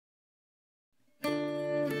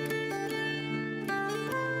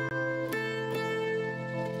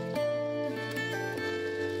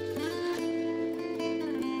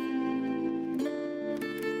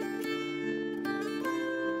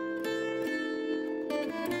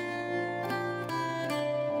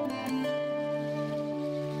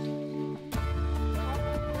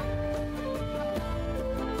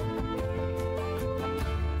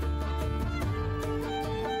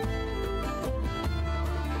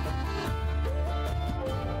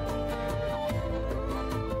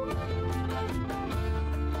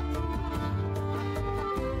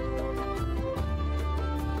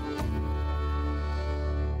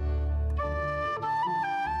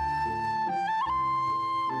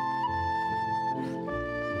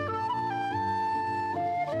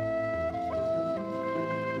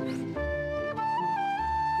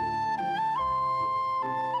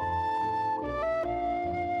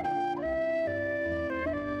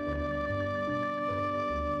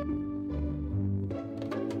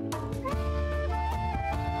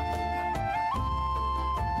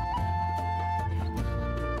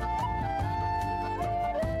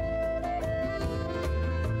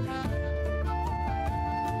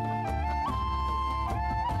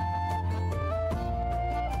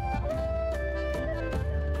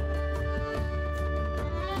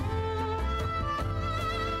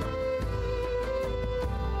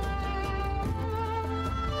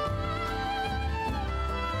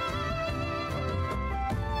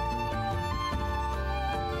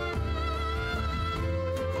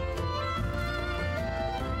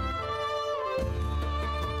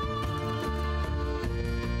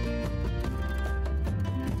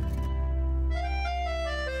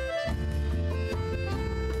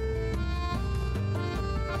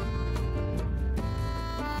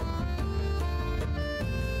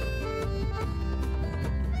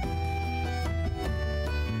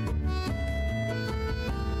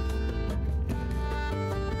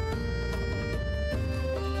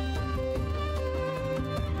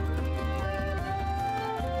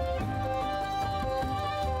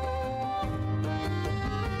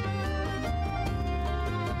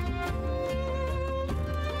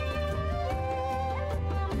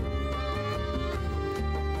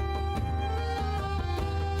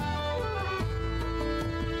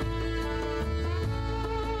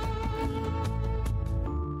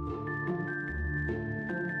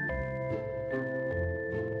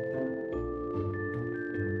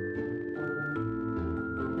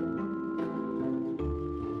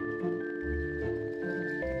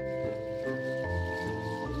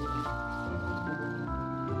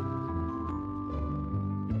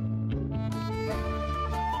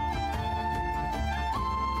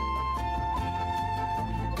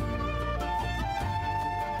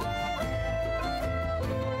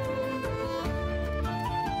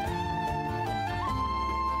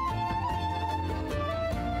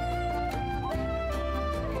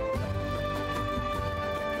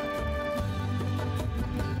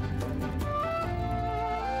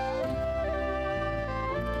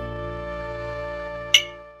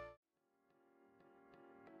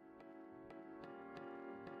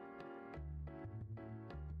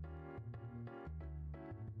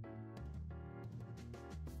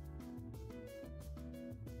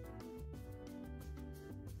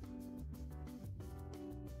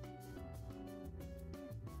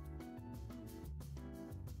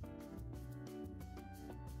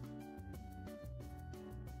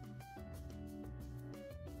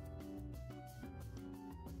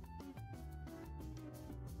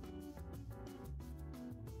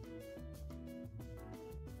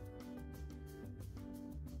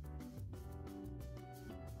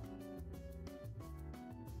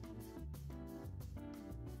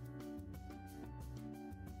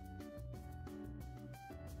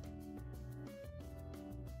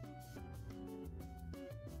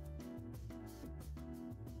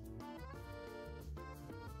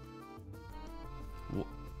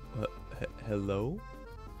Hello?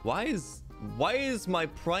 Why is my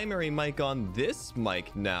primary mic on this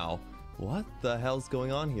mic now? What the hell's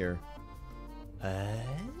going on here?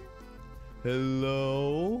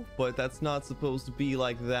 Hello? But that's not supposed to be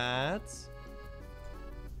like that.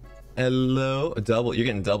 Hello? A double. You're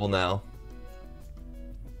getting double now.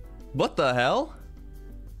 What the hell?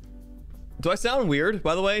 Do I sound weird,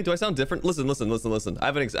 by the way? Do I sound different? Listen. I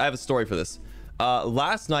have a story for this.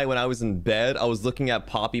 Last night when I was in bed, I was looking at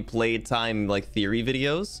Poppy Playtime like theory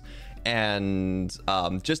videos, and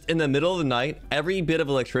just in the middle of the night, every bit of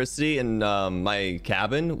electricity in my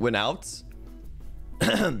cabin went out.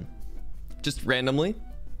 Just randomly.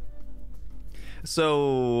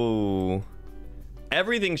 So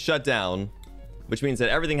everything shut down, which means that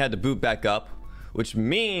everything had to boot back up, which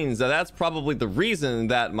means that that's probably the reason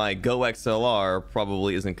that my Go XLR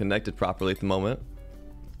probably isn't connected properly at the moment.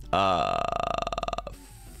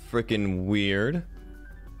 Freaking weird.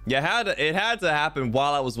 Yeah, it had to happen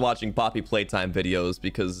while I was watching Poppy Playtime videos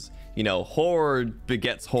because, you know, horror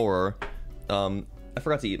begets horror. I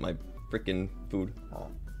forgot to eat my freaking food.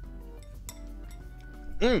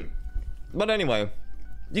 But anyway,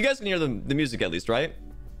 you guys can hear the music at least, right?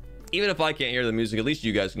 Even if I can't hear the music, at least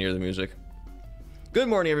you guys can hear the music. Good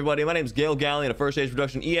morning, everybody. My name is Gale, Galleon, a first stage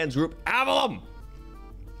production EN's group, Avallum.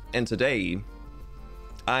 And today,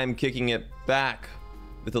 I'm kicking it back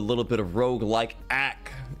with a little bit of roguelike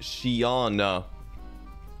action.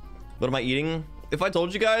 What am I eating? If I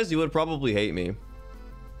told you guys, you would probably hate me.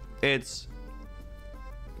 It's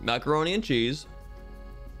macaroni and cheese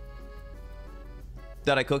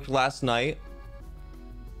that I cooked last night.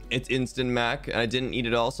 It's instant mac, and I didn't eat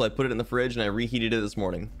it all, so I put it in the fridge and I reheated it this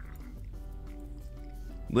morning.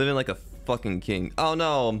 Living like a fucking king. Oh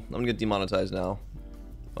no, I'm gonna get demonetized now.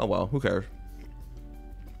 Oh well, who cares?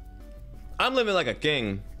 I'm living like a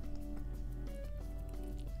king.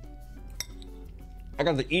 I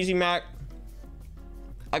got the Easy Mac.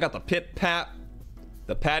 I got the Pip Pat,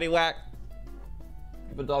 the Patty Whack.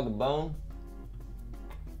 Give a dog a bone.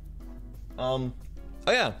 Oh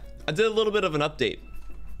yeah, I did a little bit of an update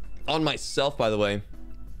on myself, by the way.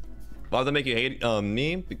 Why would that make you hate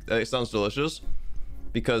me? It sounds delicious.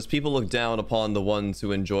 Because people look down upon the ones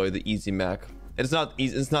who enjoy the Easy Mac. It's not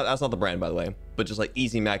easy. That's not the brand, by the way. But just like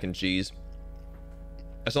Easy Mac and cheese.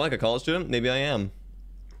 I sound like a college student? Maybe I am.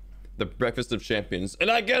 The breakfast of champions.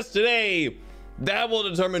 And I guess today, that will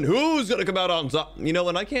determine who's gonna come out on top. You know,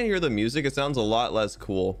 when I can't hear the music, it sounds a lot less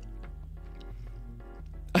cool.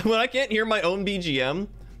 When I can't hear my own BGM,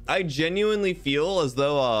 I genuinely feel as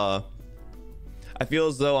though,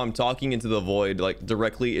 I'm talking into the void, like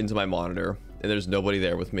directly into my monitor. And there's nobody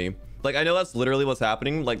there with me. Like, I know that's literally what's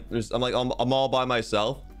happening. Like, I'm all by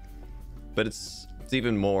myself. But it's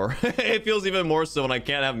even more. It feels even more so when I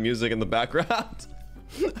can't have music in the background.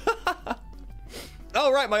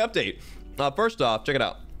 Oh, right, my update. First off, check it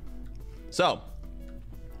out. So,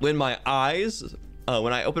 when I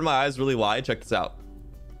open my eyes really wide, check this out.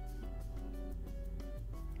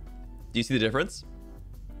 Do you see the difference?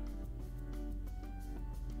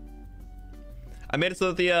 I made it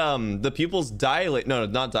so that the pupils dilate. No,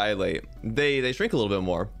 not dilate. They shrink a little bit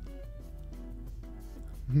more.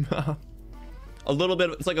 A little bit.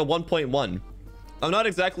 It's like a 1.1. I'm not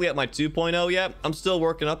exactly at my 2.0 yet. I'm still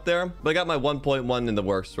working up there, but I got my 1.1 in the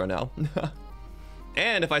works right now.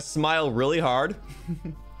 And if I smile really hard,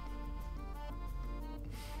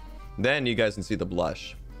 then you guys can see the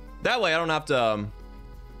blush. That way I don't have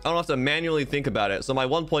to manually think about it. So my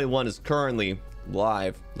 1.1 is currently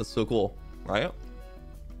live. That's so cool, right?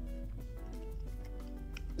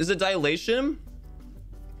 Is it dilation?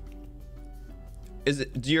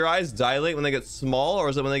 Do your eyes dilate when they get small, or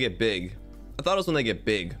is it when they get big? I thought it was when they get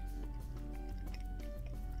big.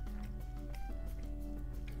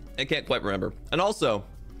 I can't quite remember. And also,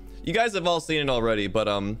 you guys have all seen it already, but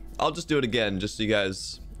I'll just do it again just so you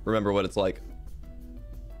guys remember what it's like.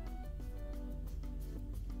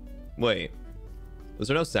 Wait, was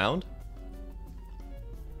there no sound?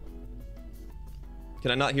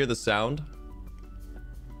 Can I not hear the sound?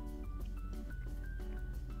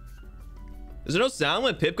 Is there no sound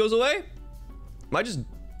when Pip goes away? Am I just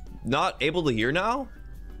not able to hear now?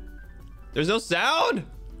 There's no sound?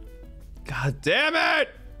 God damn it!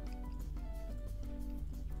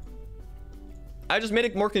 I just made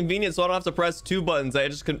it more convenient so I don't have to press two buttons. I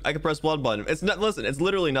can press one button. It's not, listen, it's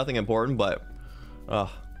literally nothing important, but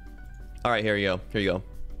all right, here you go.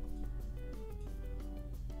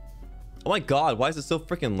 Oh my god, why is it so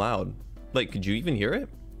freaking loud? Like, could you even hear it?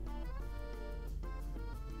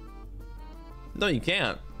 No, you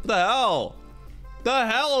can't. What the hell? The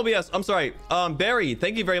hell, OBS? I'm sorry. Barry,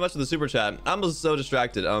 thank you very much for the super chat. I'm so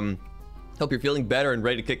distracted. Hope you're feeling better and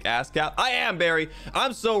ready to kick ass, Cap. I am, Barry.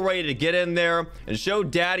 I'm so ready to get in there and show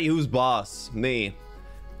daddy who's boss. Me.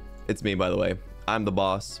 It's me, by the way. I'm the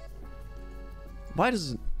boss. Why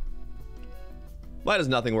does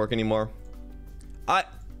nothing work anymore? I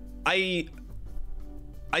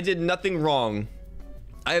did nothing wrong.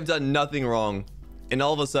 I have done nothing wrong. And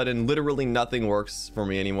all of a sudden, literally nothing works for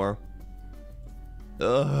me anymore.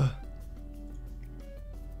 Ugh.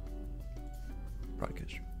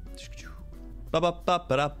 Broadcast.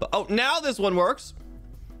 Oh, now this one works.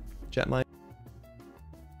 Chat mic.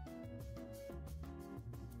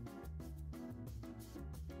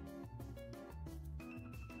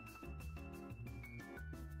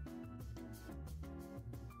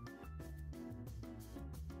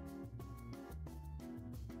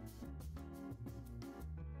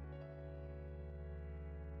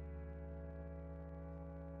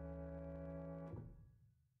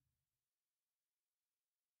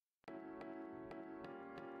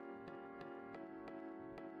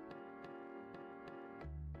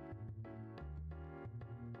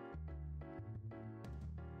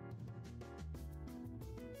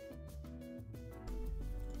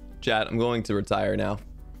 Chat, I'm going to retire now.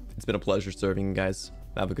 It's been a pleasure serving you guys.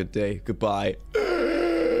 Have a good day. Goodbye.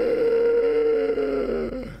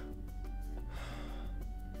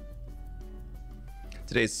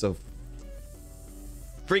 Today's so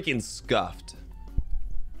freaking scuffed.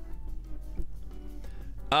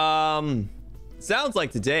 Sounds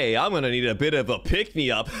like today I'm gonna need a bit of a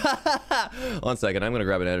pick-me-up. 1 second, I'm gonna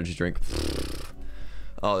grab an energy drink.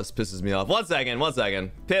 Oh, this pisses me off. 1 second, 1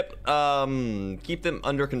 second. Pip, keep them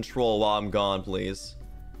under control while I'm gone, please.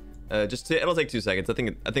 It'll take 2 seconds. I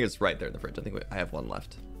think it's right there in the fridge. I think I have one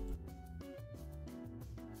left.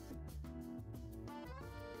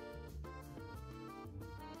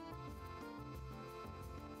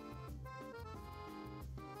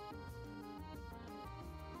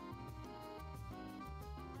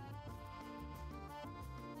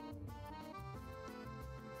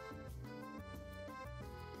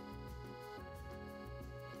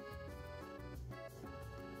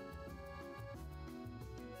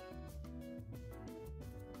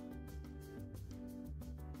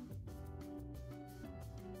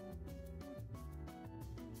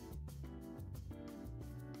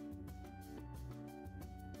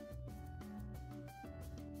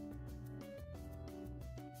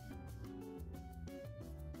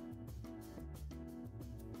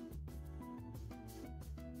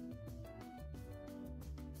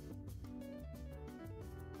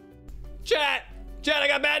 Chat, I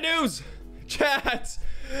got bad news. Chat,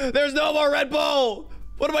 there's no more Red Bull.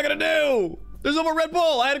 What am I gonna do? There's no more Red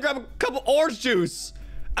Bull. I had to grab a cup of orange juice.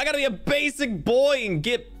 I gotta be a basic boy and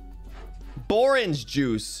get orange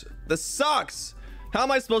juice. This sucks. How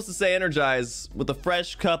am I supposed to stay energized with a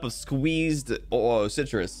fresh cup of squeezed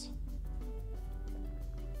citrus?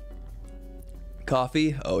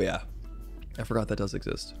 Coffee? Oh yeah, I forgot that does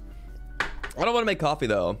exist. I don't want to make coffee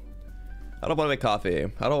though. I don't want to make coffee.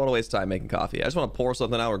 I don't want to waste time making coffee. I just want to pour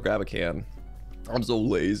something out or grab a can. I'm so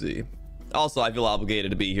lazy. Also, I feel obligated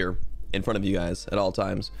to be here in front of you guys at all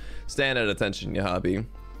times. Stand at attention, you hobby. I'm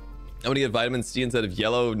gonna get vitamin C instead of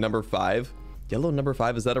yellow number 5. Yellow number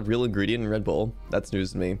 5, is that a real ingredient in Red Bull? That's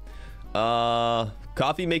news to me.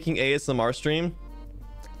 Coffee making ASMR stream.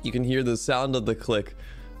 You can hear the sound of the click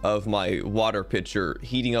of my water pitcher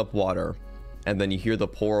heating up water. And then you hear the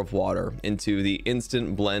pour of water into the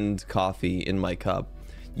instant blend coffee in my cup.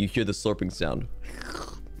 You hear the slurping sound.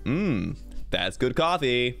 That's good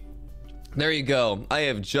coffee. There you go. I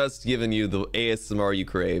have just given you the ASMR you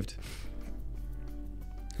craved.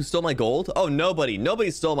 Who stole my gold? Oh, nobody.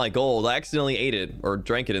 Nobody stole my gold. I accidentally ate it, or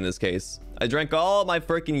drank it in this case. I drank all my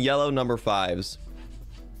freaking yellow number 5s.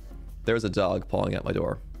 There's a dog pawing at my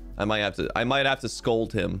door. I might have to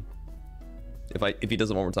scold him if he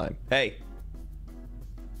does it one more time. Hey.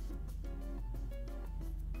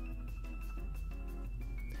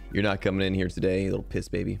 You're not coming in here today, you little piss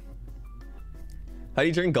baby. How do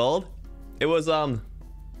you drink gold? It was an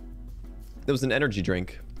energy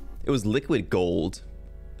drink. It was liquid gold,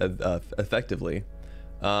 effectively.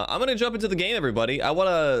 I'm gonna jump into the game, everybody. I'm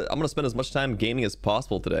gonna spend as much time gaming as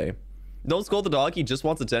possible today. Don't scold the dog. He just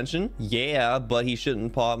wants attention. Yeah, but he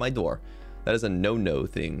shouldn't paw at my door. That is a no-no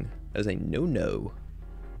thing. That is a no-no.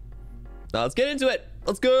 Now let's get into it.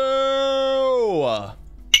 Let's go.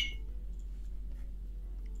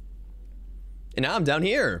 And now I'm down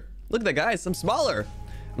here. Look at that, guys. I'm smaller.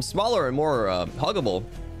 I'm smaller and more huggable.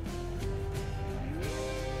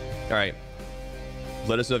 All right.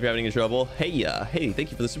 Let us know if you're having any trouble. Hey, hey, thank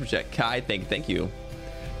you for the super chat, Kai. Thank you,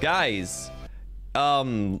 guys. You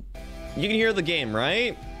can hear the game,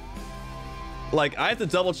 right? Like, I have to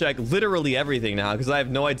double check literally everything now because I have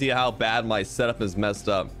no idea how bad my setup is messed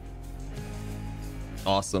up.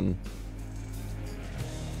 Awesome.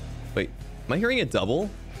 Wait, am I hearing it double?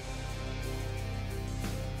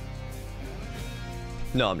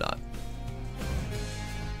 No, I'm not.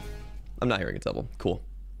 I'm not hearing it double. Cool.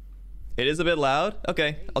 It is a bit loud.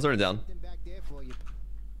 Okay, I'll turn it down.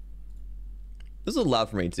 This is loud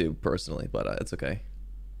for me too, personally, but it's okay.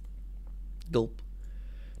 Gulp.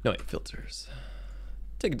 No, wait, filters.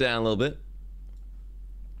 Take it down a little bit.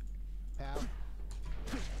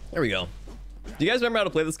 There we go. Do you guys remember how to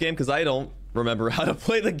play this game? Because I don't remember how to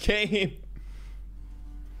play the game.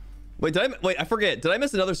 Wait, I forget. Did I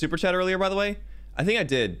miss another super chat earlier, by the way? I think I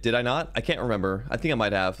did. Did I not? I can't remember. I think I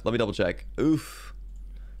might have. Let me double check. Oof.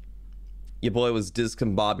 Your boy was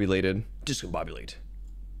discombobulated. Discombobulate.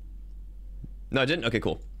 No, I didn't. Okay,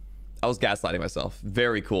 cool. I was gaslighting myself.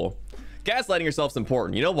 Very cool. Gaslighting yourself is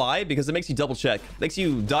important. You know why? Because it makes you double check. Makes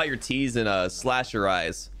you dot your T's and slash your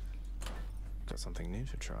I's. Got something new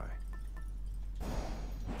to try.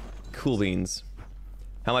 Cool beans.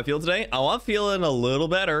 How am I feeling today? Oh, I'm feeling a little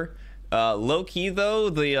better. Low key though,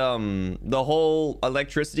 the whole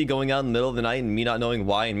electricity going out in the middle of the night and me not knowing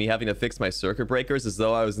why and me having to fix my circuit breakers as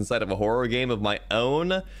though I was inside of a horror game of my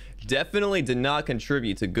own definitely did not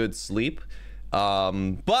contribute to good sleep.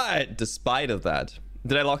 But despite of that,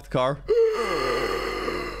 did I lock the car?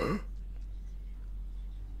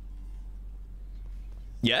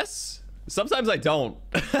 Yes. Sometimes I don't.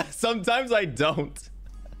 Sometimes I don't.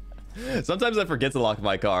 Sometimes I forget to lock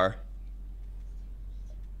my car.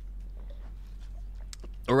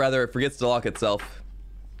 Or rather, it forgets to lock itself.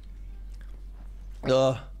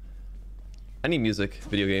 I need music,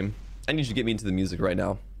 video game. I need you to get me into the music right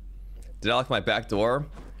now. Did I lock my back door?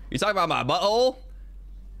 You talking about my butthole?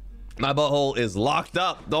 My butthole is locked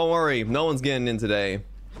up. Don't worry, no one's getting in today.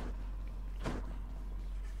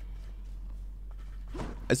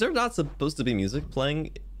 Is there not supposed to be music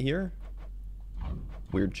playing here?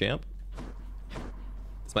 Weird champ.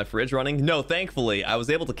 Is my fridge running? No, thankfully I was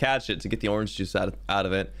able to catch it to get the orange juice out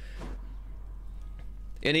of it.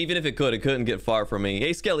 And even if it couldn't get far from me.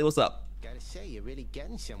 Hey Skelly, what's up? Gotta say, you're really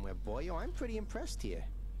getting somewhere, boy. Yo, I'm pretty impressed here.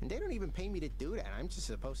 And they don't even pay me to do that. I'm just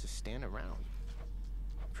supposed to stand around.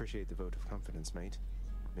 Appreciate the vote of confidence, mate.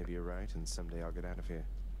 Maybe you're right, and someday I'll get out of here.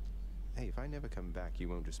 Hey, if I never come back, you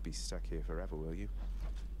won't just be stuck here forever, will you?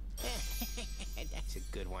 That's a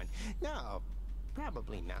good one. No,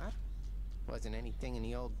 probably not. Wasn't anything in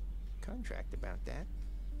the old contract about that.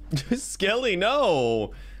 Skelly,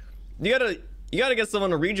 no. You gotta get someone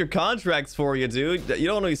to read your contracts for you, dude. You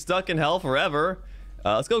don't want to be stuck in hell forever.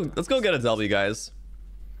 Let's go get a W, guys.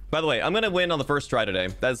 By the way, I'm gonna win on the first try today.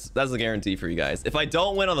 That's a guarantee for you guys. If I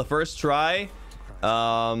don't win on the first try, this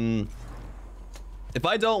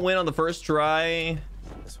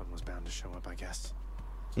one was bound to show up, I guess.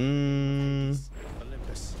 Olympus,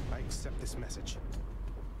 Olympus, I accept this message.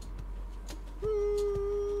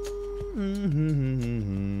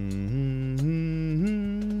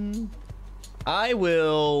 I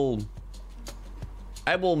will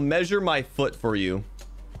measure my foot for you.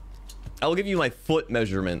 I will give you my foot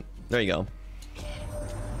measurement. There you go. You've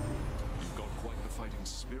got quite the fighting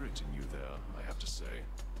spirit in you there, I have to say.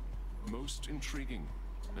 Most intriguing,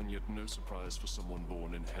 and yet no surprise for someone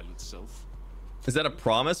born in hell itself. Is that a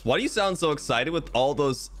promise? Why do you sound so excited with all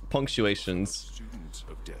those punctuations? Student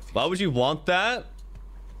of death. Why would you want that?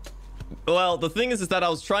 Well, the thing is that I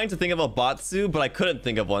was trying to think of a Batsu, but I couldn't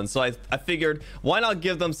think of one. So I figured, why not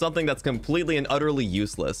give them something that's completely and utterly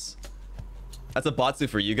useless? That's a Batsu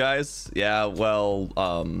for you guys? Yeah, well,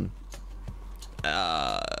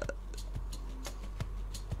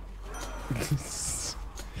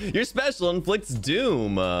 your special inflicts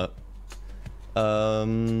doom.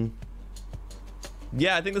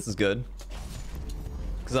 Yeah, I think this is good.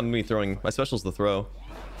 Because I'm gonna be throwing, my special's the throw.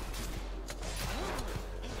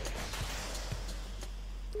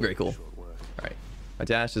 Very cool. Alright. My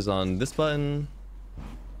dash is on this button.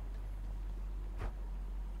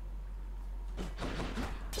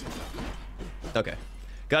 Okay.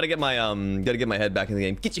 Gotta get my head back in the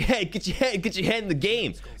game. Get your head in the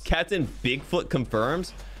game. Captain Bigfoot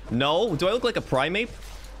confirmed. No, do I look like a primate?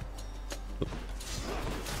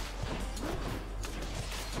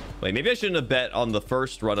 Wait, maybe I shouldn't have bet on the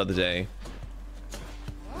first run of the day.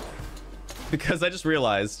 Because I just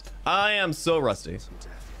realized I am so rusty.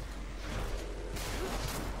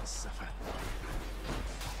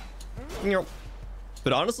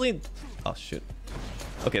 But honestly, oh shit.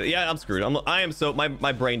 Okay, yeah, I'm screwed. I am so,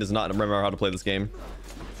 my brain does not remember how to play this game.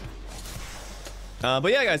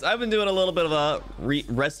 But yeah, guys, I've been doing a little bit of a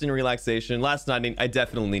rest and relaxation. Last night, I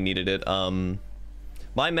definitely needed it.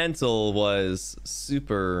 My mental was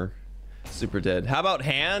super dead. How about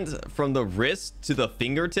hand from the wrist to the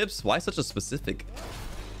fingertips? Why such a specific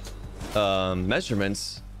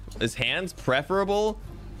measurements? Is hands preferable?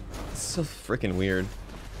 It's so freaking weird.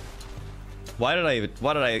 Why did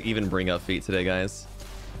I even bring up feet today, guys?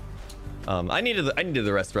 I needed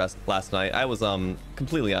the rest last night. I was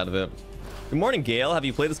completely out of it. Good morning, Gale. Have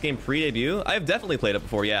you played this game pre-debut? I have definitely played it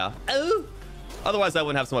before, yeah. Oh. Otherwise, I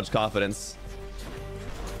wouldn't have so much confidence.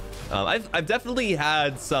 I've definitely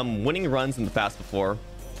had some winning runs in the past before.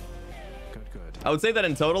 Good. I would say that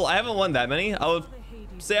in total, I haven't won that many. I would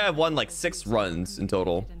say I've won like 6 runs in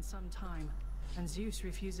total. And Zeus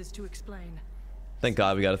refuses to explain. Thank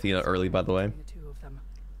God we got Athena early, by the way. The two of them.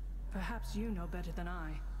 Perhaps you know better than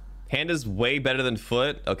I. Hand is way better than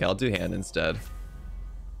foot. Okay, I'll do hand instead.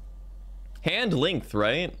 Hand length,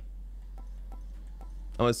 right?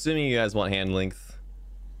 I'm assuming you guys want hand length.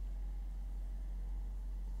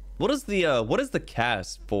 What is the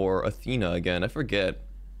cast for Athena again? I forget.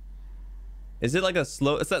 Is it like a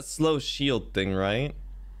slow? It's that slow shield thing, right?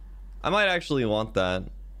 I might actually want that.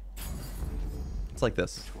 It's like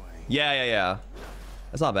this. Yeah.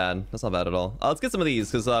 That's not bad. That's not bad at all. Let's get some of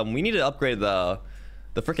these because we need to upgrade the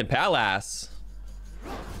freaking palace.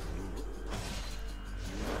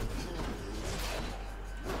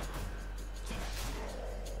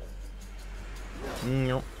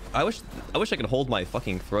 I wish I could hold my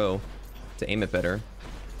fucking throw to aim it better.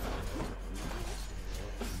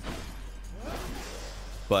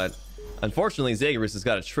 But unfortunately, Zagreus has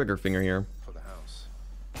got a trigger finger here. For the house.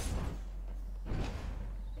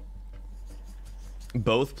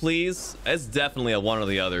 Both, please. It's definitely a one or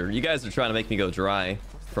the other. You guys are trying to make me go dry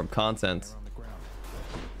from content.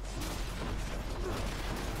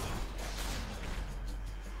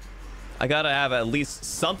 I gotta have at least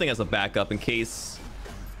something as a backup in case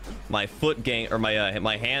my foot gang or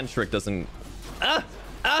my hand trick doesn't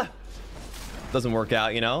work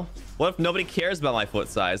out, you know? What if nobody cares about my foot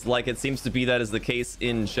size, like it seems to be that is the case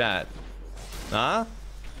in chat? Huh?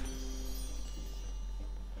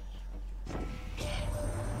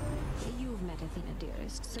 You've met Athena,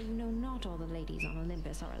 dearest, so you know not all the ladies on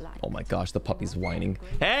Olympus are alike. Oh my gosh, the puppy's whining.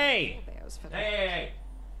 Hey! Hey!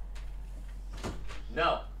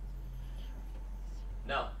 No.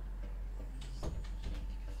 No.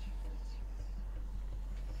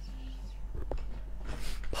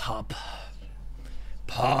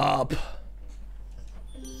 Pop.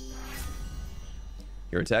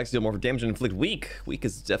 Your attacks deal more damage and inflict weak. Weak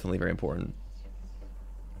is definitely very important.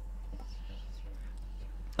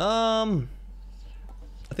 I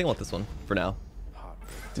think I want this one for now.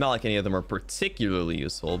 Not like any of them are particularly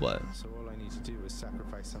useful, but So all I need to do is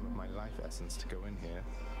sacrifice some of my life essence to go in here.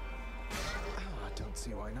 Don't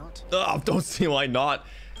see why not. oh, don't see why not.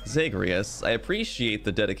 Zagreus, I appreciate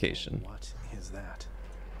the dedication. What is that?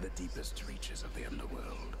 The deepest reaches of the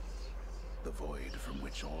underworld. The void from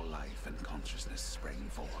which all life and consciousness sprang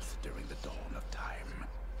forth during the dawn of time.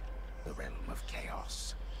 The realm of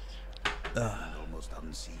chaos. Almost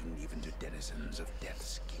unseen even to denizens of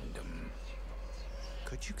Death's kingdom.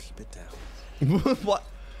 Could you keep it down? What?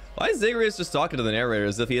 Why is Zagreus just talking to the narrator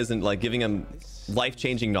as if he isn't like giving him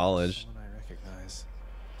life-changing knowledge? Someone I recognize.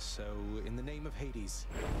 So, in the name of Hades,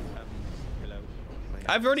 hello.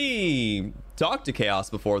 I've already talked to Chaos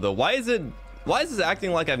before, though. Why is this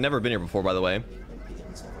acting like I've never been here before, by the way?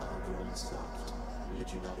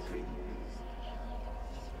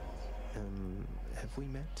 Have we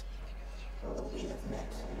met? We have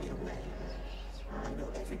met in a way. I know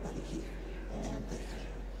everybody here and there.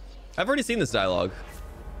 I've already seen this dialogue.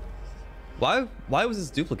 Why was this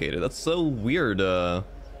duplicated? That's so weird.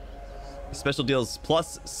 Special deals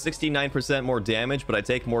plus 69% more damage, but I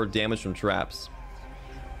take more damage from traps.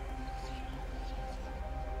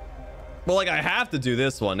 Well, like I have to do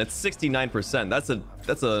this one. It's 69%.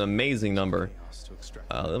 That's an amazing number.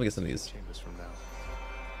 Let me get some of these.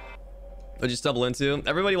 What'd you stumble into?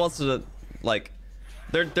 Everybody wants to like,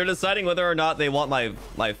 they're deciding whether or not they want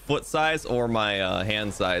my foot size or my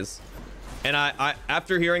hand size. And I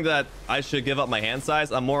after hearing that I should give up my hand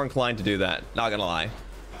size, I'm more inclined to do that. Not gonna lie.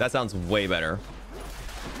 That sounds way better.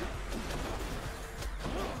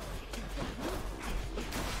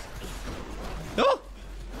 Oh!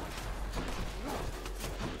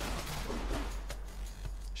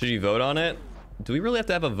 Should you vote on it? Do we really have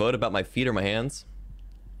to have a vote about my feet or my hands?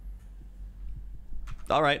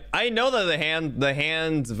 All right. I know that the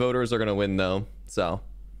hand voters are gonna win though. So.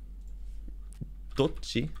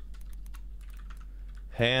 Doxx.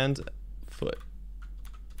 Hand, foot.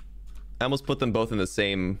 I almost put them both in the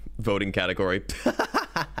same voting category.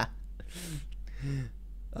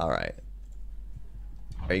 All right.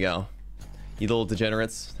 There you go. You little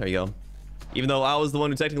degenerates. There you go. Even though I was the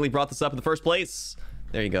one who technically brought this up in the first place.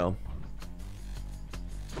 There you go.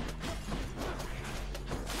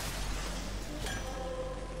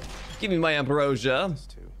 Give me my ambrosia.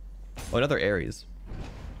 Oh, another Aries.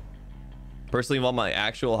 Personally, you want my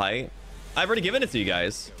actual height? I've already given it to you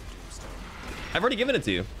guys. I've already given it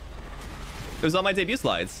to you. It was on my debut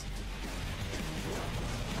slides.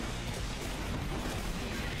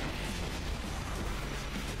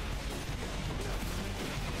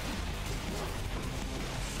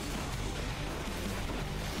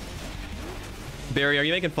 Barry, are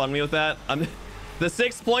you making fun of me with that? The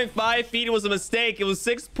 6.5 feet was a mistake. It was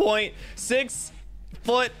 6 foot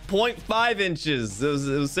 0.5 inches. It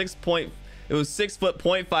was 6 foot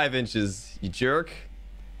 0.5 inches. You jerk.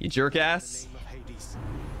 You jerk ass.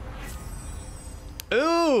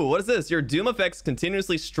 Ooh, what is this? Your doom effects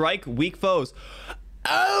continuously strike weak foes.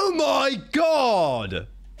 Oh my god.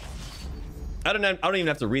 I don't even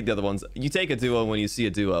have to read the other ones. You take a duo when you see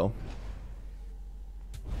a duo.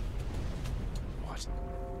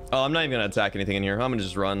 Oh, I'm not even gonna attack anything in here. I'm gonna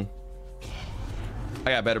just run.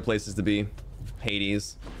 I got better places to be.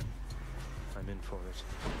 Hades. I'm in for it.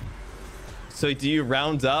 So do you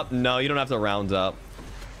round up? No, you don't have to round up.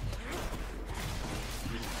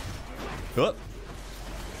 What?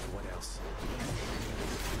 What else?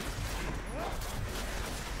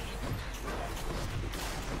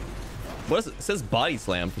 What is it? It says body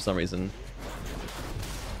slam for some reason.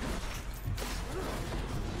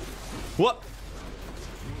 What?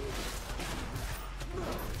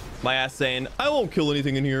 My ass saying, I won't kill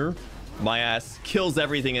anything in here. My ass kills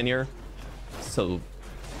everything in here. So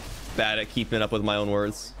bad at keeping up with my own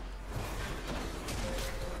words.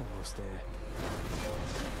 Almost there.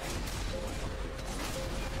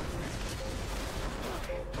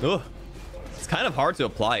 Ugh. It's kind of hard to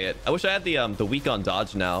apply it. I wish I had the weak on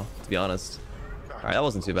dodge now, to be honest. All right, that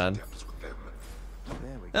wasn't too bad.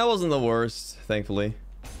 That wasn't the worst, thankfully.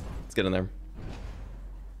 Let's get in there.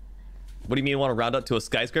 What do you mean you want to round up to a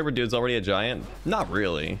skyscraper? Dude's already a giant? Not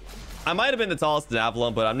really. I might have been the tallest in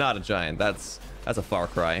Avallum, but I'm not a giant. That's a far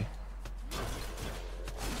cry.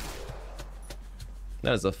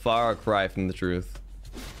 That is a far cry from the truth.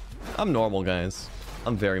 I'm normal, guys.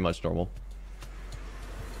 I'm very much normal.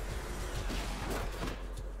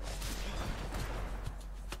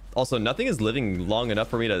 Also, nothing is living long enough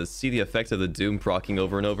for me to see the effect of the Doom proccing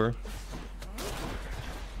over and over.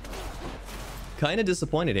 Kind of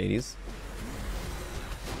disappointed, Hades.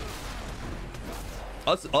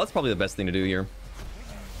 Oh, that's probably the best thing to do here.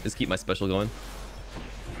 Is keep my special going.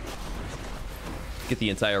 Get the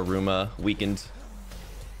entire room weakened.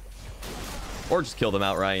 Or just kill them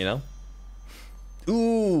outright, you know?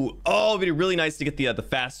 Ooh. Oh, it'd be really nice to get the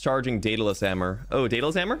fast charging Daedalus hammer. Oh,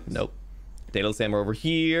 Daedalus hammer? Nope. Daedalus hammer over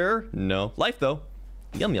here. No. Life, though.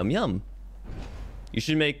 Yum, yum, yum. You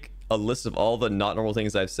should make a list of all the not normal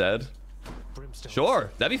things I've said. Sure.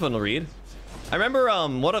 That'd be fun to read. I remember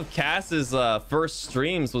one of Cass's first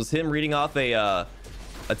streams was him reading off a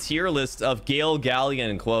tier list of Gale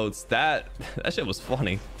Galleon quotes. That shit was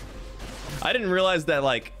funny. I didn't realize that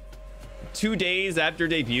like 2 days after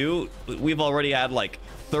debut, we've already had like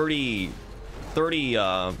 30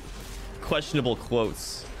 questionable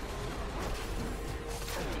quotes.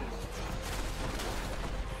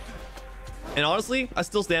 And honestly, I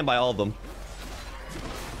still stand by all of them.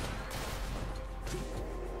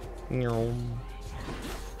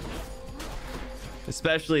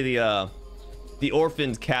 Especially the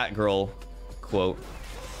orphaned cat girl quote.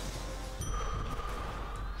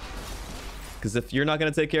 Because if you're not going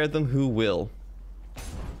to take care of them, who will?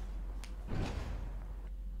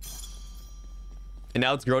 And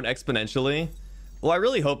now it's grown exponentially. Well, I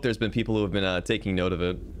really hope there's been people who have been taking note of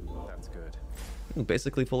it. That's good.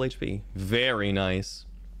 Basically full HP. Very nice.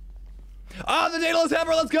 Ah, the Daedalus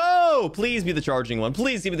hammer, let's go! Please be the charging one.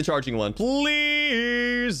 Please give me the charging one.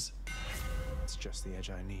 Please! It's just the edge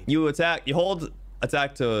I need. You hold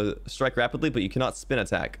attack to strike rapidly, but you cannot spin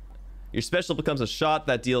attack. Your special becomes a shot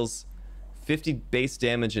that deals 50 base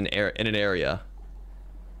damage in an area.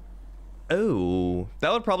 Oh,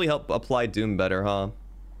 that would probably help apply Doom better, huh?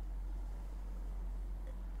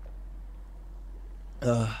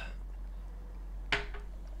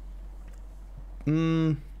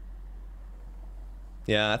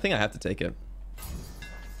 Yeah, I think I have to take it.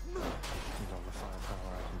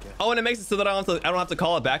 Oh, and it makes it so that I don't have to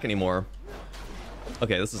call it back anymore.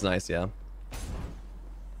 Okay, this is nice, yeah.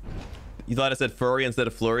 You thought I said furry instead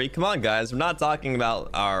of flurry? Come on, guys. We're not talking about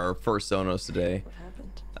our first Sonos today. What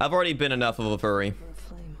happened? I've already been enough of a furry. You were a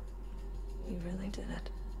flame. You really did it.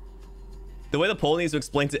 The way the poll needs to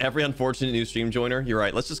explain to every unfortunate new stream joiner. You're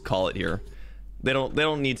right. Let's just call it here. They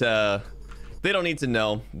don't need to. They don't need to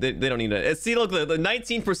know. They don't need to. See, look, the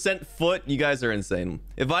 19% foot. You guys are insane.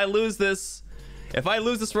 If I lose this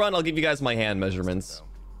run, I'll give you guys my hand measurements.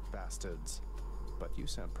 Bastards. But you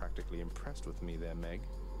sound practically impressed with me there, Meg.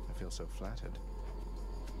 I feel so flattered.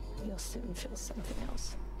 You'll soon feel something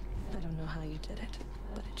else. I don't know how you did it,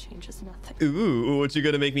 but it changes nothing. Ooh, what you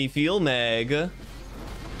gonna make me feel, Meg?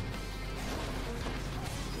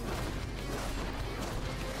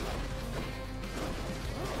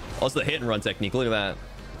 Also, the hit and run technique. Look at that.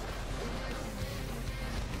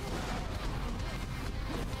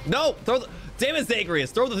 No! Throw the... Damn it,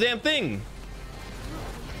 Zagreus! Throw the damn thing!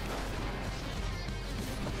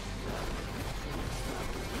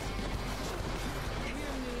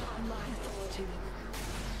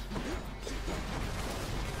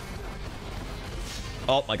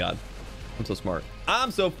 Oh my god. I'm so smart.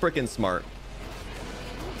 I'm so freaking smart.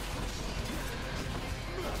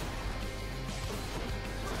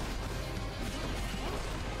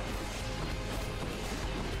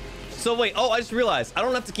 So wait, oh, I just realized I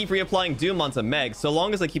don't have to keep reapplying Doom onto Meg so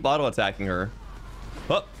long as I keep auto-attacking her.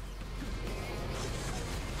 Oh.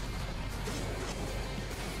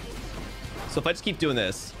 So if I just keep doing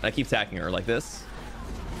this, and I keep attacking her like this,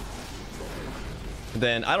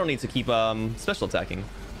 then I don't need to keep special attacking.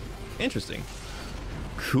 Interesting.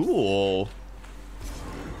 Cool.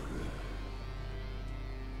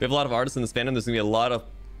 We have a lot of artists in this fandom. There's gonna be a lot of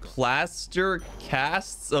plaster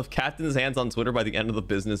casts of Captain's hands on Twitter by the end of the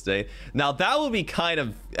business day. Now that would be kind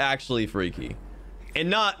of actually freaky, and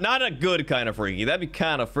not a good kind of freaky. That'd be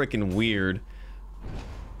kind of freaking weird.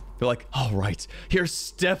 They're like, all right, here's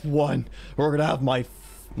step one. We're gonna have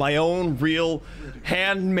my own real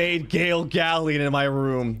handmade Gale Galleon in my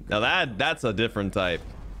room. Now that's a different type.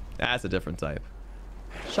 That's a different type.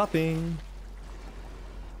 Shopping.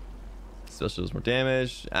 Special does more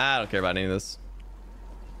damage. I don't care about any of this.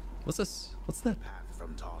 What's this? What's that? The path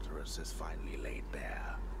from Tartarus is finally laid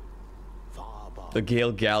bare. Far above The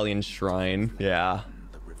Gale Galleon Shrine. Yeah.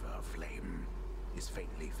 the river of flame is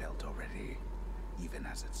faintly felt already, even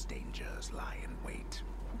as its dangers lie in wait.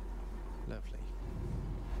 Lovely.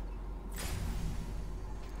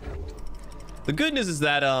 The good news is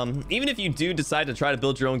that even if you do decide to try to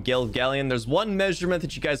build your own Gale Galleon, there's one measurement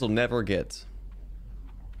that you guys will never get.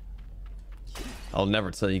 I'll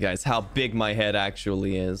never tell you guys how big my head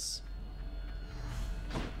actually is.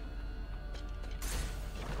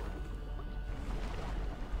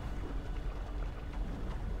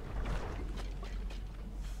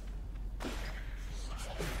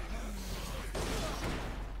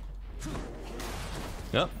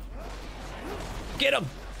 Yep. Get him!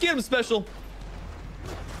 Get him, special!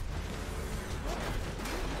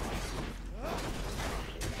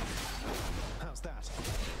 How's that?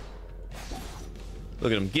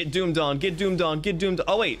 Look at him. Get doomed on. Get doomed on. Get doomed.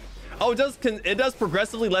 Oh, wait. Oh, it does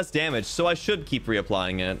progressively less damage, so I should keep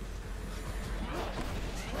reapplying it.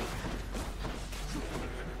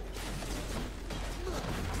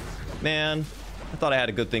 Man, I thought I had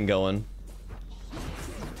a good thing going.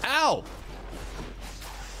 Ow!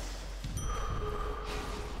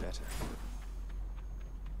 Better.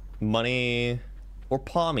 Money or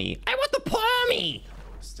Pommy? I want the Pommy!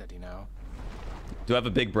 Steady now. Do I have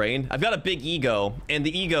a big brain? I've got a big ego, and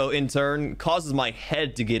the ego in turn causes my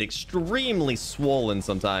head to get extremely swollen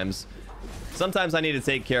sometimes. Sometimes I need to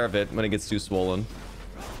take care of it when it gets too swollen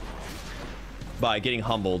by getting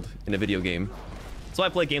humbled in a video game. That's why I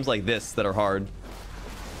play games like this that are hard.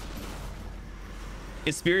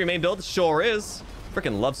 Is Spear your main build? Sure is.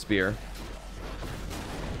 Freaking love Spear.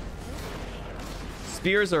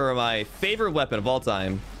 Spears are my favorite weapon of all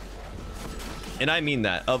time. And I mean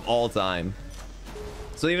that, of all time.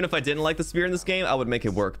 So even if I didn't like the spear in this game, I would make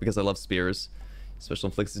it work because I love spears. Special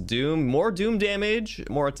inflicts doom. More doom damage.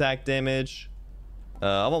 More attack damage.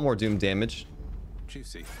 I want more doom damage.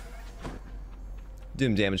 Juicy.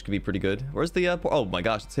 Doom damage could be pretty good. Where's the... oh my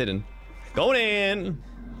gosh, it's hidden. Going in!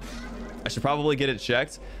 I should probably get it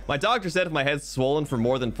checked. My doctor said if my head's swollen for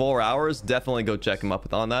more than 4 hours, definitely go check him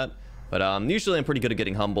up on that. But usually I'm pretty good at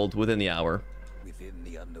getting humbled within the hour. Within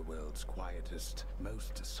the underworld's quietest,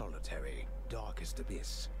 most solitary, darkest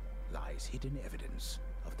abyss lies hidden evidence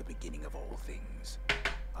of the beginning of all things,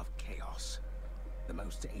 of chaos, the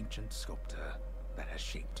most ancient sculptor that has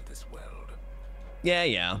shaped this world.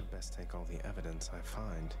 Yeah. Best take all the evidence I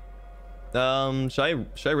find.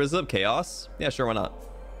 Should I raise up chaos? Yeah, sure, why not?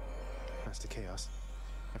 As to chaos,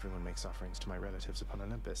 everyone makes offerings to my relatives upon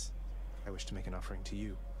Olympus. I wish to make an offering to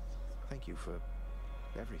you. Thank you for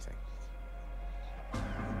everything.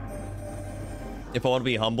 If I want to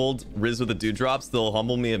be humbled, Riz with the dewdrops, they'll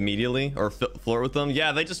humble me immediately or flirt with them.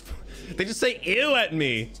 Yeah, they just say ew at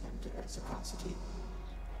me.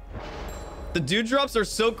 The dewdrops are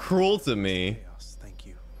so cruel to me. Chaos, thank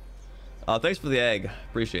you. Thanks for the egg.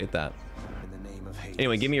 Appreciate that. In the name of Hades.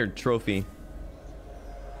 Anyway, give me your trophy.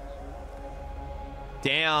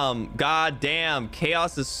 Damn, god damn,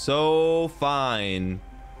 chaos is so fine.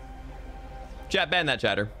 Chat, ban that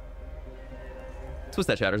chatter. Twist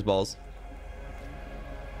that chatter's balls.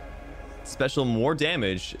 Special, more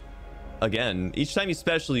damage. Again, each time you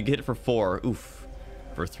special, you get it for 4. Oof.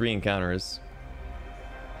 For 3 encounters.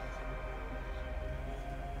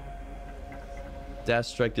 Dash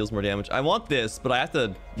strike deals more damage. I want this, but I have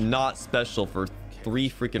to not special for 3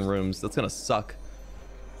 freaking rooms. That's gonna suck.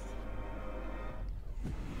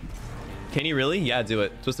 Can you really? Yeah, do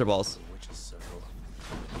it. Twist their balls.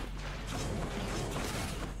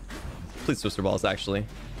 Please twist their balls, actually.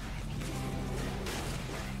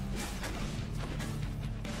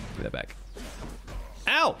 Give that back.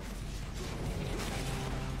 Ow!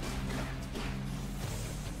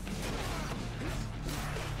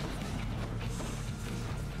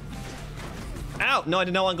 Ow! No, I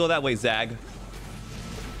did not want to go that way, Zag.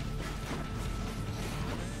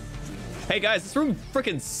 Hey guys, this room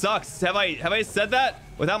freaking sucks. Have I said that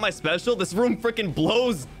without my special? This room freaking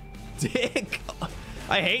blows dick.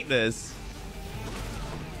 I hate this.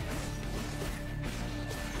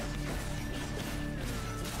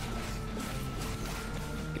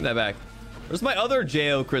 Give that back. Where's my other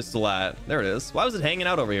JO crystal at? There it is. Why was it hanging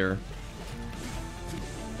out over here?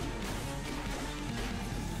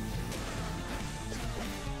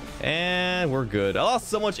 And we're good. I lost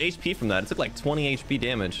so much HP from that. It took like 20 HP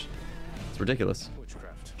damage. It's ridiculous.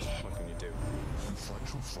 Witchcraft. What can you do? You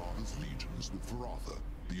fight your father's legions with Varatha,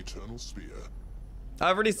 the eternal spear.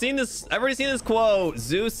 I've already seen this. I've already seen this quote.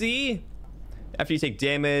 Zeusy. After you take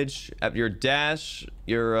damage, after your dash,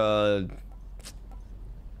 your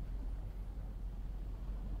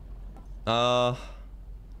I'll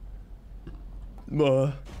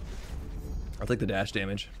take the dash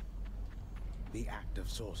damage. The act of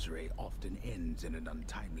sorcery often ends in an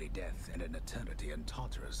untimely death and an eternity in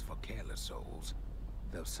Tartarus for careless souls,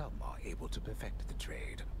 though some are able to perfect the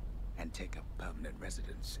trade and take up permanent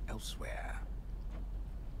residence elsewhere.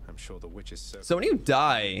 I'm sure the witch is so when you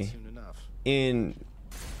die soon enough. in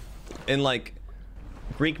like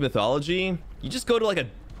Greek mythology, you just go to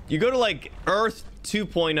like Earth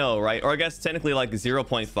 2.0, right? Or I guess technically like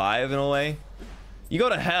 0.5 in a way. You go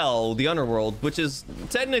to hell, the underworld, which is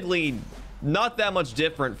technically not that much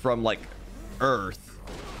different from like Earth,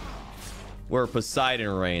 where Poseidon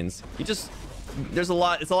reigns. You just, there's a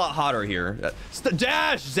lot, it's a lot hotter here.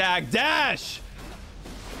 Dash, Zag, dash!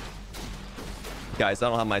 Guys, I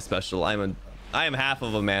don't have my special. I am half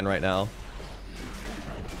of a man right now.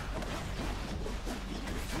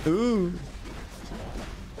 Ooh.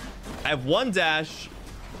 I have 1 dash.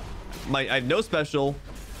 I have no special.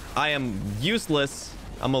 I am useless.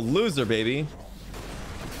 I'm a loser, baby.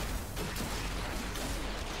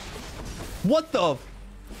 What the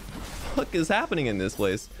fuck is happening in this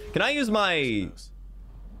place? Can I use my...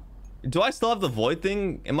 Do I still have the void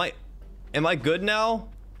thing? Am I good now?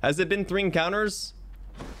 Has it been 3 encounters?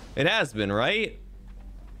 It has been, right?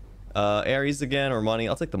 Ares again or money?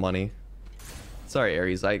 I'll take the money. Sorry,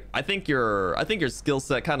 Ares. I think your skill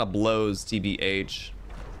set kind of blows, TBH.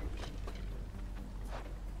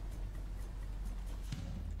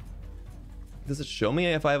 Does it show me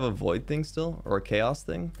if I have a void thing still or a chaos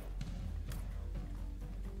thing?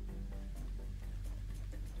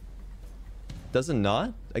 Does it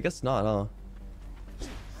not? I guess not, huh?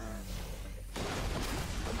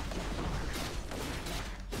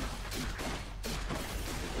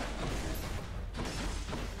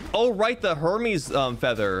 Oh, right, the Hermes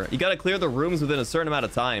feather. You gotta clear the rooms within a certain amount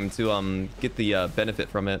of time to get the benefit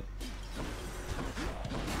from it.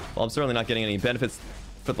 Well, I'm certainly not getting any benefits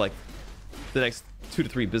for like the next 2 to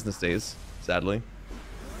 3 business days, sadly.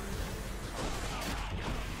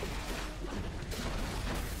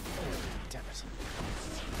 Damn it.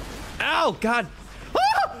 Ow, God.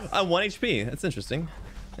 Ah! I'm 1 HP. That's interesting.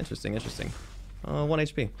 Interesting. 1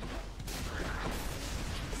 HP.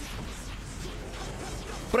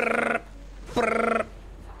 Brrr, brrr.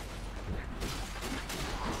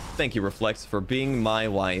 Thank you, Reflex, for being my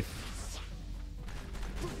wife.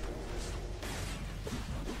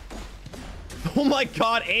 Oh my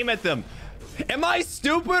God, aim at them. Am I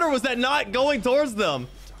stupid or was that not going towards them?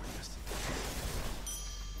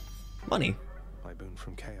 Money. My boon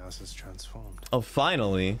from chaos is transformed. Oh,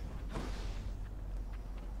 finally.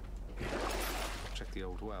 Check the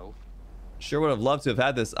old well. Sure would have loved to have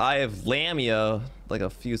had this Eye of Lamia like a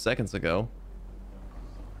few seconds ago.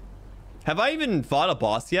 Have I even fought a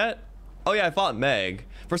boss yet? Oh yeah, I fought Meg.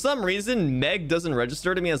 For some reason, Meg doesn't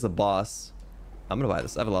register to me as a boss. I'm gonna buy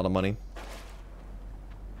this. I have a lot of money.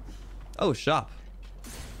 Oh, shop.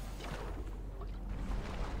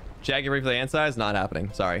 Chad, get ready for the hand size? Not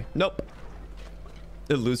happening. Sorry. Nope.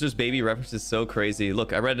 The loser's baby reference is so crazy.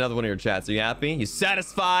 Look, I read another one of your chats. Are you happy? You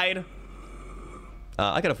satisfied?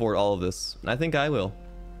 I can afford all of this. I think I will.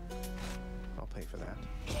 I'll pay for that.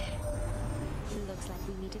 Looks like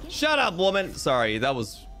we meet again. Shut up, woman. Sorry, that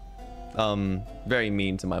was very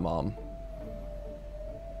mean to my mom.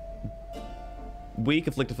 Weak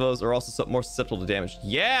afflicted foes are also more susceptible to damage.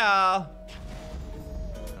 Yeah.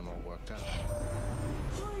 I'm all worked up.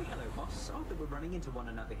 Why, hello, boss. Odd that we're running into one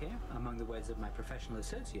another here. Among the words of my professional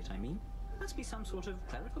associate, I mean. Must be some sort of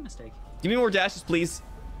clerical mistake. Give me more dashes, please.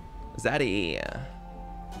 Zaddy.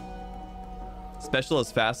 Special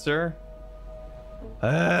is faster.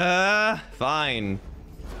 Fine.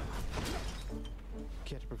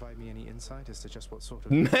 Care to provide me any insight as to just what sort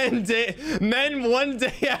of Men 1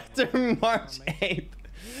 day after March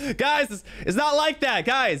 8th. Guys, it's not like that.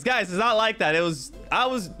 Guys, it's not like that.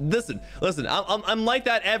 Listen, I'm like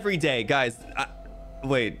that every day, guys.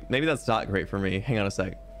 Wait, maybe that's not great for me. Hang on a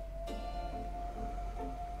sec.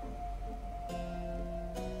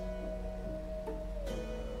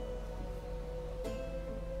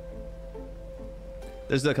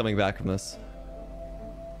 There's no coming back from this.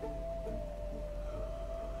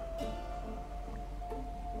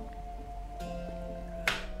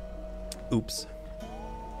 Oops.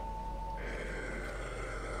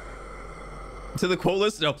 To the quote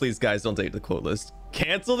list? No, please, guys, don't take the quote list.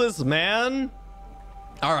 Cancel this, man.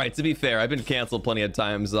 All right, to be fair, I've been canceled plenty of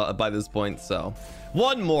times by this point, so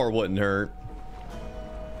one more wouldn't hurt.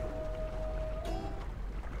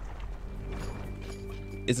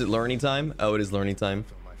 Is it learning time? Oh, it is learning time.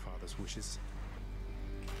 my father's wishes?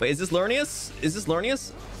 Wait, is this Lernius? Is this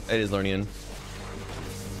Lernius? It is Lernian.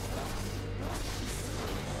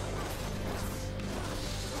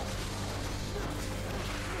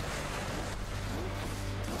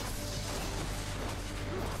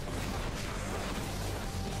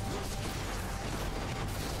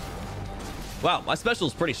 Wow, my special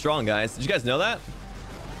is pretty strong, guys. Did you guys know that?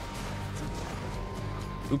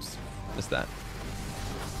 Oops, missed that.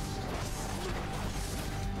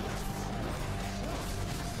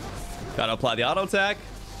 Gotta apply the auto attack.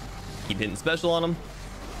 Keep hitting special on him.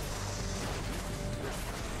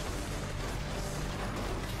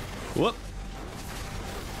 Whoop.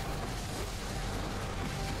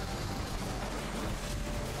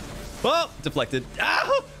 Oh, deflected.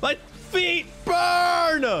 Ow, my feet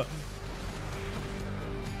burn!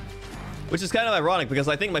 Which is kind of ironic because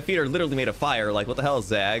I think my feet are literally made of fire. Like, what the hell is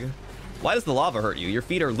Zag? Why does the lava hurt you? Your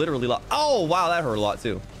feet are literally oh, wow, that hurt a lot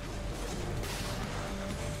too.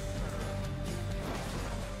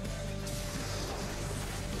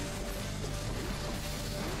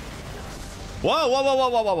 Whoa, whoa, whoa, whoa,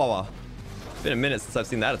 whoa, whoa, whoa. It's been a minute since I've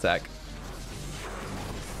seen that attack.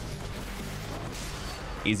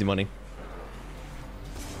 Easy money.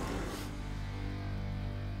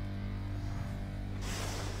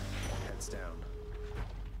 Heads down.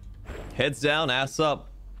 Heads down, ass up.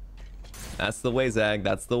 That's the way, Zag.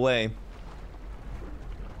 That's the way.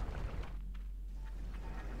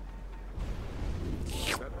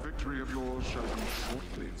 That victory of yours shall be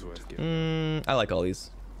shortly. It's worth giving. I like all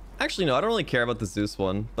these. Actually, no, I don't really care about the Zeus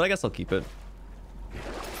one, but I guess I'll keep it.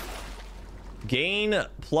 Gain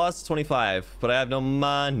plus 25, but I have no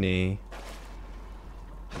money.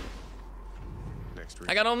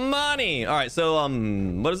 I got no money. All right, so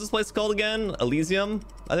what is this place called again? Elysium,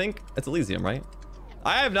 I think it's Elysium, right?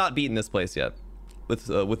 I have not beaten this place yet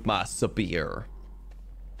with my spear.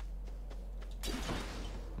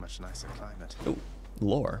 Much nicer climate. Ooh,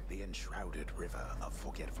 lore. The enshrouded river of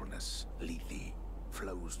forgetfulness, Lethe,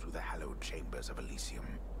 flows through the hallowed chambers of Elysium,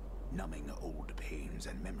 numbing old pains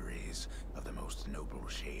and memories of the most noble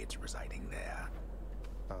shades residing there.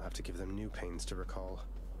 I'll have to give them new pains to recall.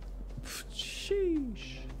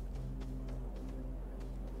 Sheesh.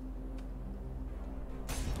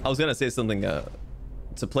 I was gonna say something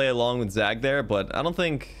to play along with Zag there, but I don't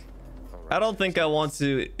think I want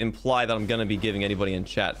to imply that I'm gonna be giving anybody in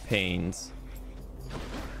chat pains.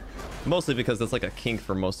 Mostly because that's like a kink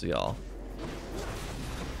for most of y'all.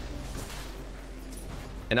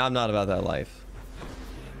 And I'm not about that life.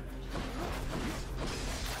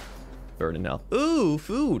 Burden now. Ooh,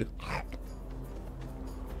 food.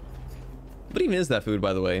 What even is that food,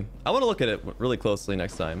 by the way? I want to look at it really closely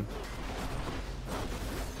next time.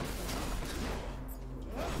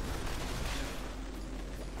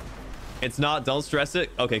 It's not. Don't stress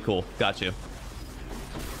it. Okay, cool. Got you.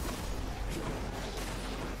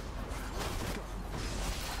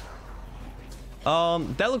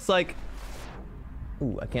 That looks like...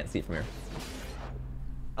 Ooh, I can't see it from here.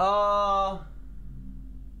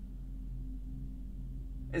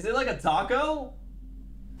 Is it like a taco?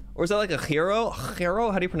 Or is that like a hero?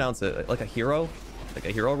 Hero? How do you pronounce it? Like a hero? Like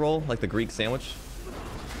a hero roll? Like the Greek sandwich?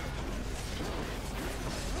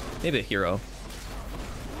 Maybe a hero.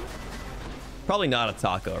 Probably not a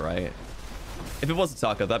taco, right? If it was a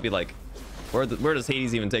taco, that'd be like... Where does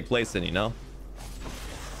Hades even take place in, you know?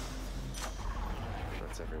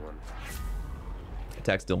 That's everyone.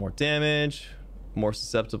 Attacks deal more damage. More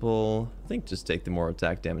susceptible. I think just take the more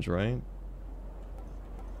attack damage, right?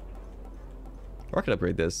 Or I could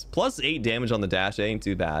upgrade this. Plus 8 damage on the dash. It ain't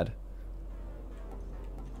too bad.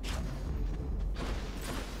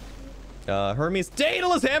 Hermes.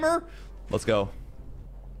 Daedalus Hammer! Let's go.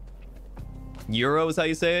 Euro is how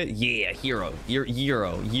you say it? Yeah, hero.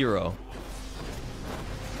 Euro.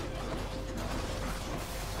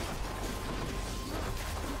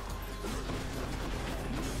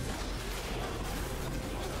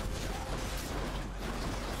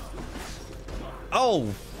 Oh,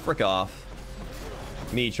 frick off.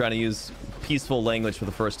 Me trying to use peaceful language for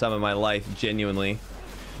the first time in my life, genuinely.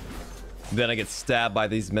 Then I get stabbed by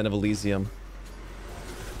these men of Elysium.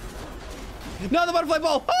 No, the butterfly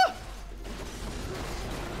ball! Ah!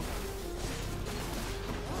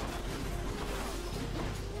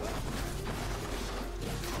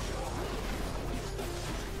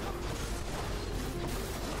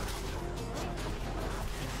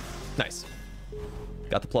 Nice.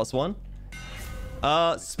 Got the +1.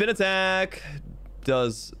 Spin attack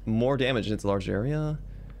does more damage in its large area.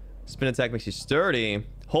 Spin attack makes you sturdy.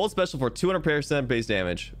 Hold special for 200% base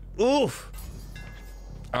damage. Oof.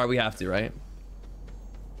 All right, we have to, right?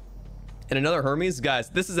 And another Hermes, guys.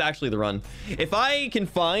 This is actually the run. If I can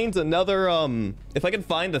find another, if I can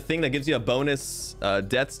find the thing that gives you a bonus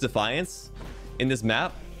Death's Defiance in this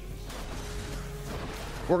map,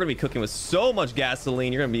 we're gonna be cooking with so much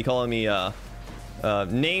gasoline. You're gonna be calling me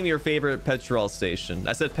name your favorite petrol station.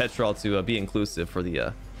 I said petrol to be inclusive for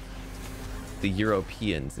the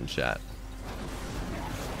Europeans in chat.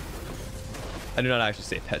 I do not actually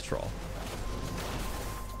say petrol.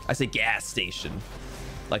 I say gas station,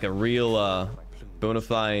 like a real bona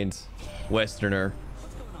fide Westerner.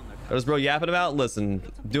 What is bro yapping about? Listen,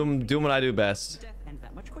 doing what I do best.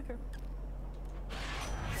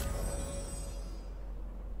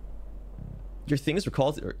 Your things were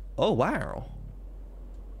called. Oh wow.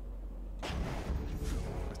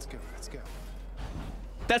 Let's go.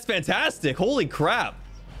 That's fantastic. Holy crap.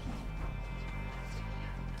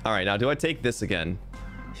 All right, now do I take this again?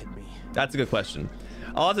 Hit me. That's a good question.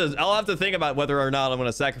 I'll have to think about whether or not I'm going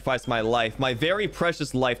to sacrifice my life, my very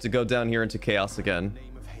precious life, to go down here into chaos again.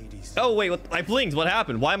 Name of Hades. Oh wait, I blinked. What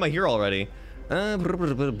happened? Why am I here already?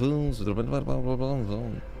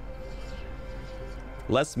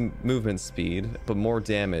 Less movement speed, but more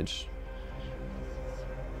damage.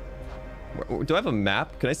 Do I have a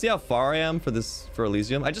map? Can I see how far I am for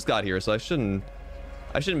Elysium? I just got here, so I shouldn't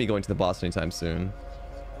be going to the boss anytime soon.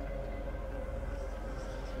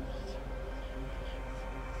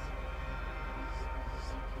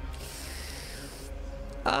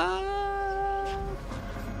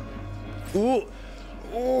 Ooh.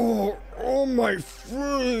 Oh, my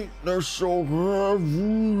feet, they're so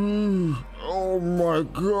heavy. Oh my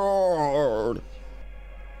god.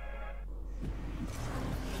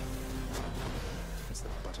 It's the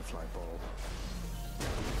butterfly ball.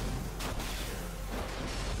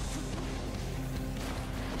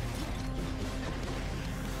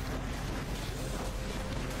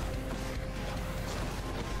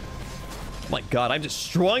 My god, I'm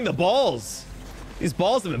destroying the balls. These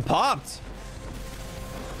balls have been popped.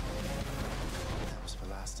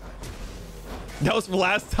 That was for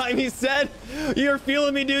last time, he said. You're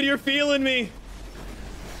feeling me, dude. You're feeling me.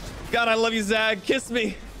 God, I love you, Zag. Kiss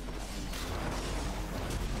me.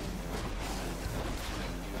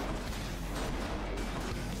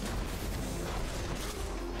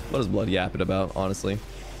 What is Blood yapping about, honestly?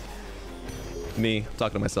 Me. I'm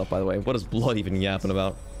talking to myself, by the way. What is Blood even yapping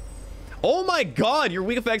about? Oh my god, your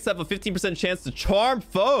weak effects have a 15% chance to charm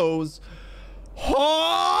foes.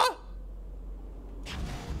 Huh?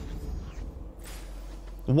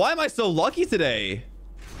 Why am I so lucky today?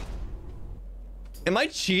 Am I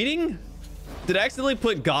cheating? Did I accidentally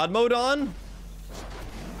put God mode on?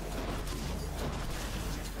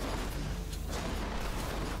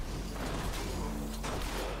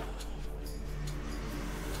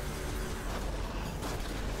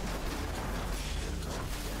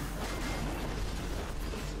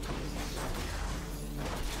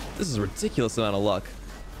 This is a ridiculous amount of luck.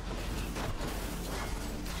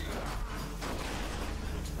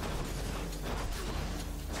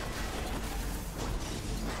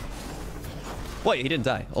 Wait, he didn't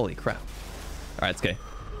die. Holy crap. Alright, it's okay.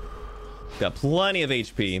 Got plenty of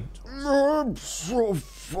HP. I'm so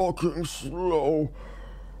fucking slow.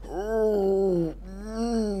 Oh,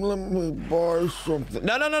 let me buy something.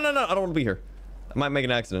 No. I don't want to be here. I might make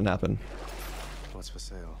an accident happen. What's for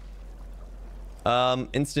sale?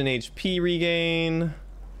 Instant HP regain.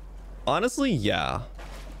 Honestly, yeah.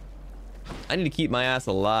 I need to keep my ass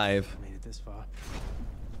alive. Made it this far.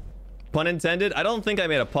 Pun intended? I don't think I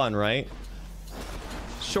made a pun, right?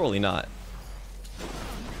 Surely not.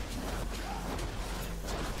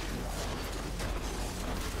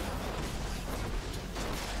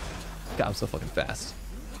 God, I'm so fucking fast.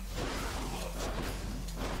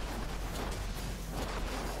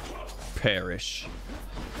 Perish.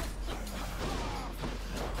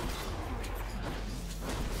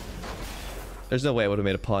 There's no way I would have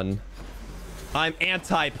made a pun. I'm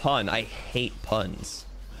anti-pun. I hate puns.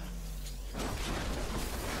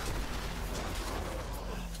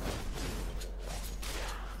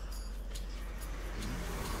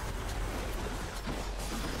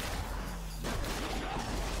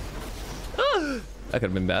 That could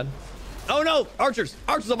have been bad. Oh no! Archers!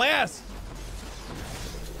 Archers on my ass!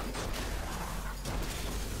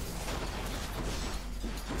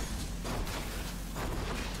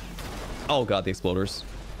 Oh god, the exploders.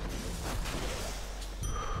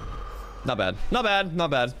 Not bad. Not bad. Not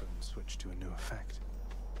bad. Switch to a new effect.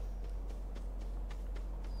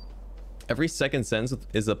 Every second sentence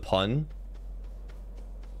is a pun.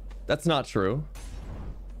 That's not true.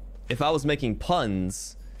 If I was making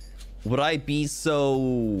puns, would I be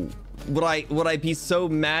so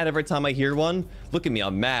mad every time I hear one? Look at me,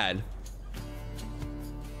 I'm mad.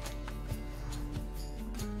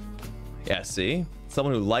 Yeah, see?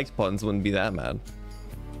 Someone who likes puns wouldn't be that mad.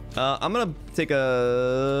 I'm gonna take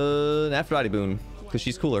an Aphrodite boon because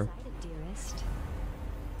she's cooler.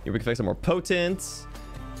 Your effects are more potent.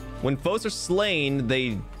 When foes are slain,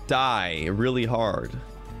 they die really hard.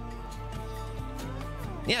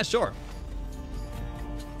 Yeah, sure.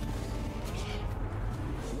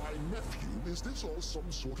 Why, nephew, is this all some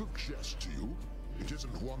sort of jest to you? It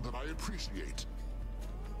isn't one that I appreciate.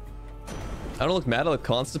 I don't look mad, I look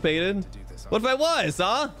constipated. What if I was,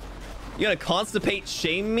 huh? You gonna constipate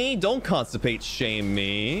shame me? Don't constipate shame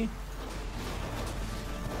me.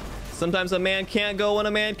 Sometimes a man can't go when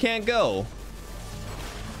a man can't go.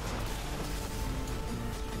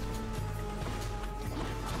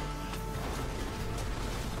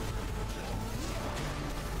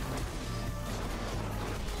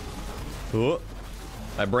 Oh,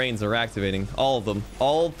 my brains are activating. All of them.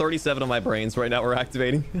 All 37 of my brains right now are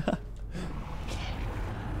activating. That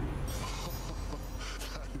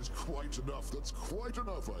is quite enough. That's quite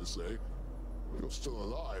enough, I say. You're still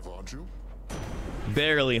alive, aren't you?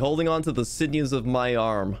 Barely. Holding on to the sinews of my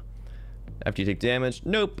arm. After you take damage.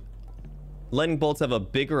 Nope. Lightning bolts have a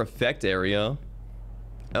bigger effect area.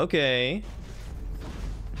 Okay.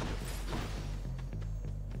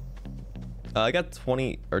 I got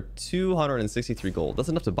 263 gold. That's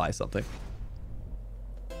enough to buy something.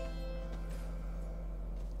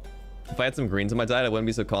 If I had some greens in my diet, I wouldn't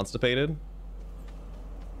be so constipated.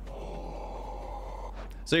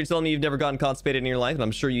 So you're telling me you've never gotten constipated in your life, and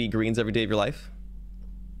I'm sure you eat greens every day of your life?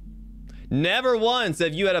 Never once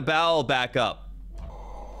have you had a bowel backup.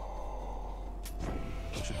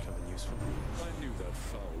 Should come in useful. I knew that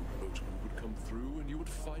foul boatman would come through, and you would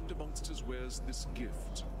find amongst his wares this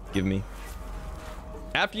gift. Give me.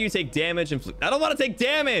 After you take damage, I don't want to take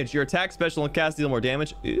damage. Your attack, special, and cast deal more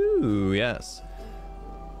damage. Ooh, yes.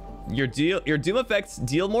 Your doom effects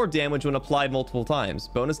deal more damage when applied multiple times.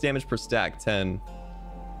 Bonus damage per stack, 10.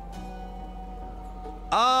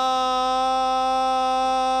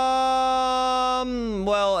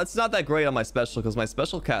 Well, it's not that great on my special because my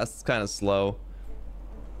special cast is kind of slow.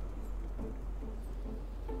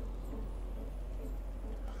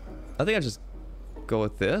 I think I just go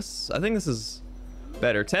with this. I think this is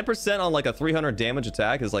better. 10% on like a 300 damage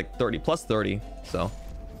attack is like 30 plus 30. So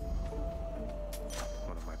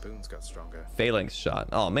One of my boons got stronger. phalanx shot.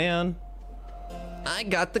 Oh man, I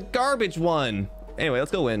got the garbage one. Anyway, let's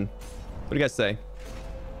go in. What do you guys say?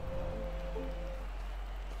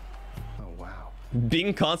 Oh wow.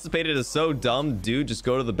 Being constipated is so dumb, dude. Just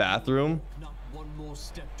go to the bathroom. Not one more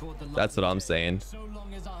step toward the That's what I'm saying. so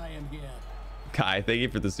long as I am here. Kai, thank you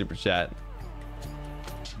for the super chat.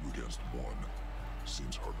 2 against 1.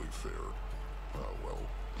 Seems hardly fair. Well.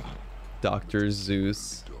 Dr.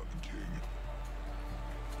 Zeus. Done, King.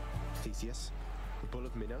 Theseus, The Bull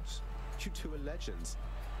of Minos? You two are legends.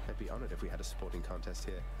 I'd be honored if we had a sporting contest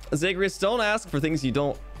here. Zagreus, don't ask for things you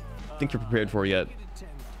don't think you're prepared for yet.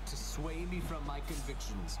 Attempt to sway me from my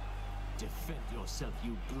convictions. Defend yourself,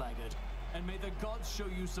 you blackguard, and may the gods show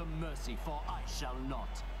you some mercy, for I shall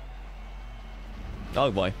not.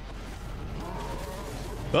 Oh boy.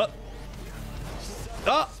 Oh.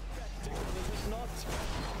 Oh.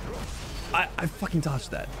 I fucking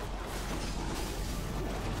dodged that.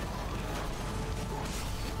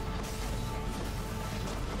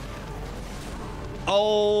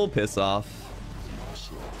 Oh, piss off.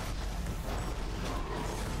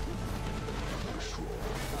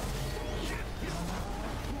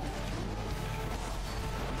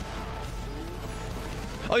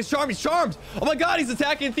 Oh, he's charmed. He's charmed. Oh my god, he's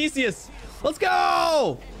attacking Theseus. Let's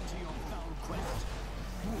go.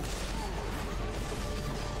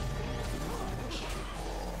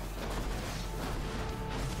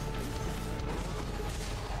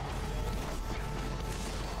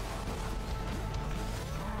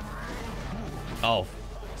 Oh,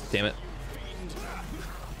 damn it.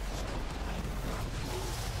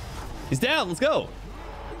 He's down. Let's go.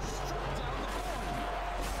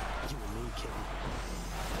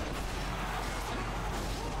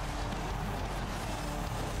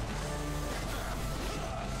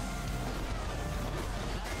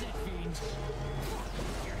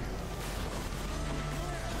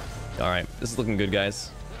 All right, this is looking good, guys.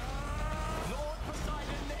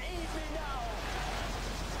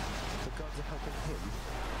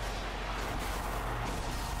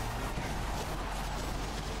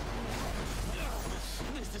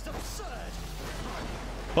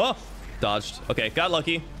 Oh, dodged. Okay, got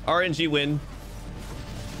lucky. RNG win.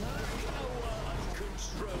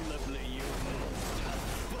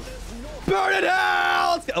 Burn it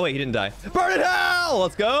hell! Let's go. Oh wait, he didn't die. Burn it hell!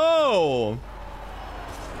 Let's go.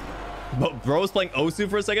 Bro was playing Osu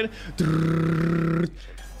for a second. I'll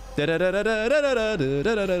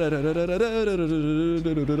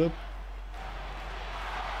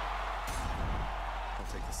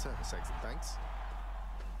take the service exit, thanks.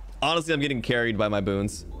 Honestly, I'm getting carried by my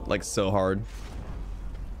boons, like so hard.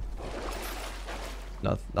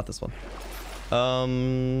 Not this one.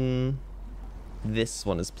 This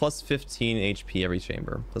one is plus 15 HP every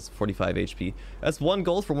chamber, plus 45 HP. That's 1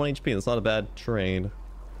 gold for 1 HP. That's not a bad trade.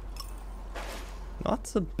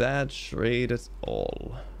 Not a bad trade at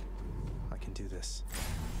all. I can do this.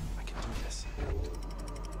 I can do this.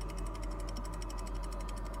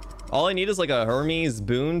 All I need is like a Hermes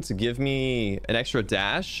boon to give me an extra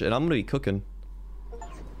dash, and I'm gonna be cooking.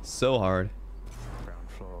 So hard. Ground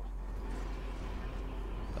floor.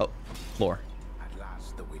 Oh, floor. At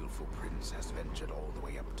last, the willful prince has ventured all the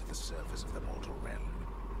way up to the surface of the mortal realm.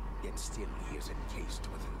 Yet still he is encased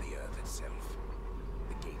within the earth itself.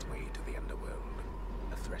 The gateway to the underworld.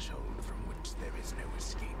 A threshold from which there is no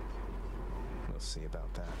escape. We'll see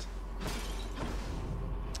about that.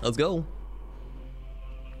 Let's go.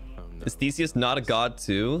 Oh, no. Is Theseus not a god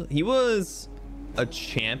too? He was a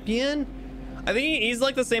champion? I think he's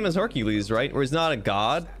like the same as Hercules, right? Where he's not a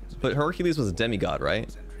god, but Hercules was a demigod, right?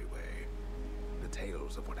 Entryway. The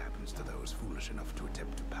tales of what happens to those foolish enough to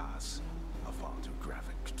attempt to pass are far too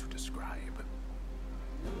graphic to describe.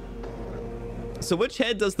 So which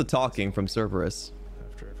head does the talking from Cerberus?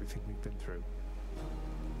 After everything we've been through.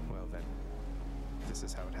 Well then, this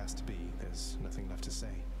is how it has to be. There's nothing left to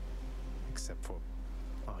say. Except for,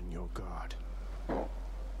 on your guard.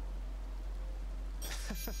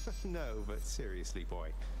 No, but seriously,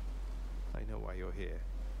 boy. I know why you're here.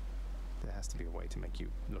 There has to be a way to make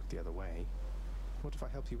you look the other way. What if I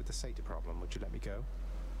helped you with the satyr problem? Would you let me go?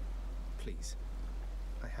 Please.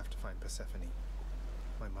 I have to find Persephone.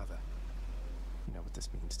 My mother. You know what this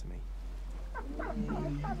means to me.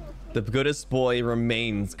 The goodest boy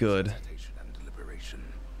remains good. Hesitation and deliberation.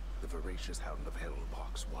 The voracious hound of hell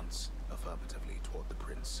barks once, affirmatively toward the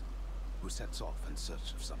prince, who sets off in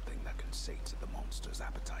search of something that can sate the monster's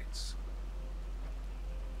appetites.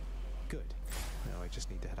 Good. Now I just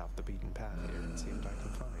need to head off the beaten path here and see what I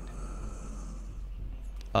can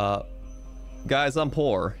find. Guys, I'm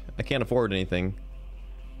poor. I can't afford anything.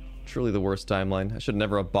 Truly the worst timeline. I should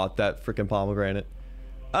never have bought that freaking pomegranate.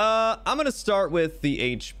 I'm gonna start with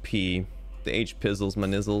the HP. The H-pizzles, my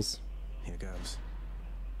nizzles. Here goes.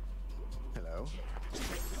 Hello.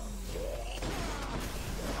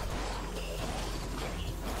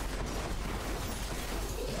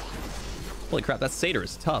 Holy crap, that satyr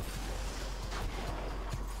is tough.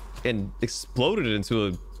 And exploded into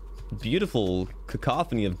a beautiful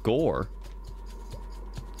cacophony of gore.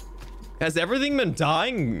 Has everything been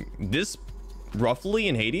dying this roughly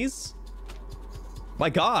in Hades? My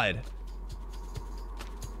god.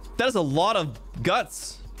 That is a lot of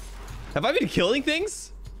guts. Have I been killing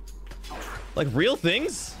things? Like real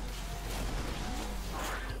things?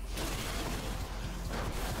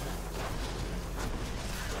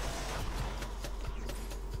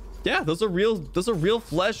 Yeah, those are real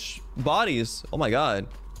flesh bodies. Oh my god.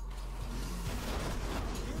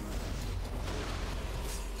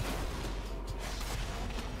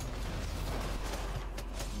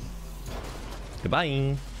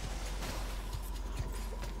 Goodbye.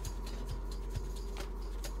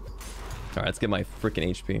 All right, let's get my freaking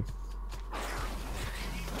HP.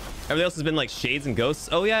 Everything else has been like shades and ghosts.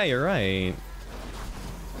 Oh yeah, you're right.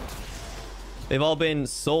 They've all been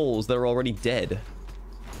souls that are already dead.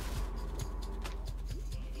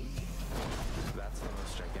 That's the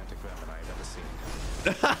most gigantic vermin I've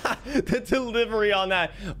ever seen. The delivery on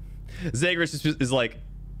that. Zagreus is like,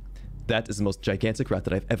 that is the most gigantic rat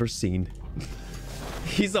that I've ever seen.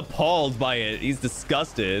 He's appalled by it. He's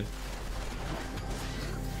disgusted.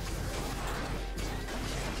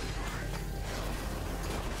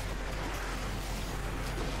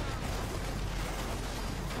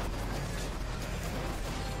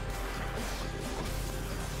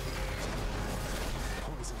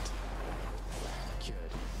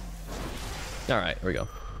 All right, here we go.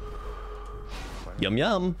 Yum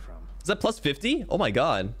yum. Is that plus 50? Oh my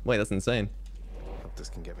god. Wait, that's insane. Hope this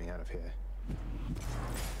can get me out of here.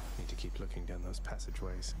 Need to keep looking down those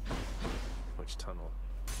passageways. Which tunnel?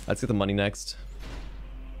 Let's get the money next.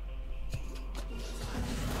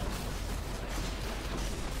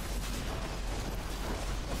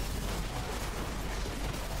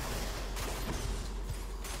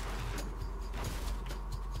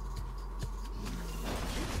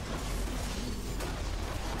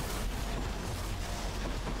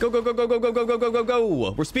 Go, go, go, go, go, go, go, go, go, go,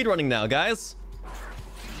 go. We're speedrunning now, guys.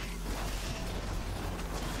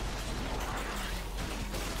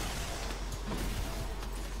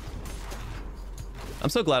 I'm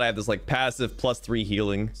so glad I have this like passive +3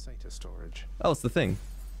 healing. Satyr storage. Oh, it's the thing.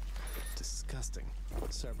 Disgusting.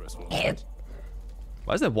 Cerberus will.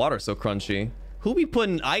 Why is that water so crunchy? Who be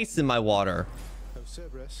putting ice in my water? Oh,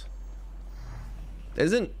 Cerberus.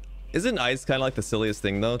 Isn't ice kind of like the silliest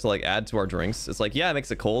thing though to like add to our drinks? It's like, yeah, it makes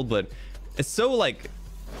it cold, but it's so like,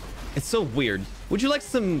 it's so weird. Would you like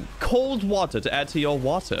some cold water to add to your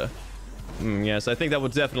water? Yes, I think that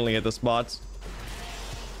would definitely hit the spot.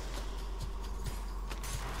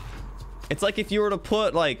 It's like if you were to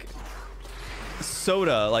put like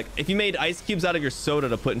soda, like if you made ice cubes out of your soda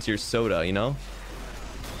to put into your soda, you know?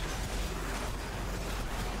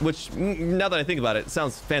 Which, now that I think about it,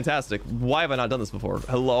 sounds fantastic. Why have I not done this before?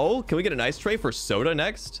 Hello? Can we get an ice tray for soda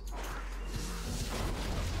next?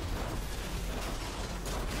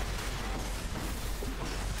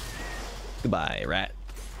 Goodbye, rat.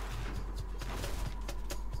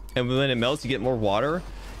 And when it melts, you get more water.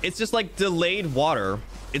 It's just like delayed water.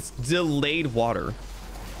 It's delayed water.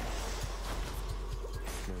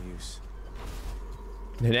 No use.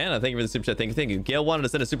 Nana, thank you for the super chat. Thank you. Gale wanted to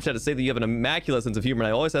send a super chat to say that you have an immaculate sense of humor, and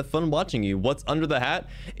I always have fun watching you. What's under the hat?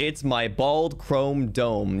 It's my bald chrome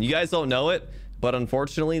dome. You guys don't know it, but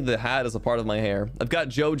unfortunately, the hat is a part of my hair. I've got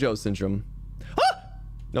JoJo syndrome. Ah!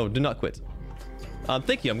 No, do not quit.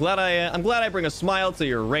 Thank you. I'm glad I bring a smile to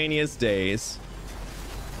your rainiest days.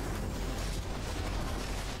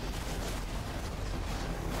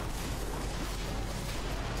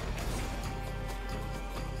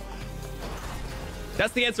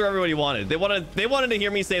 That's the answer everybody wanted. They wanted to hear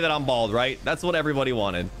me say that I'm bald, right? That's what everybody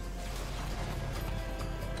wanted.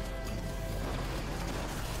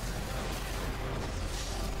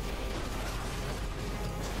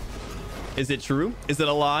 Is it true? Is it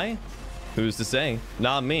a lie? Who's to say?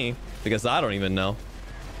 Not me, because I don't even know.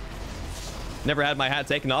 Never had my hat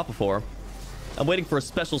taken off before. I'm waiting for a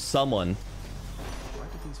special someone.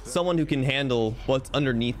 Someone who can handle what's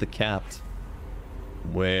underneath the cap.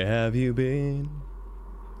 Where have you been?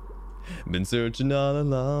 Been searching all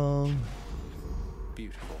along.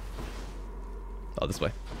 Beautiful. Oh, this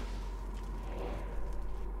way.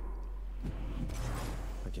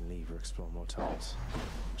 I can leave or explore more tunnels.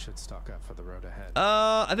 Should stock up for the road ahead.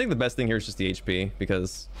 I think the best thing here is just the HP,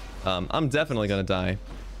 because I'm definitely gonna die.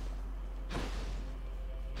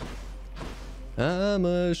 I'm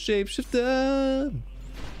a shapeshifter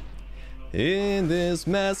in this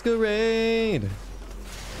masquerade,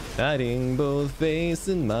 hiding both face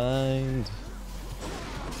and mind.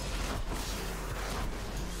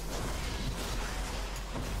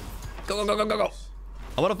 Go, go, go, go, go, go.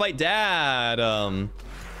 I want to fight Dad.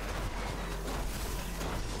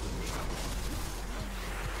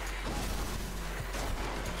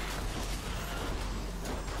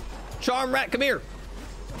 Charm Rat, come here.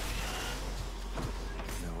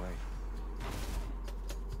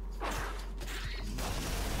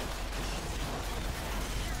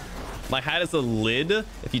 My hat is a lid.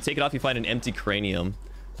 If you take it off, you find an empty cranium.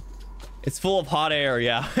 It's full of hot air.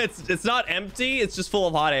 Yeah, it's not empty. It's just full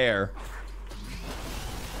of hot air.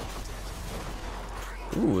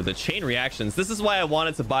 Ooh, the chain reactions. This is why I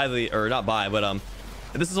wanted to buy the, or not buy, but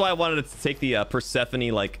this is why I wanted to take the Persephone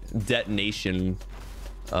like detonation.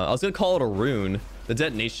 I was gonna call it a rune, the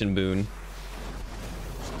detonation boon.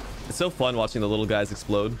 It's so fun watching the little guys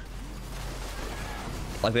explode.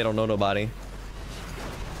 Like they don't know nobody.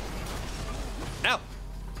 Ow!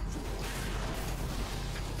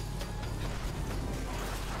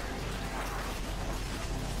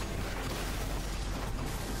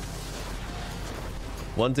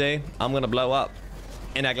 One day, I'm gonna blow up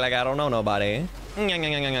and act like I don't know nobody.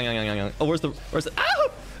 Oh, where's the...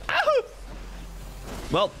 Ow! Ow!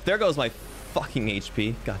 Well, there goes my fucking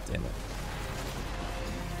HP. God damn it.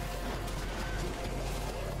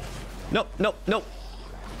 Nope, nope, nope.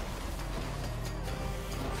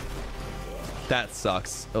 That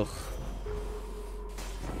sucks. Ugh.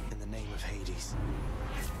 In the name of Hades.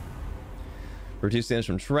 Reduce damage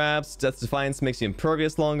from traps. Death's Defiance makes you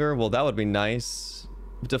impervious longer. Well, that would be nice.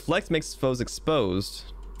 Deflect makes foes exposed.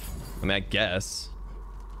 I mean, I guess.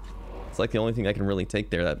 It's like the only thing I can really take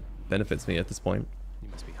there that benefits me at this point. You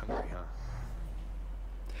must be hungry, huh?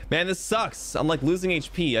 Man, this sucks. I'm like losing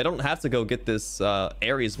HP. I don't have to go get this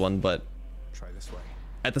Ares one, but... Try this way.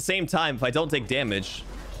 At the same time, if I don't take damage,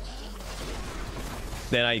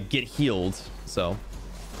 then I get healed. So...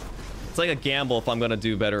 It's like a gamble if I'm gonna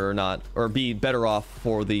do better or not. Or be better off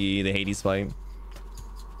for the Hades fight.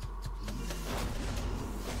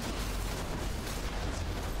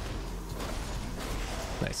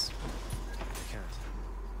 Nice.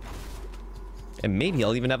 And maybe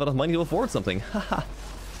I'll even have enough money to afford something. Haha.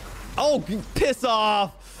 Oh, piss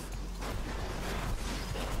off!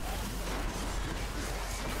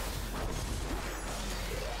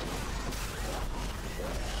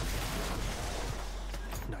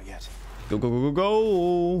 Not yet. Go, go, go, go,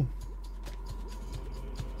 go!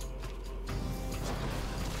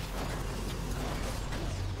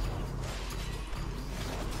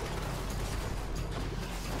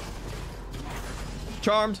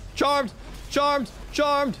 Charmed! Charmed! Charmed!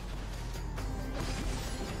 Charmed!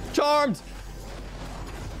 Charmed!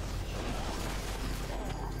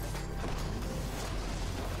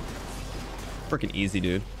 Freaking easy,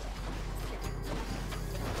 dude.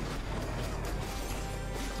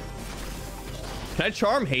 Can I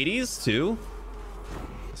charm Hades too?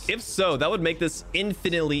 If so, that would make this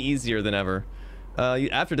infinitely easier than ever.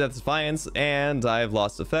 After Death's Defiance, and I've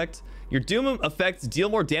lost effect. Your Doom effects deal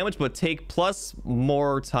more damage, but take plus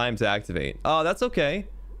more time to activate. Oh, that's okay.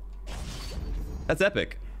 That's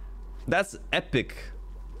epic. That's epic.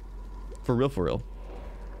 For real, for real.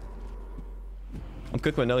 I'm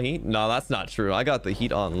quick with no heat? No, that's not true. I got the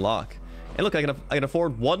heat on lock. And look, I can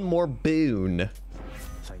afford one more boon.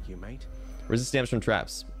 Thank you, mate. Resist damage from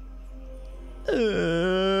traps.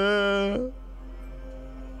 Alright,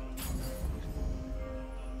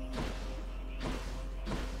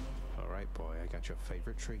 boy, I got your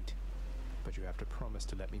favorite treat. But you have to promise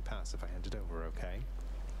to let me pass if I hand it over, okay?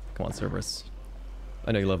 Come on, Cerberus.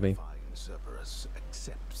 I know you love me. Fine, Cerberus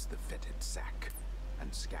accepts the fetid sack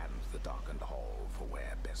and scans the darkened hall for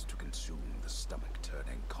where best to consume the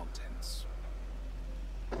stomach-turning contents.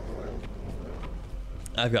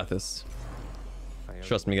 I've got this.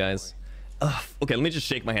 Trust me, guys. Okay, let me just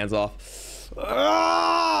shake my hands off.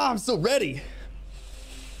 I'm so ready.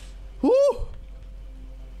 Woo!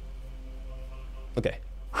 Okay.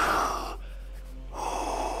 Ow!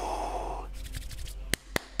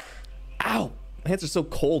 My hands are so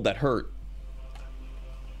cold, that hurt.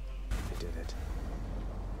 I did it.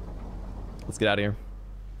 Let's get out of here.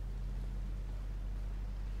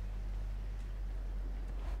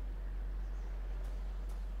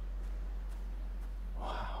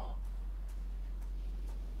 Wow.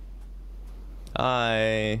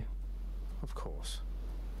 Of course.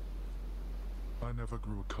 I never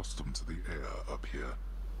grew accustomed to the air up here.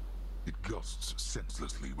 It gusts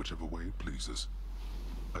senselessly whichever way it pleases.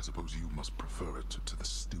 I suppose you must prefer it to the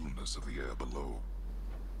stillness of the air below.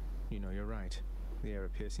 You know, you're right. The air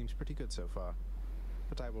up here seems pretty good so far.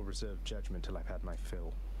 But I will reserve judgment till I've had my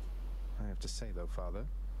fill. I have to say, though, Father,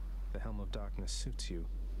 the Helm of Darkness suits you.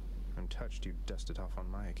 I'm touched you dusted off on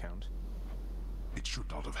my account. It should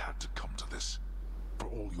not have had to come to this. For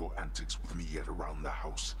all your antics with me yet around the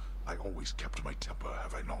house, I always kept my temper,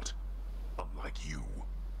 have I not? Unlike you.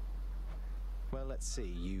 Well, let's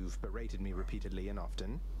see. You've berated me repeatedly and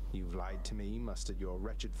often. You've lied to me, mustered your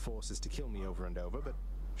wretched forces to kill me over and over, but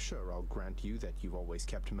sure, I'll grant you that you've always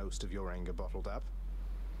kept most of your anger bottled up.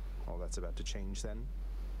 All that's about to change, then?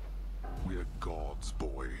 We're gods,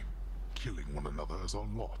 boy. Killing one another is our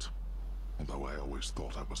lot. Although I always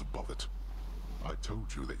thought I was above it. I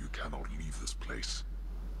told you that you cannot leave this place.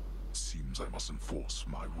 Seems I must enforce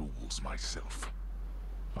my rules myself.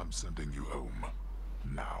 I'm sending you home.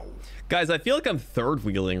 Now. Guys, I feel like I'm third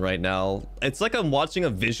wheeling right now. It's like I'm watching a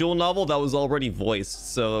visual novel that was already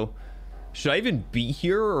voiced. So should I even be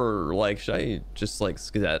here, or like should I just like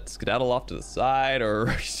skedaddle off to the side, or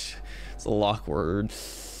it's a lock word.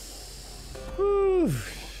 Whew.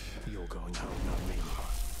 You're going home, not me.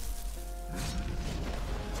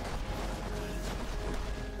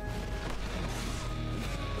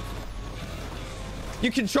 You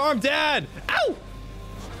can charm Dad! Ow!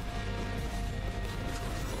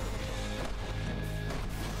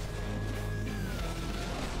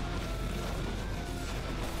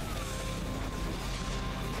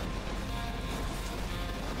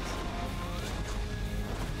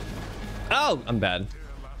 Oh, I'm bad.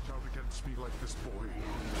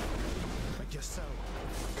 I guess so.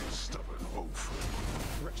 Stubborn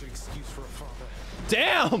oaf. Wretched excuse for a father.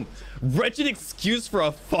 Damn! Wretched excuse for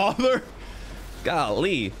a father?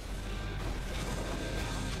 Golly.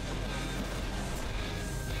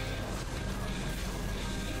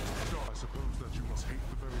 I suppose that you must hate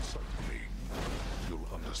the very sight of me. You'll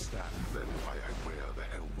understand then why I wear the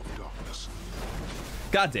helm of darkness.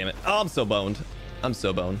 God damn it. Oh, I'm so boned. I'm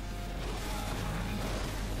so boned.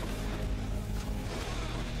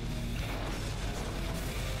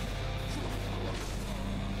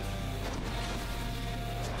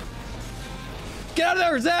 Get out of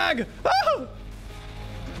there, Zag! Ah!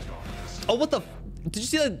 Oh, what the? Did you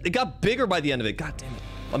see that? It got bigger by the end of it. God damn it.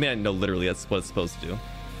 I mean, I know literally that's what it's supposed to do.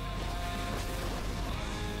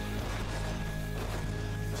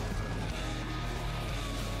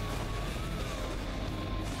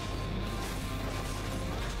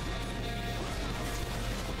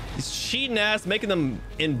 He's cheating ass, making them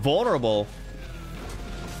invulnerable.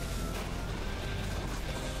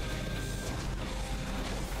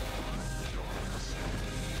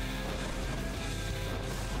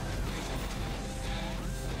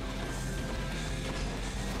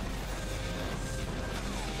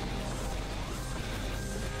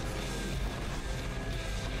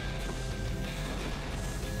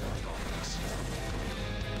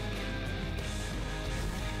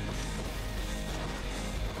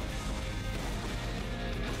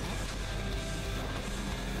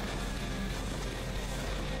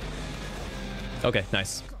 Okay,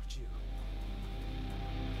 nice.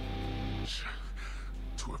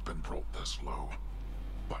 To have been brought this low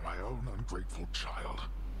by my own ungrateful child.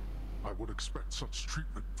 I would expect such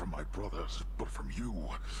treatment from my brothers, but from you.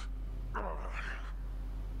 Not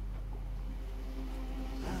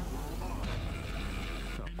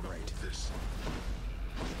great. This.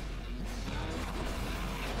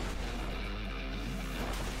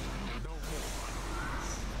 No more.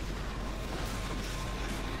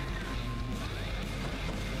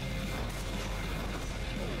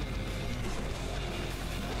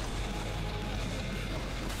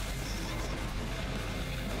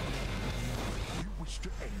 To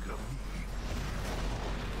anger me.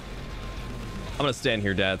 I'm gonna stand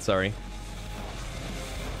here, Dad. Sorry.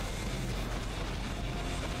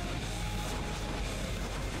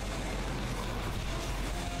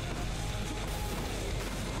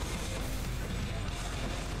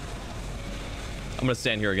 I'm gonna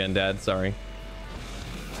stand here again, Dad. Sorry.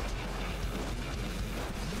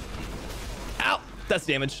 Ow! That's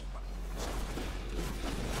damage.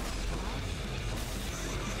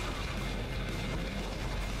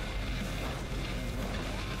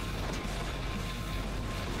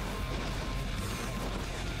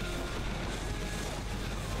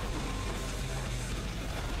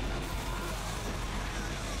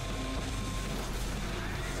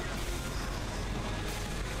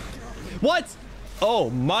 What?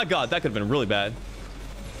 Oh my god, that could have been really bad.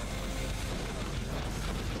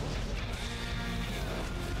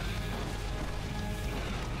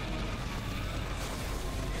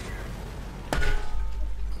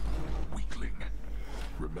 Weakling.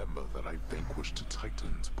 Remember that I vanquished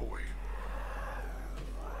Titans, boy.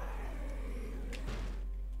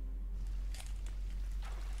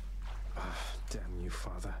 Damn you,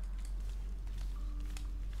 father.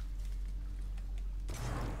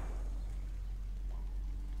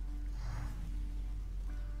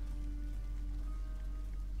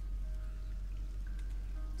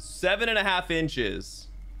 Seven and a half inches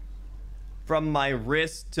from my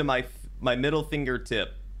wrist to my middle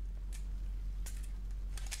fingertip.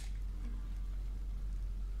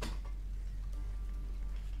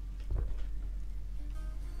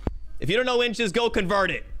 If you don't know inches, go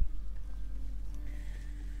convert it.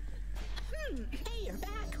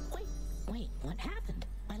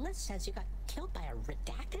 says you got killed by a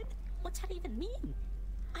redacted? What's that even mean?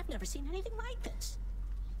 I've never seen anything like this.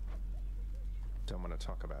 Don't want to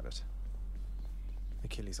talk about it.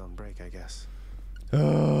 Achilles on break, I guess.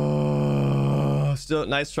 Still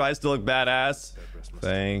nice try, still look badass.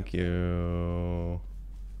 Thank you.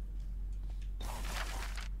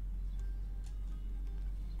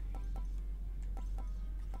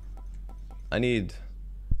 I need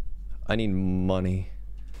money.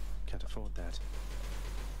 Can't afford that.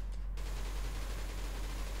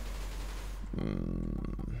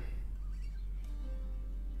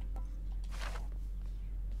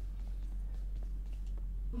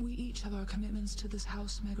 We each have our commitments to this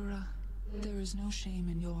house, Megara. There is no shame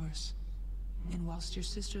in yours. And whilst your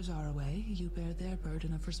sisters are away, you bear their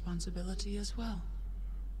burden of responsibility as well.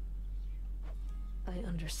 I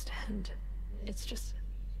understand. It's just...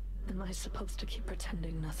 am I supposed to keep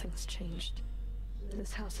pretending nothing's changed?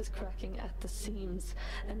 This house is cracking at the seams,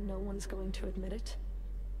 and no one's going to admit it?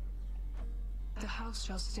 The house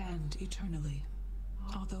shall stand eternally.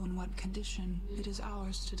 Although in what condition, it is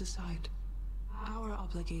ours to decide. Our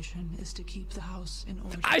obligation is to keep the house in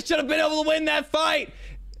order. I should have been able to win that fight!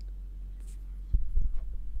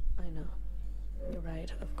 I know. You're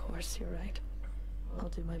right, of course you're right. I'll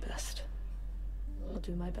do my best. I'll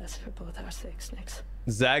do my best for both our sakes, Nix.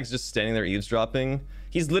 Zag's just standing there eavesdropping.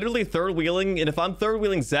 He's literally third wheeling, and if I'm third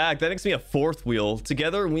wheeling Zag, that makes me a fourth wheel.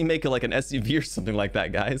 Together, we make it like an SUV or something like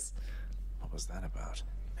that, guys. What was that about?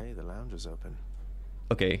 Hey, the lounge is open.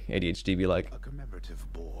 Okay, ADHD be like. A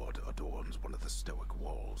commemorative board adorns one of the stoic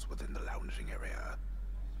walls within the lounging area,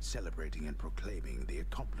 celebrating and proclaiming the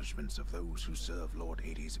accomplishments of those who serve Lord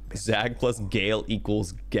Hades. Zag plus Gale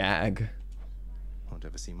equals gag. Won't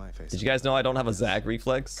ever see my face. Did you guys know I don't have a Zag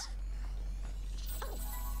reflex? Oh,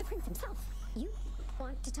 the prince himself. You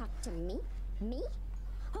want to talk to me? Me?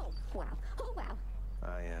 Oh, wow. Oh, wow.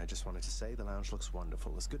 I just wanted to say the lounge looks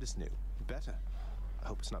wonderful, as good as new. Better. I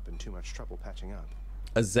hope it's not been too much trouble patching up.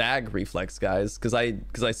 A Zag reflex, guys, because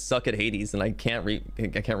I suck at Hades and I can't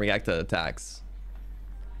react to attacks.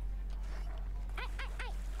 I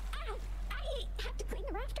have to clean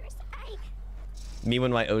the rafters. Me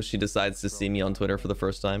when my Oshi decides to see me on Twitter for the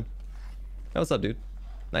first time. Hey, what's up, dude?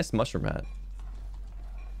 Nice mushroom hat.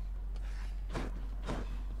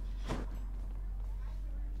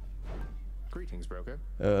 Greetings, broker.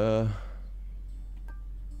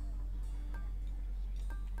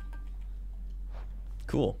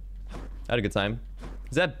 Cool. I had a good time.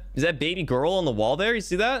 Is that baby girl on the wall there? You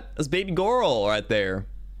see that? That's baby girl right there.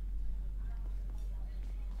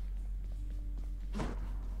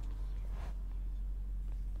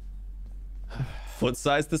 Foot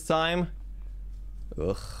size this time?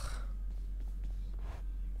 Ugh.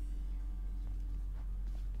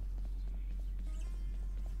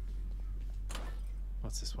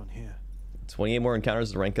 What's this one here? 28 more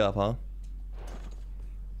encounters to rank up, huh?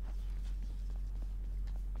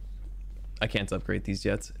 I can't upgrade these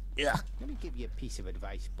yet. Yeah. Let me give you a piece of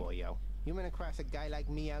advice, boyo. You run across a guy like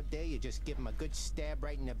me out there, you just give him a good stab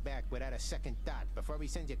right in the back without a second thought before he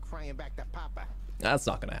sends you crying back to Papa. That's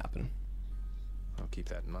not gonna happen. I'll keep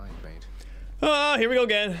that in mind, mate. Oh, here we go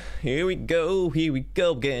again. Here we go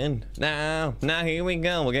again. Now here we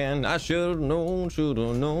go again. I should've known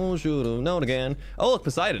again. Oh, look,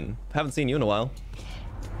 Poseidon. Haven't seen you in a while.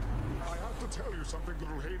 I have to tell you something,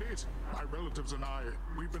 little Hades. My relatives and I,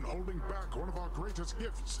 we've been holding back one of our greatest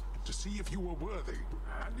gifts to see if you were worthy.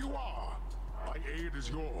 And you are. My aid is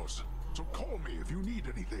yours. So call me if you need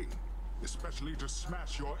anything. Especially to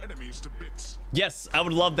smash your enemies to bits. Yes, I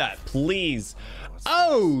would love that. Please.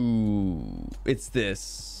 Oh, it's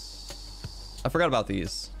this. I forgot about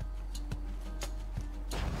these.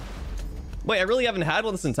 Wait, I really haven't had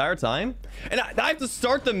one this entire time? And I have to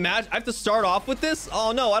start the match. I have to start off with this?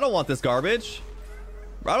 Oh, no, I don't want this garbage.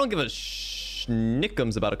 I don't give a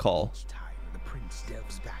schnickums about a call. The prince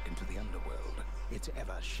delves back into the underworld, its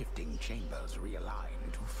ever-shifting chambers realign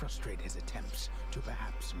to frustrate his attempts to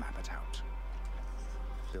perhaps map it out.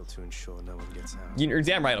 Built to ensure no one gets out. You're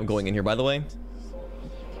damn right I'm going in here, by the way.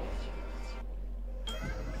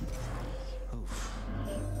 Oof.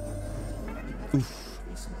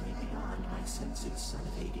 Recently beyond my senses, son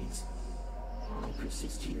of Hades. I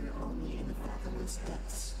persist here only in the fathomless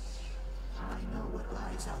depths. I know what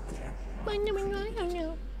lies out there. But I know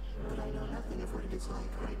nothing of what it is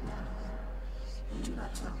like right now. Do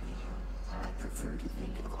not tell me. I prefer to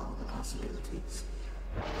think of all the possibilities.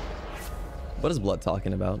 What is Blood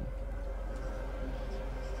talking about?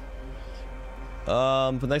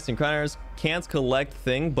 For the next encounters, can't collect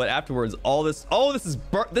thing, but afterwards all this. Oh, this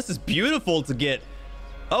is beautiful to get.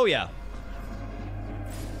 Oh yeah.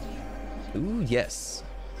 Ooh, yes.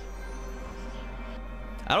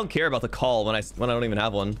 I don't care about the call when I don't even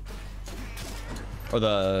have one. Or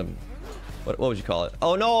the... What would you call it?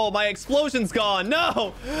 Oh no, my explosion's gone.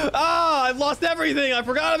 No! Ah, I've lost everything. I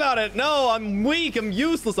forgot about it. No, I'm weak. I'm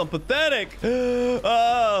useless. I'm pathetic.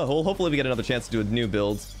 Well, hopefully we get another chance to do a new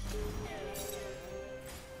build.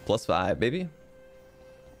 +5, baby.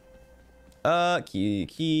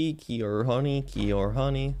 Key or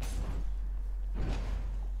honey.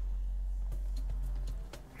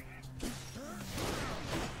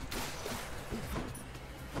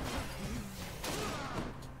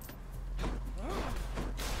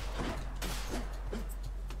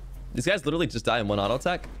 These guys literally just die in one auto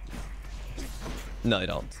attack? No, they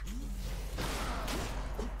don't.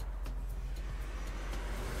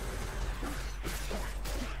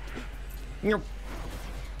 Yep.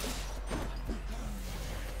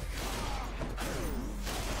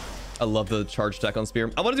 I love the charge tech on spear.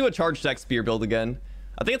 I want to do a charge tech spear build again.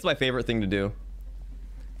 I think it's my favorite thing to do.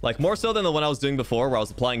 Like more so than the one I was doing before where I was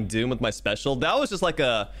applying Doom with my special. That was just like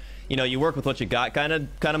a, you know, you work with what you got kind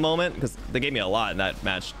of moment, because they gave me a lot in that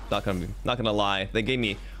match. Not gonna lie. They gave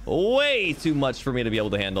me way too much for me to be able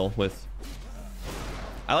to handle with.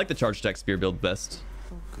 I like the charge tech spear build best.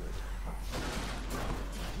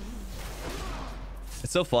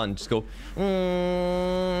 It's so fun. Just go,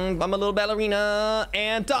 I'm a little ballerina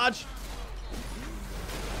and dodge.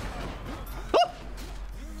 Oh!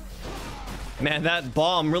 Man, that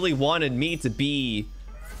bomb really wanted me to be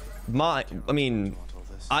my, I mean,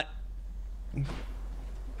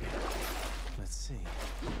 Let's see.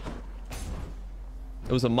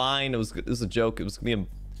 It was a mine. It was a joke. It was gonna be a...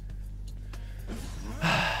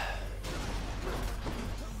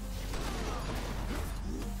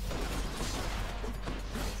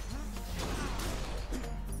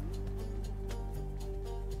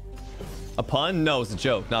 A pun? No, it's a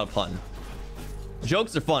joke, not a pun.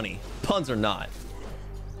 Jokes are funny. Puns are not.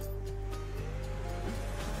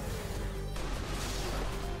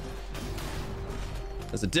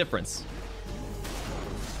 There's a difference.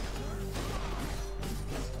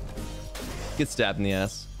 Get stabbed in the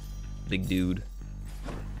ass. Big dude.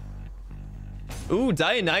 Ooh,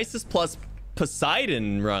 Dionysus plus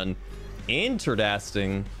Poseidon run.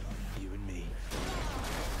 Interesting. You and me.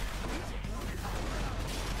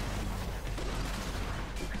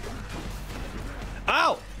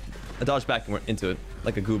 Ow! I dodged back and went into it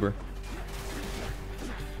like a goober.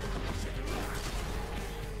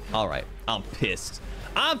 All right, I'm pissed.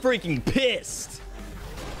 I'm freaking pissed.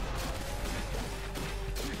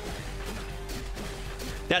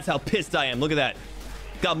 That's how pissed I am. Look at that.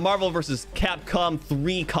 Got Marvel versus Capcom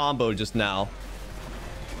 3 combo just now.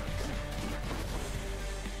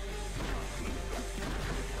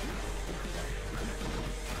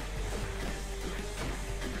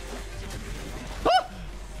 Ah!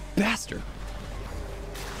 Bastard.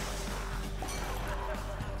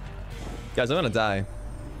 Guys, I'm gonna die.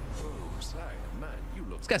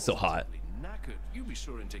 This guy's so hot. Knackered. You be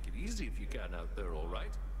sure and take it easy if you can out there, all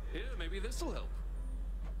right? Here, maybe this'll help.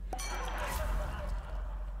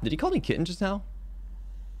 Did he call me kitten just now?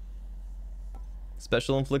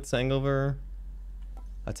 Special inflicts hangover.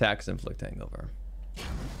 Attacks inflict hangover.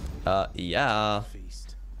 Yeah.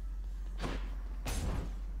 Feast.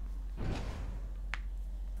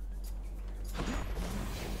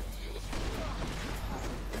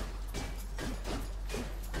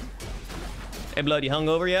 Hey, blood, you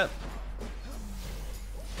hungover yet?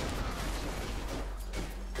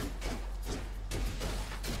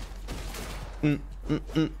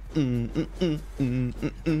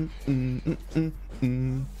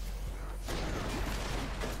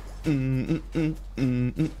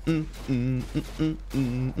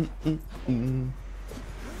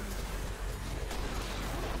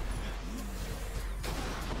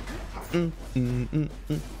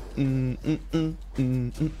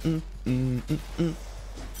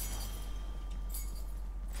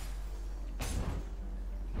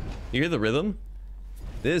 You hear the rhythm?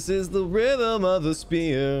 This is the rhythm of the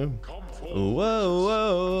spear. Whoa,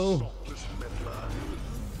 whoa.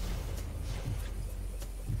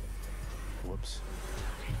 Whoops.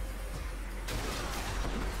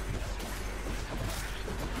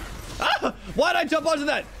 Ah! Why'd I jump onto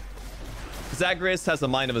that? Zagreus has a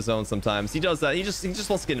mind of his own sometimes. He does that. He just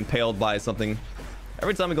wants to get impaled by something.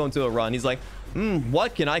 Every time I go into a run, he's like,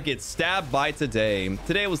 what can I get stabbed by today?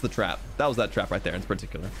 Today was the trap. That was that trap right there in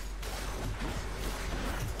particular.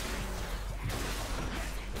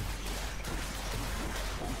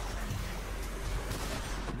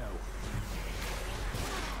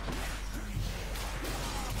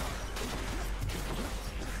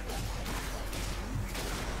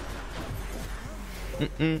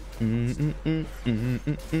 Look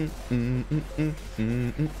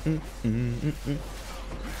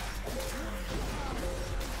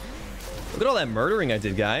at all that murdering I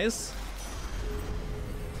did, guys.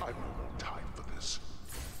 I've no time for this.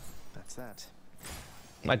 That's that.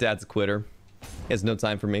 My dad's a quitter. He has no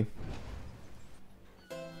time for me.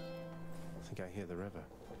 I think I hear the river.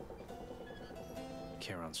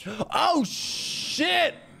 Charon's Oh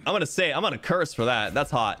shit! I'm gonna curse for that. That's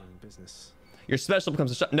hot. business. Your special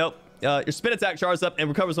becomes a shot. Nope. Your spin attack charges up and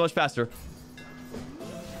recovers much faster.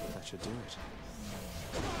 That should do it.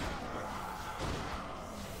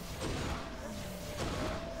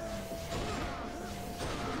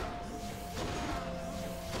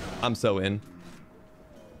 I'm so in.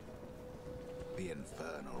 The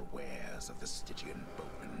infernal wares of the Stygian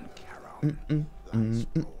boatman Charon.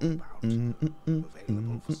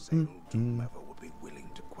 Available for sale to whomever would be willing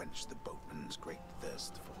to quench the boatman's great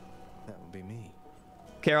thirst for. That would be me.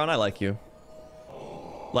 Charon, I like you.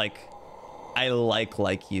 I like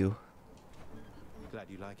you. Glad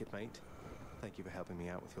you like it, mate. Thank you for helping me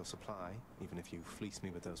out with your supply, even if you fleece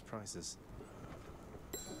me with those prices.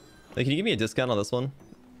 Hey, can you give me a discount on this one?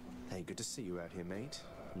 Hey, good to see you out here, mate.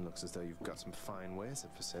 It looks as though you've got some fine wares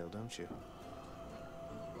up for sale, don't you?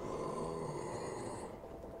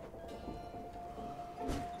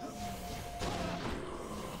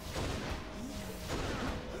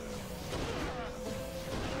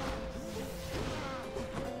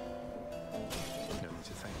 No need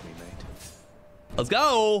to thank me, mate. Let's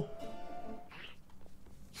go!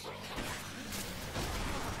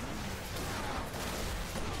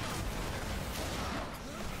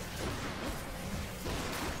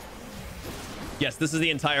 Yes, this is the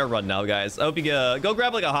entire run now, guys. I hope you go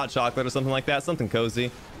grab like a hot chocolate or something like that, something cozy,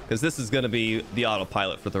 because this is gonna be the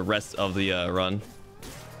autopilot for the rest of the run.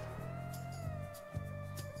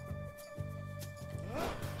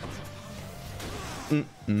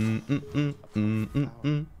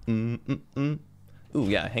 Ooh,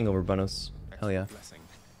 yeah, hangover bonus. Hell yeah.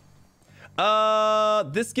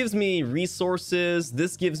 This gives me resources.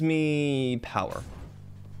 This gives me power.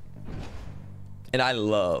 And I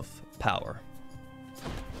love power.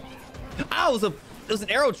 Ah, it was an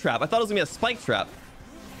arrow trap. I thought it was gonna be a spike trap.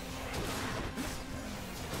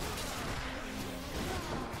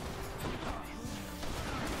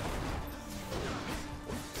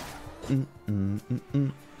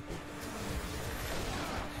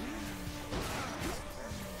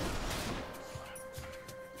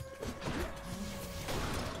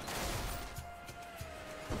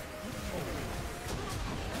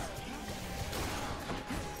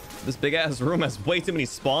 This big ass room has way too many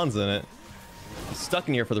spawns in it. I'm stuck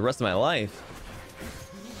in here for the rest of my life.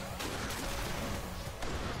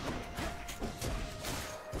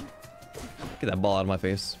 Get that ball out of my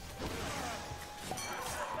face.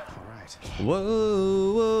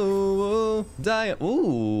 Whoa, whoa, whoa. Die.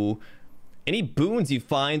 Ooh. Any boons you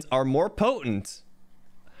find are more potent.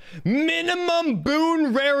 Minimum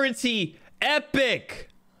boon rarity. Epic.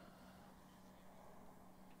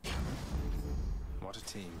 What a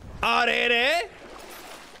team. Arere?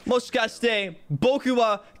 Moshikashite boku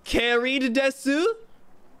wa carried desu?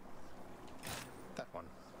 That one.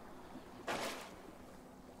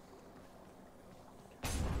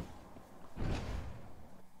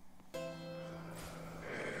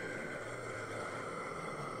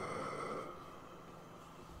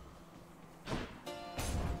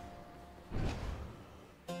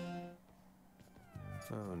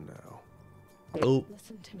 Oh no. Oh.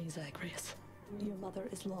 Listen to me, Zagreus. Your mother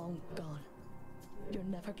is long gone. You're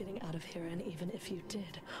never getting out of here, and even if you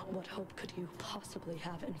did, what hope could you possibly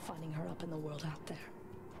have in finding her up in the world out there?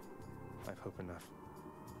 I've hope enough.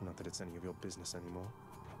 Not that it's any of your business anymore.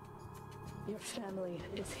 Your family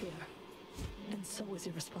is here, and so is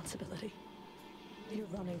your responsibility. You're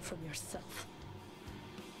running from yourself.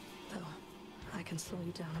 Though, I can slow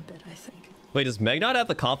you down a bit, I think. Wait, does Meg not have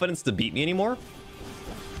the confidence to beat me anymore?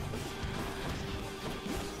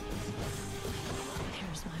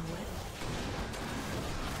 Here's my way.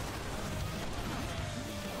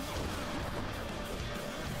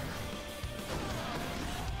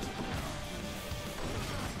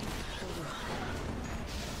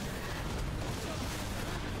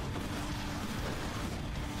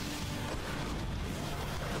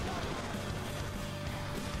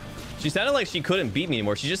 She sounded like she couldn't beat me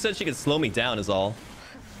anymore. She just said she could slow me down is all.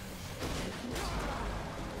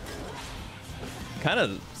 Kind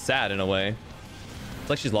of sad in a way. It's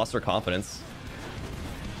like she's lost her confidence.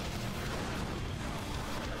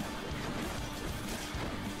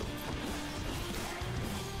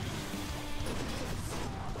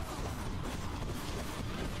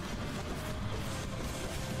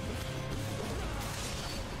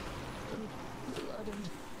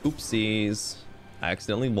 Oopsies. I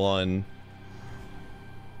accidentally won.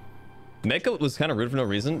 Mecha was kind of rude for no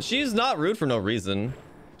reason. She's not rude for no reason.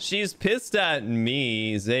 She's pissed at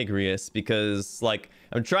me, Zagreus, because like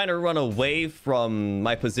I'm trying to run away from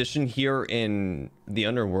my position here in the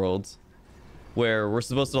underworld, where we're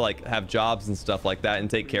supposed to like have jobs and stuff like that and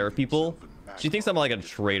take care of people. She thinks I'm like a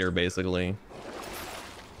traitor, basically.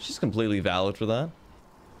 She's completely valid for that.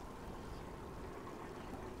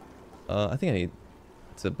 I think I need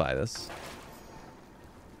to buy this.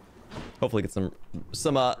 Hopefully get some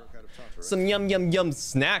yum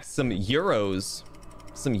snacks, some euros.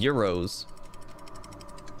 Some euros.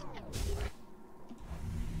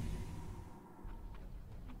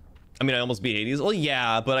 I mean, I almost beat Hades. Well,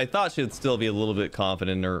 yeah, but I thought she'd still be a little bit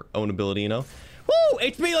confident in her own ability, you know? Woo!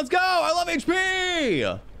 HP, let's go! I love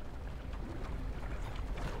HP!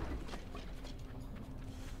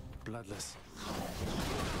 Bloodless.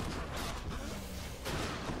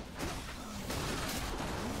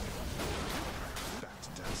 Back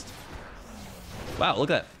to dust. Wow,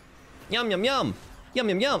 look at that. Yum, yum, yum. Yum,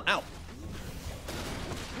 yum, yum. Ow.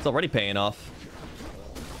 It's already paying off.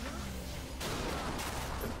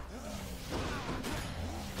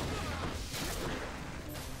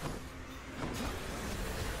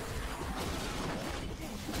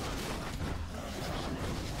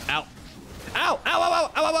 Ow. Ow, ow, ow,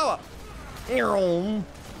 ow, ow, ow, ow.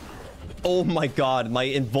 Oh my god, my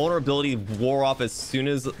invulnerability wore off as soon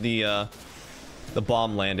as the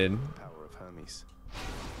bomb landed. Power of Hermes.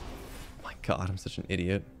 God, I'm such an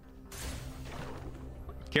idiot.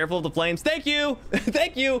 Careful of the flames. Thank you.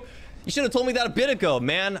 Thank you. You should have told me that a bit ago,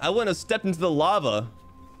 man. I wouldn't have stepped into the lava.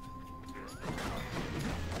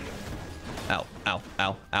 Ow, ow,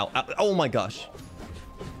 ow, ow, ow. Oh my gosh.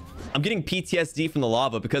 I'm getting PTSD from the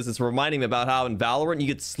lava because it's reminding me about how in Valorant you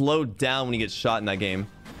get slowed down when you get shot in that game.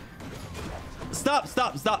 Stop,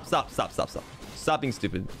 stop, stop, stop, stop, stop, stop. Stop being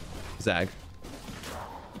stupid, Zag.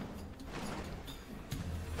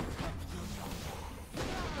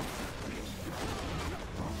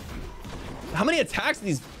 How many attacks do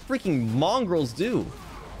these freaking mongrels do?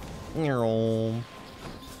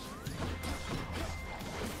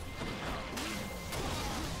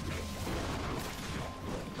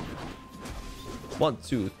 1,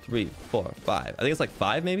 2, 3, 4, 5. I think it's like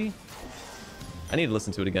 5 maybe. I need to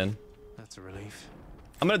listen to it again. That's a relief.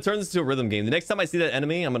 I'm gonna turn this to a rhythm game. The next time I see that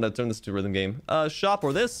enemy, I'm gonna turn this to a rhythm game. Shop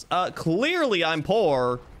or this? Clearly I'm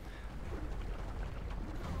poor.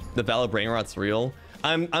 The Valor brain rot's real.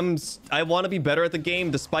 I want to be better at the game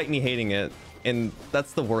despite me hating it, and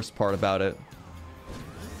that's the worst part about it.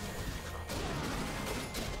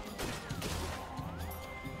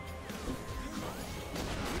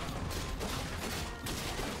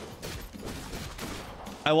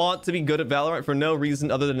 I want to be good at Valorant for no reason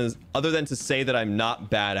other than to say that I'm not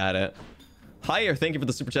bad at it. Hi, thank you for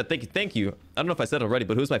the super chat. Thank you. I don't know if I said it already,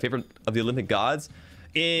 but who's my favorite of the Olympic gods?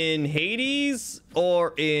 In Hades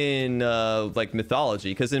or in like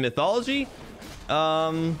mythology? Because in mythology,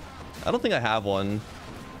 I don't think I have one.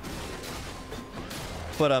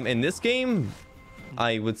 But in this game,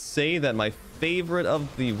 I would say that my favorite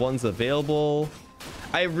of the ones available,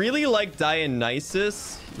 I really like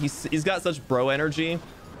Dionysus. He's got such bro energy.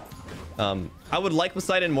 I would like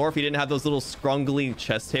Poseidon more if he didn't have those little scrungly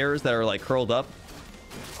chest hairs that are like curled up.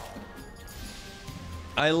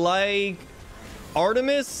 I like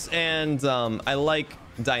Artemis and I like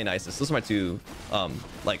Dionysus. Those are my two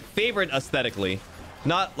like favorite aesthetically,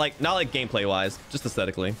 not like gameplay wise, just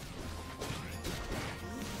aesthetically.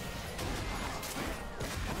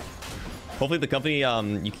 Hopefully the company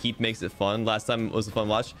you keep makes it fun. Last time was a fun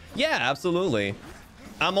watch. Yeah, absolutely.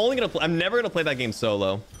 I'm never gonna play that game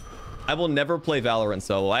solo. I will never play Valorant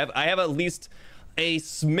solo. I have at least a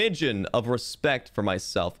smidgen of respect for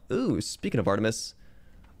myself. Ooh, speaking of Artemis.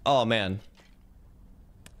 Oh man.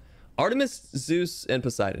 Artemis, Zeus, and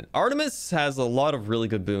Poseidon. Artemis has a lot of really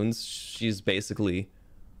good boons. She's basically...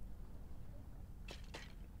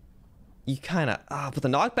 You kind of... but the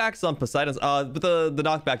knockbacks on Poseidon's... but the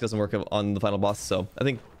knockback doesn't work on the final boss, so I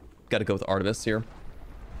think gotta go with Artemis here.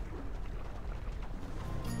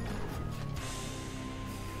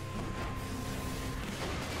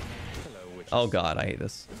 Oh god, I hate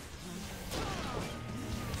this.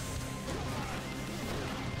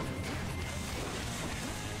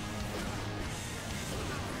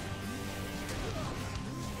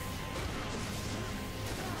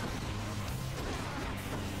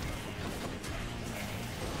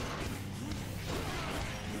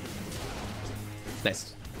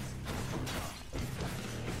 Nice.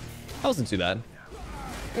 That wasn't too bad.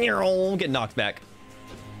 Get knocked back.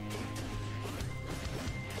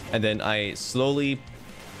 And then I slowly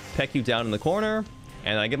peck you down in the corner,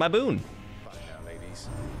 and I get my boon. Bye now, ladies.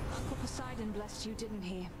 Uncle Poseidon blessed you, didn't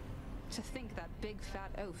he? To think that big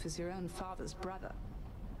fat oaf is your own father's brother.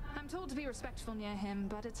 I'm told to be respectful near him,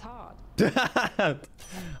 but it's hard.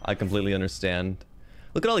 I completely understand.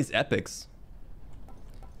 Look at all these epics.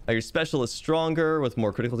 Your special is stronger with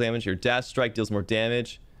more critical damage. Your dash strike deals more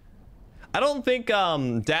damage. I don't think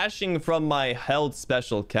dashing from my held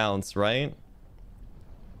special counts, right?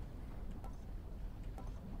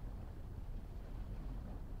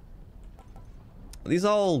 These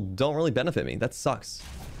all don't really benefit me. That sucks.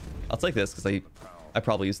 I'll take this because I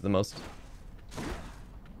probably use it the most.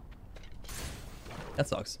 That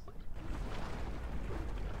sucks.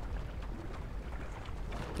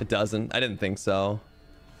 It doesn't. I didn't think so.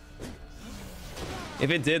 If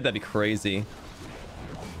it did, that'd be crazy.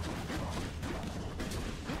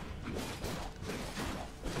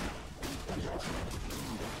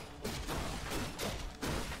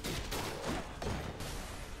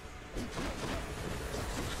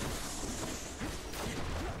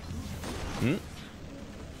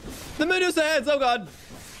 The Medusa heads! Oh god!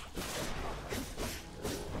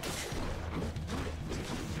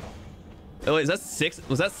 Oh wait, is that 6?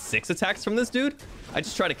 Was that 6 attacks from this dude? I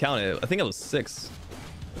just tried to count it. I think it was 6.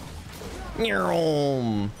 Got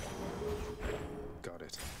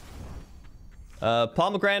it.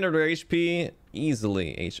 Pomegranate or HP?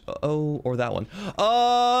 Easily H-O or that one.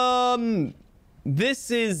 This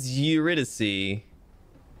is Eurydice.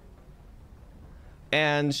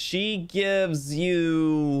 And she gives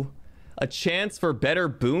you a chance for better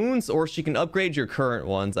boons, or she can upgrade your current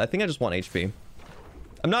ones. I think I just want HP.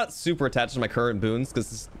 I'm not super attached to my current boons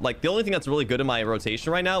because like the only thing that's really good in my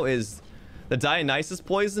rotation right now is the Dionysus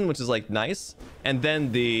poison, which is like nice, and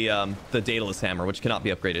then the Daedalus hammer, which cannot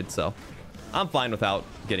be upgraded. So I'm fine without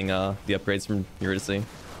getting the upgrades from Eurydice.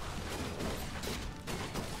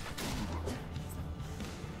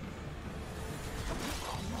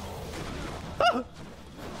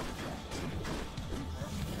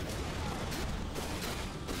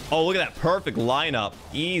 Oh, look at that perfect lineup.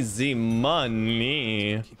 Easy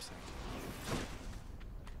money.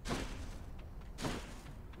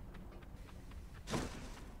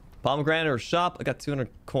 Pomegranate or shop. I got 200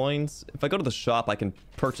 coins. If I go to the shop, I can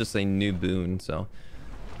purchase a new boon. So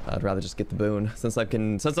I'd rather just get the boon. Since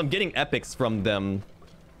I'm getting epics from them,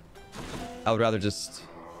 I would rather just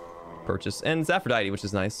purchase. And it's Aphrodite, which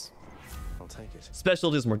is nice. I'll take it.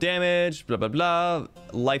 Special does more damage. Blah, blah, blah.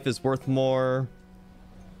 Life is worth more.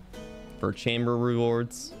 For chamber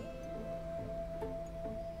rewards.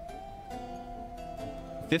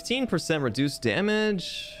 15% reduced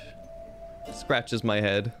damage. Scratches my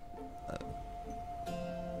head.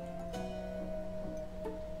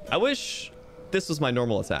 I wish this was my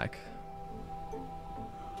normal attack.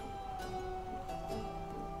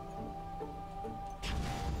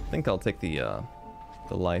 I think I'll take the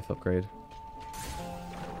life upgrade.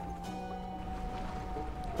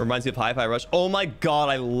 Reminds me of Hi-Fi Rush. Oh my god,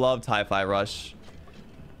 I loved Hi-Fi Rush.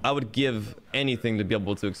 I would give anything to be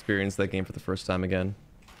able to experience that game for the first time again.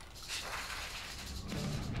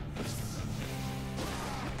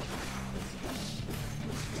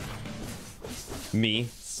 Me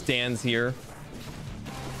stands here,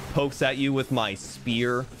 pokes at you with my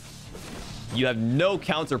spear. You have no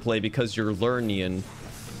counterplay because you're Lernian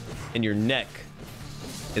and your neck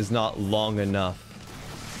is not long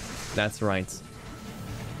enough. That's right.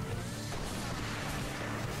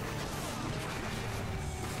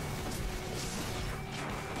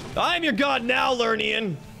 I'm your god now,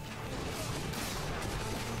 Lernian!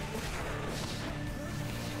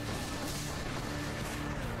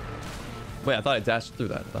 Wait, I thought I dashed through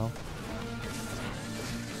that, though.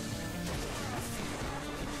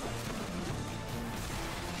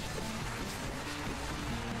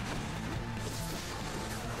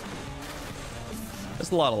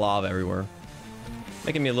 There's a lot of lava everywhere.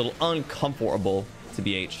 Making me a little uncomfortable to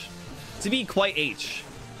be H. To be quite H.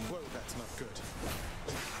 Whoa, that's not good.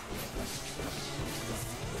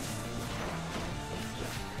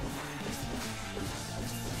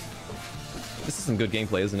 This is some good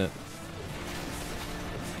gameplay, isn't it?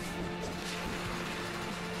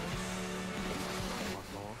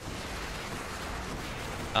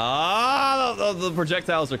 Ah, the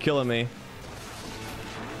projectiles are killing me.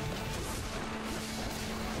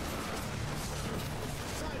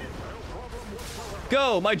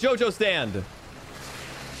 Go, my JoJo stand.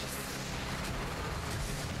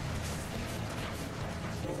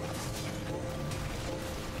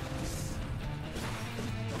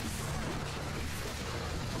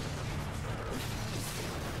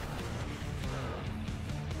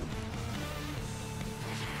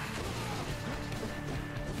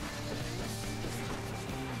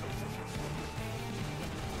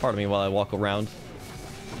 Pardon me while I walk around.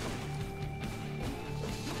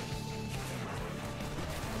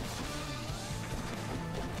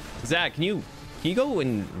 Zach, can you go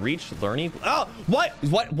and reach learning? Oh, what?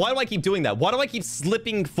 Why do I keep doing that? Why do I keep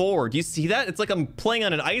slipping forward? Do you see that? It's like I'm playing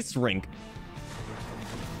on an ice rink.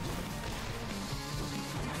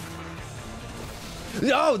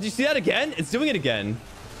 Oh, do you see that again? It's doing it again.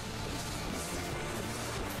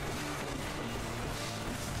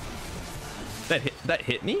 That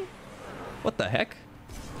hit me? What the heck?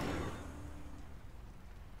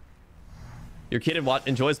 Your kid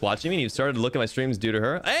enjoys watching me and you've started to look at my streams due to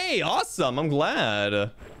her. Hey, awesome. I'm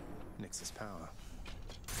glad. Nix's power.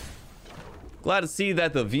 Glad to see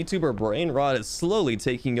that the VTuber brain rot is slowly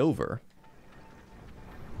taking over.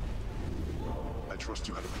 I trust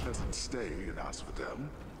you had a pleasant stay in Asphodel.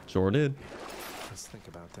 Sure did. Let's think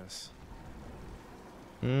about this.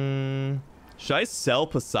 Should I sell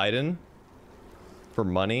Poseidon for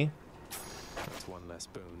money? That's one less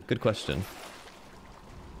boon. Good question.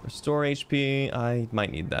 Restore HP. I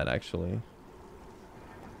might need that actually.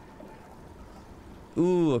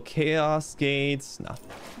 Ooh, a chaos gates. Nah.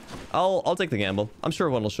 I'll take the gamble. I'm sure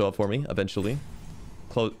one will show up for me eventually.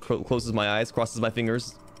 Closes my eyes, crosses my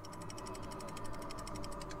fingers.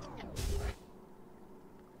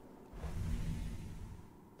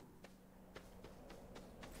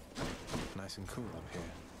 Nice and cool up here.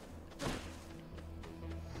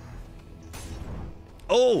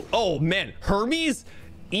 Oh man, Hermes,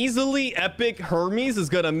 easily epic Hermes is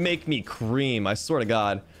gonna make me cream. I swear to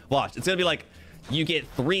God. Watch, it's gonna be like you get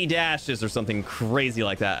 3 dashes or something crazy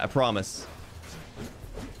like that. I promise.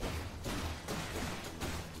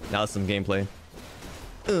 Now that's some gameplay.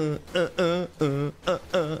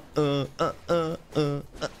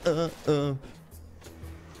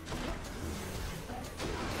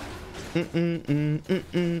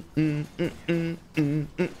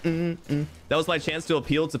 That was my chance to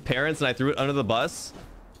appeal to parents and I threw it under the bus.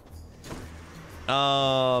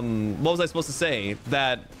 What was I supposed to say?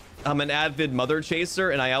 That I'm an avid mother chaser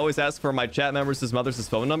and I always ask for my chat members' mothers'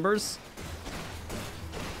 phone numbers?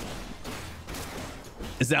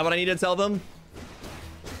 Is that what I need to tell them?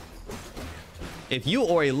 If you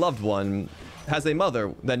or a loved one has a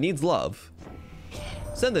mother that needs love,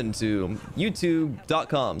 send them to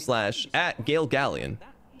youtube.com/@Gale Galleon.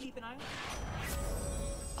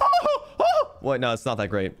 Wait, no, it's not that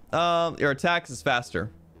great. Your attacks is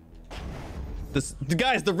faster.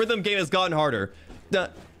 Guys, the rhythm game has gotten harder.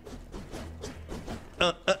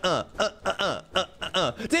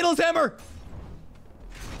 Daedalus hammer!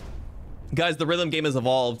 Guys, the rhythm game has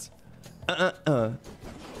evolved.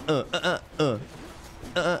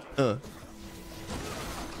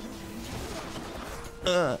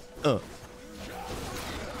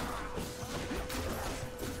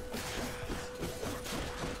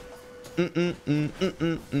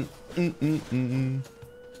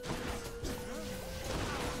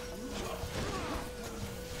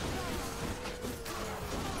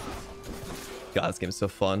 God, this game is so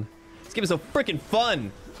fun. This game is so freaking fun.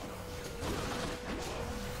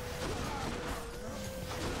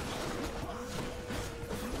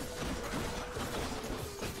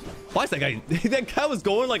 Why is that guy? That guy was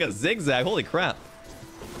going like a zigzag. Holy crap.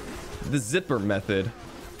 The zipper method.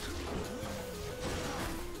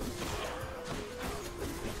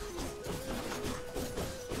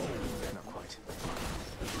 Not quite.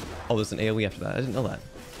 Oh, there's an AoE after that. I didn't know that.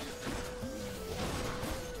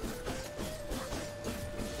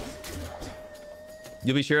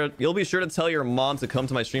 You'll be sure to tell your mom to come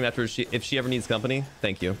to my stream after if she ever needs company.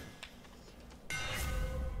 Thank you.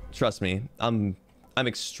 Trust me, I'm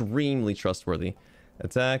extremely trustworthy.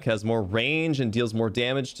 Attack has more range and deals more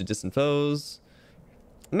damage to distant foes.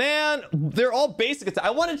 Man, they're all basic attack. I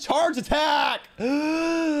want a charge attack.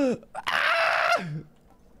 My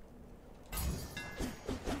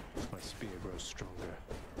spear grows stronger.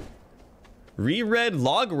 Reread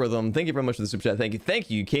logarithm. Thank you very much for the super chat. Thank you. Thank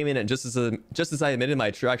you. You came in at just as I admitted my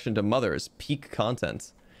attraction to mothers. Peak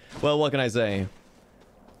content. Well, what can I say?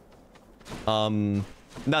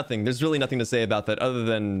 Nothing. There's really nothing to say about that other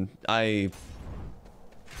than I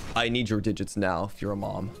need your digits now if you're a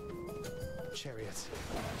mom. Chariots.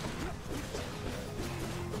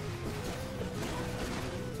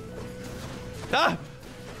 Ah!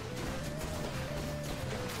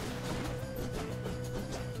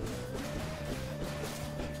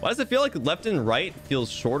 Why does it feel like left and right feels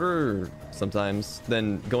shorter sometimes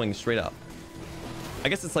than going straight up? I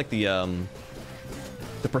guess it's like the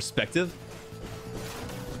perspective.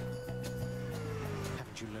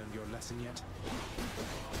 Haven't you learned your lesson yet?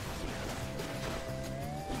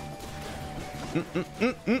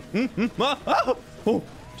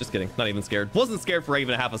 Just kidding. Not even scared. Wasn't scared for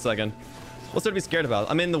even a half a second. What's there to be scared about?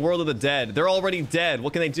 I'm in the world of the dead. They're already dead.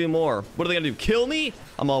 What can they do more? What are they gonna do? Kill me?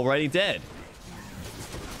 I'm already dead.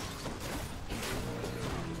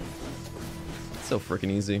 So freaking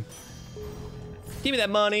easy. Give me that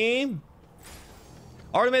money.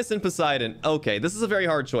 Artemis and Poseidon. Okay, this is a very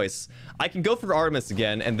hard choice. I can go for Artemis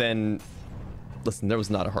again and then... Listen, there was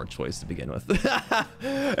not a hard choice to begin with.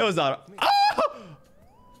 It was not... Oh!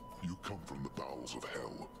 You come from the bowels of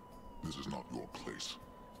hell. This is not your place.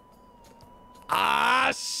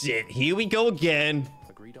 Ah, shit. Here we go again.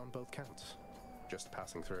 Agreed on both counts. Just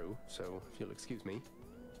passing through, so if you'll excuse me.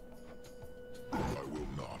 I will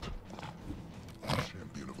not. The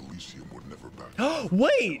champion of Elysium would never back.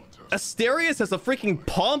 Wait! Asterius has a freaking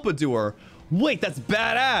pompadour. Wait, that's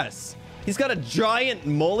badass. He's got a giant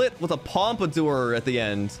mullet with a pompadour at the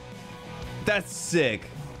end. That's sick.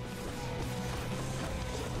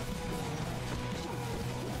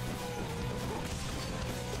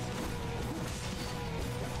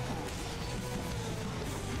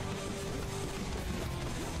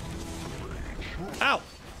 Ow!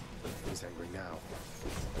 He's angry now.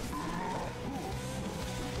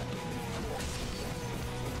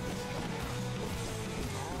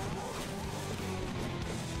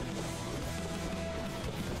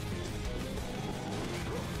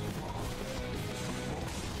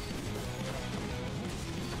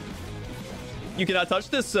 You cannot touch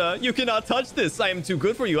this, sir. You cannot touch this. I am too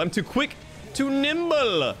good for you. I'm too quick, too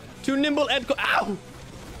nimble. Too nimble and ow!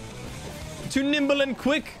 Too nimble and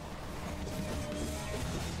quick.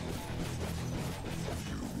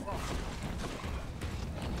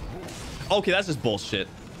 Okay, that's just bullshit.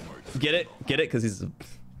 Get it? Get it? Because he's...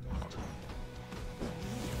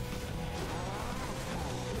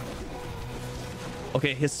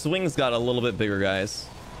 Okay, his swings got a little bit bigger, guys.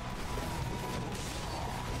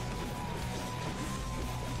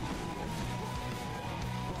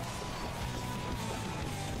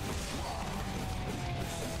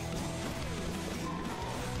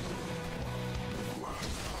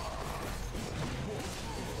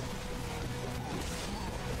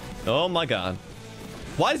 Oh my god.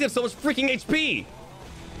 Why does he have so much freaking HP?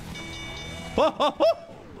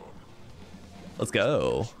 Let's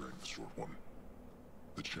go.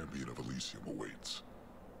 The champion of Elysium awaits.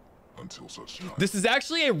 Until such time. This is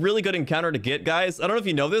actually a really good encounter to get, guys. I don't know if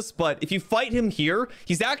you know this, but if you fight him here,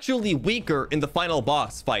 he's actually weaker in the final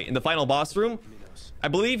boss fight. In the final boss room, I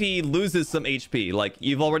believe he loses some HP. Like,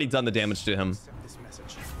 you've already done the damage to him.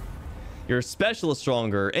 Your special is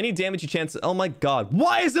stronger. Any damage you chance... Oh my god.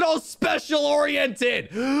 Why is it all special oriented?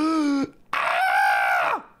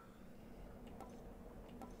 Ah!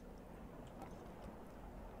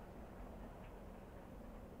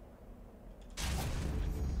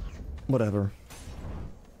 Whatever.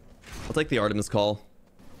 I'll take the Artemis call.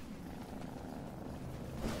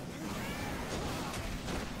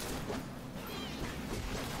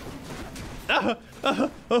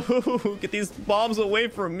 Get these bombs away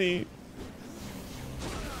from me.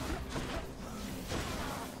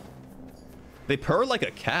 They purr like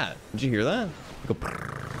a cat. Did you hear that? Go purr.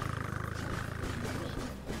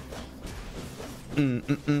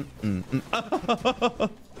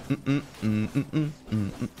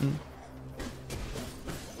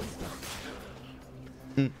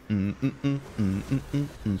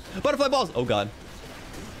 Butterfly balls. Oh god.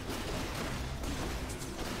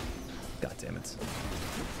 God damn it.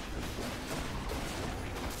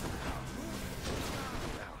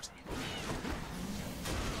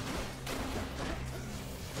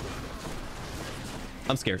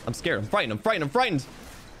 I'm scared. I'm scared. I'm frightened. I'm frightened. I'm frightened.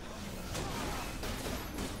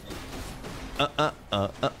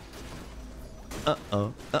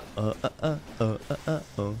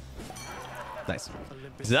 Nice.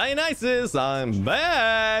 Dionysus, I'm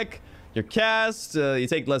back. You're cast. You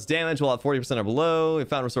take less damage while at 40% or below. Your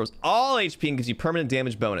fountain restores all HP and gives you permanent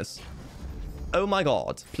damage bonus. Oh my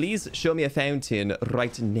god. Please show me a fountain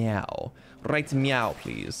right now. Right meow,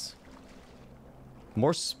 please.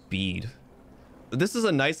 More speed. This is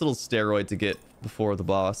a nice little steroid to get before the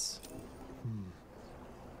boss.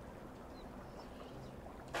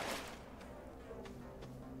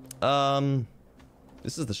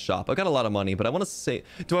 This is the shop. I got a lot of money, but I want to save...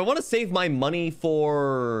 Do I want to save my money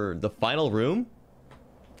for the final room?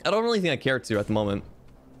 I don't really think I care to at the moment.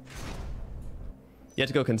 You have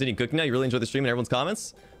to go continue cooking now. You really enjoyed the stream and everyone's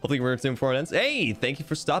comments. Hopefully you can return before it ends. Hey, thank you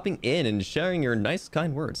for stopping in and sharing your nice,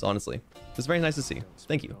 kind words, honestly. It was very nice to see.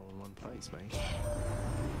 Thank you.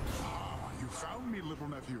 You found me, little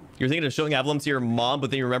nephew. You were thinking of showing Avallum to your mom,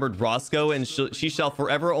 but then you remembered Roscoe, and she shall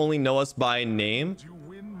forever only know us by name. You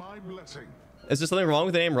win my blessing. Is there something wrong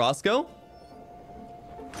with the name Roscoe?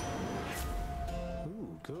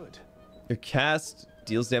 Your cast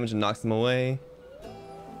deals damage and knocks them away.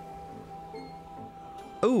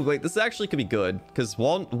 Oh, wait, this actually could be good because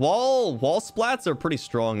wall splats are pretty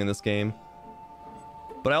strong in this game.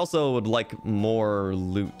 But I also would like more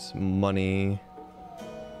loot money.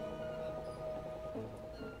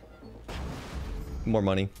 More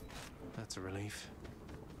money. That's a relief.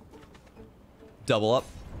 Double up.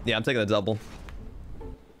 Yeah, I'm taking the double.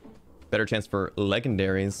 Better chance for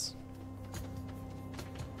legendaries.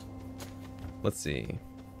 Let's see.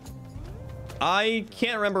 I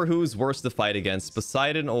can't remember who's worse to fight against,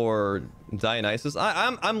 Poseidon or Dionysus.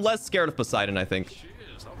 I'm less scared of Poseidon, I think.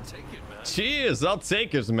 Cheers, I'll take it, man. Cheers, I'll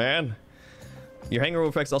take it, man. Your hangover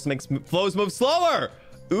effects also makes flows move slower.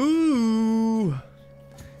 Ooh.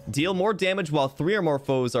 Deal more damage while 3 or more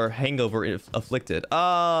foes are hangover afflicted.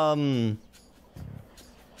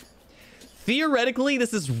 Theoretically,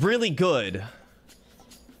 this is really good.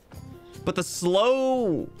 But the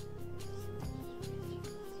slow...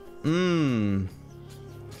 I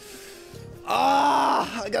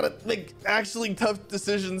gotta make actually tough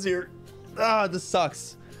decisions here. This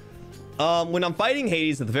sucks. When I'm fighting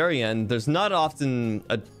Hades at the very end, there's not often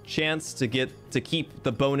a chance to keep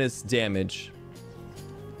the bonus damage.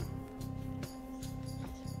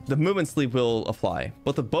 The movement sleep will apply,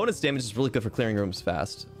 but the bonus damage is really good for clearing rooms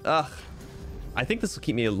fast. I think this will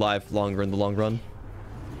keep me alive longer in the long run.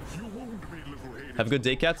 Have a good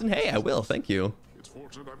day, Captain. Hey, I will. Thank you. It's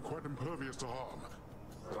fortunate I'm quite impervious to harm,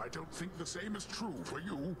 but I don't think the same is true for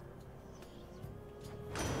you.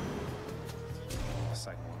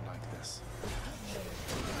 Sight won't like this.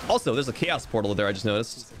 Also, there's a chaos portal there I just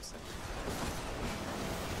noticed.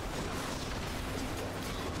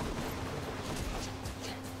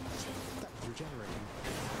 That's regenerating.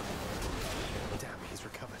 Damn, he's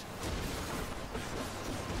recovered.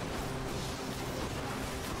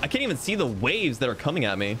 I can't even see the waves that are coming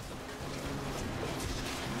at me.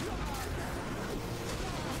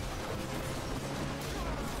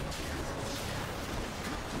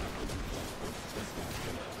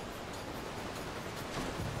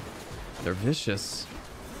 They're vicious.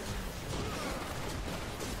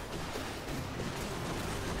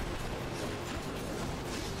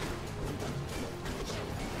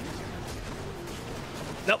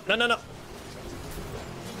 Nope, no.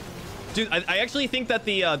 Dude, I actually think that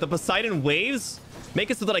the Poseidon waves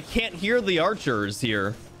make it so that I can't hear the archers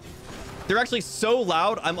here. They're actually so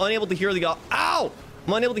loud, I'm unable to hear the... Ow!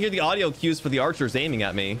 I'm unable to hear the audio cues for the archers aiming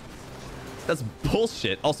at me. That's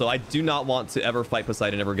bullshit. Also, I do not want to ever fight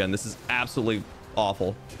Poseidon ever again. This is absolutely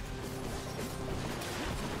awful.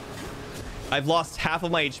 I've lost half of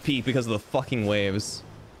my HP because of the fucking waves.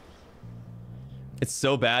 It's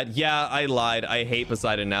so bad. Yeah, I lied. I hate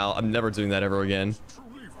Poseidon now. I'm never doing that ever again.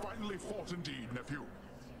 Truly, finely fought indeed, nephew.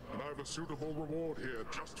 And I've a suitable reward here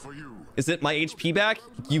just for you. Is it my HP back?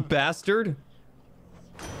 You bastard.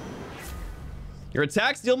 Your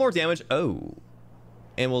attacks deal more damage. Oh.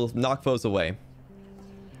 And will knock foes away.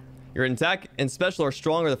 Your attack and special are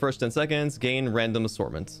stronger the first 10 seconds. Gain random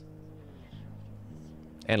assortment.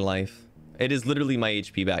 And life. It is literally my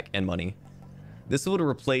HP back and money. This would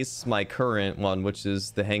replace my current one, which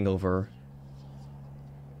is the hangover.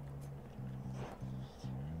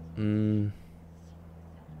 This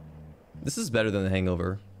is better than the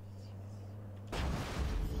hangover.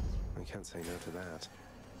 I can't say no to that.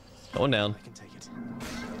 Going down. I can take it.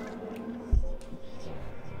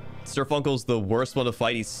 Sirfunkel's the worst one to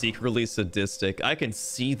fight. He's secretly sadistic. I can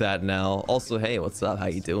see that now. Also, hey, what's up? How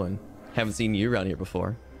you doing? Haven't seen you around here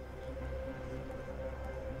before.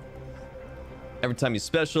 Every time you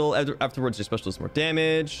special, afterwards your special does more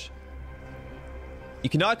damage. You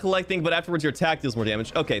cannot collect things, but afterwards your attack deals more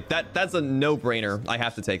damage. Okay, that's a no-brainer. I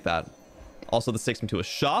have to take that. Also, this takes me to a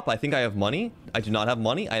shop. I think I have money. I do not have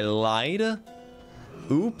money. I lied.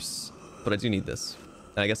 Oops. But I do need this.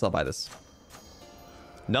 And I guess I'll buy this.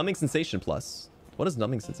 Numbing Sensation Plus. What is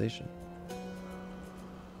Numbing Sensation?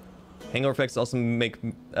 Hangover effects also make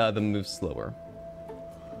them move slower.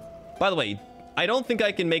 By the way, I don't think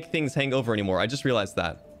I can make things hangover anymore. I just realized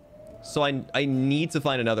that. So I need to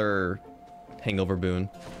find another hangover boon.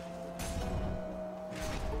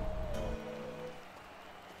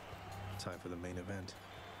 Time for the main event.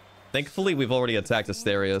 Thankfully, we've already attacked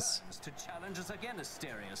Asterius. To challenge us again,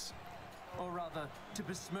 Asterius. Or rather, to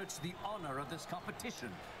besmirch the honor of this competition.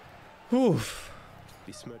 Oof.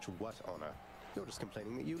 Besmirch what honor? You're just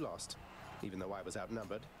complaining that you lost, even though I was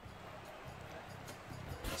outnumbered.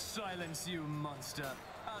 Silence, you monster.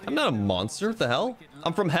 I'm not a monster. What the hell?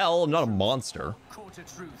 I'm from hell. I'm not a monster. Quarter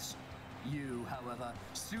truths. You, however,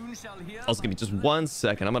 soon shall hear. Also, give me just 1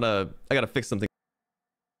 second. I gotta fix something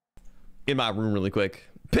in my room really quick.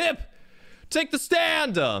 Pip! Take the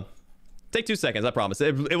stand! Take 2 seconds, I promise.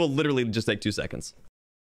 It will literally just take 2 seconds.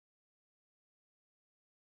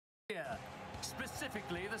 Yeah.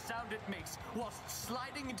 Specifically, the sound it makes whilst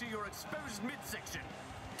sliding into your exposed midsection.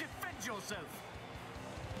 Defend yourself!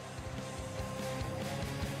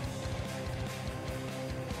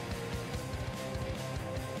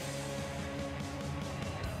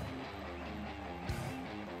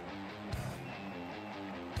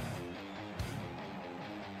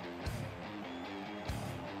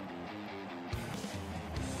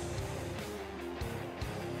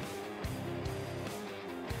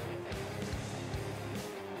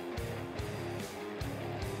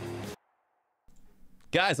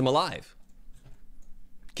 Guys, I'm alive.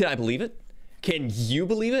 Can I believe it? Can you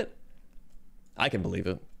believe it? I can believe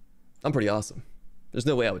it. I'm pretty awesome. There's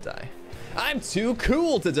no way I would die. I'm too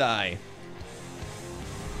cool to die.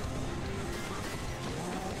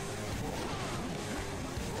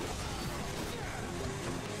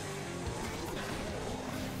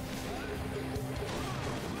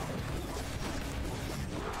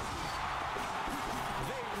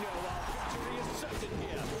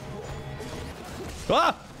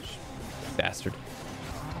 Ah! Bastard.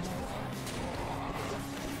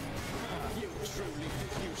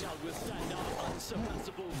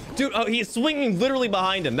 Dude, oh, he's swinging literally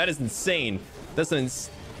behind him. That is insane. That's an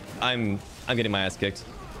I'm getting my ass kicked.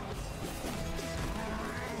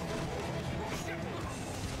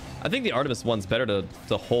 I think the Artemis one's better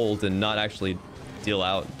to hold and not actually deal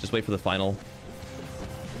out. Just wait for the final.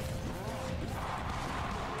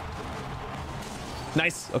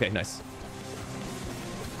 Nice. Okay, nice.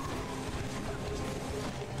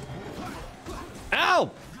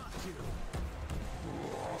 Ow!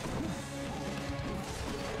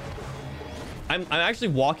 I'm actually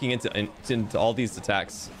walking into all these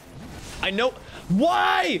attacks. I know.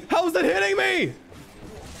 Why? How is that hitting me?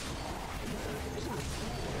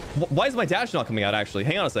 Why is my dash not coming out? Actually,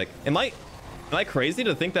 hang on a sec. Am I crazy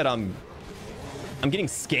to think that I'm getting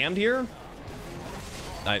scammed here?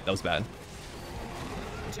 That was bad.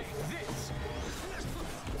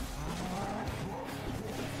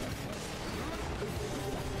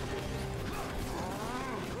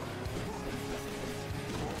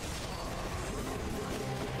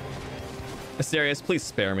 Asterius, please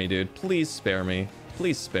spare me, dude. Please spare me.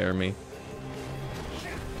 Please spare me.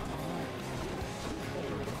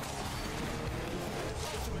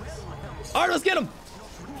 Artemis, get him!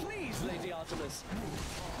 Please, Lady Artemis.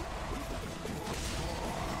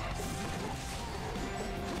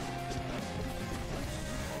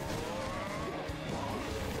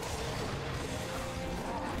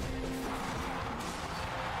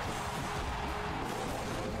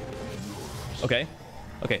 Okay.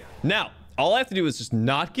 Okay. Now, all I have to do is just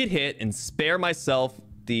not get hit and spare myself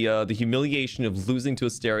the humiliation of losing to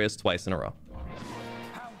Asterius twice in a row.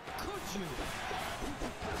 How could you?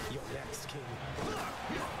 You're next, King.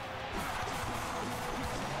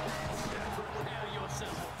 Prepare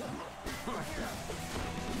yourself.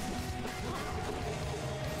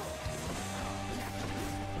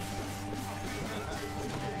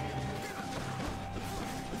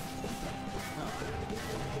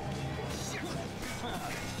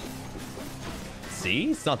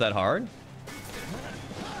 See? It's not that hard.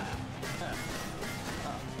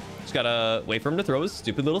 Just gotta wait for him to throw his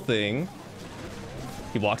stupid little thing.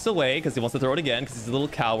 He walks away because he wants to throw it again because he's a little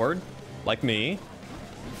coward like me.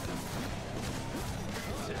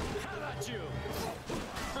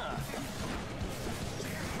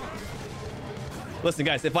 Listen,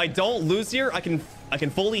 guys, if I don't lose here, I can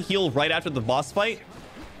fully heal right after the boss fight.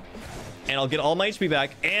 And I'll get all my HP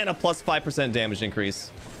back and a plus 5% damage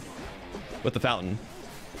increase with the fountain.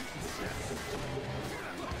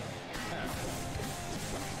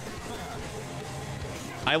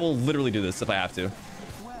 I will literally do this if I have to.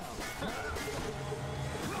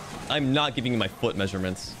 I'm not giving you my foot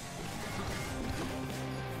measurements.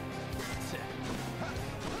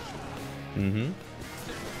 Mm-hmm.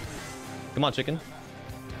 Come on, chicken.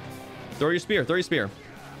 Throw your spear. Throw your spear.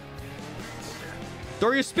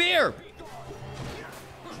 Throw your spear!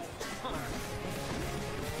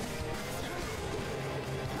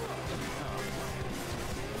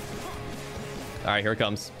 All right, here it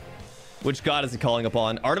comes. Which god is he calling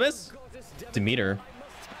upon? Artemis? Demeter.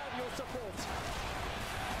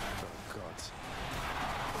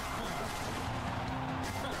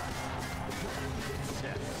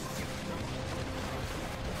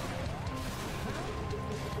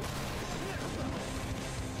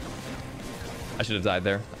 I should have died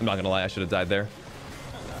there. I'm not gonna lie, I should have died there.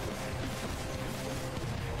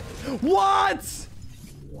 What?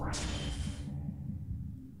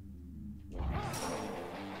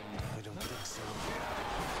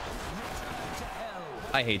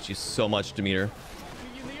 I hate you so much, Demeter.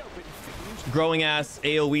 Growing ass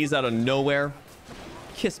AoEs out of nowhere.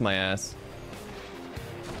 Kiss my ass.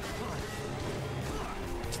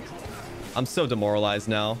 I'm so demoralized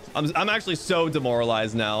now. I'm actually so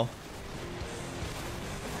demoralized now.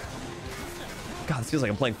 God, this feels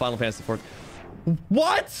like I'm playing Final Fantasy IV.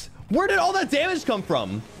 What? Where did all that damage come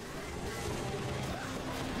from?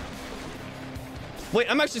 Wait,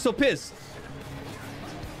 I'm actually so pissed.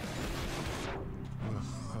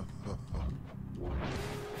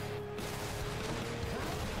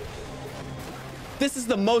 This is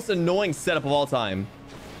the most annoying setup of all time.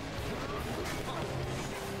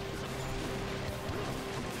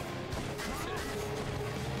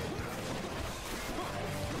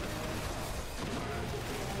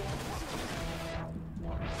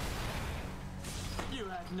 You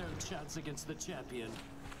had no chance against the champion.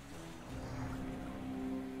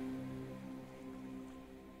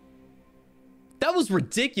 That was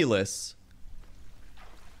ridiculous.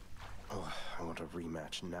 Oh, I want a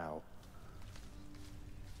rematch now.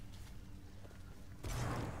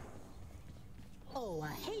 Oh,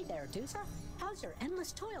 hey there, Dusa. How's your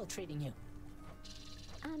endless toil treating you?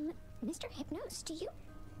 Mr. Hypnos, do you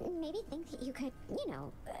maybe think that you could, you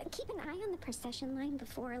know, keep an eye on the procession line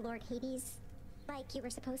before Lord Hades, like you were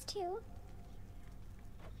supposed to?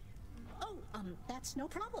 Oh, that's no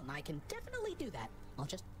problem. I can definitely do that. I'll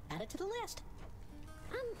just add it to the list.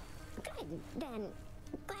 Good, then.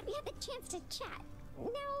 Glad we had the chance to chat.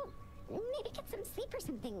 Now, maybe get some sleep or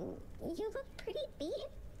something. You look pretty beat.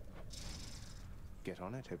 Get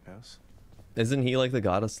on it, Hypnos. Isn't he like the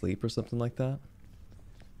god of sleep or something like that?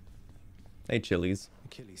 Hey, Chili's.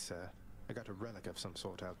 Achilles, sir. I got a relic of some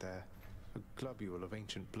sort out there. A globule of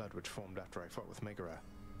ancient blood which formed after I fought with Megara.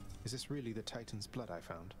 Is this really the Titan's blood I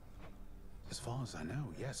found? As far as I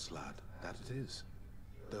know, yes, lad, that it is.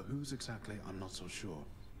 Though whose exactly, I'm not so sure.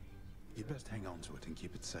 You'd best hang on to it and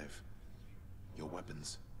keep it safe. Your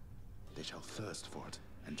weapons, they shall thirst for it,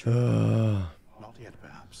 and not yet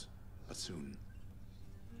perhaps, but soon.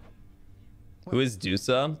 Who is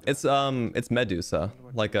Dusa? It's Medusa,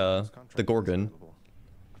 like the Gorgon.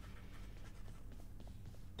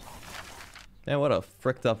 Man, what a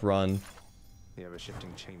fricked up run.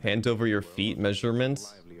 Hand over your feet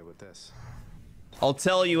measurements. I'll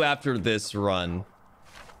tell you after this run.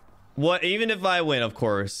 What? Even if I win, of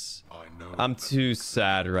course. I'm too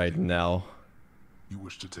sad right now. You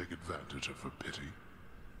wish to take advantage of her pity?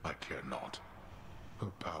 I care not.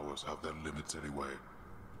 Her powers have their limits anyway.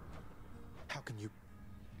 How can you...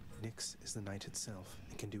 Nyx is the night itself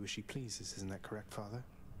and can do as she pleases, isn't that correct, Father?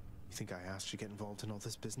 You think I asked you to get involved in all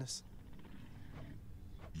this business?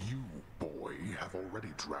 You, boy, have already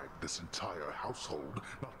dragged this entire household,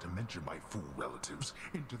 not to mention my fool relatives,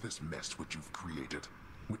 into this mess which you've created,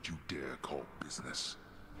 which you dare call business.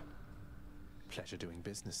 Pleasure doing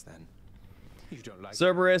business, then. You don't like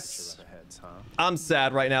Cerberus, heads, huh? I'm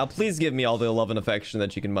sad right now. Please give me all the love and affection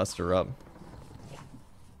that you can muster up.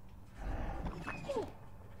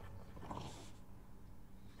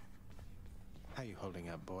 How you holding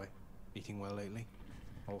up, boy? Eating well lately?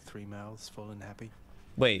 All three mouths full and happy?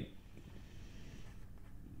 Wait.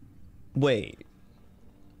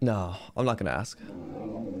 No, I'm not gonna ask.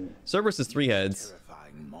 Cerberus has 3 heads.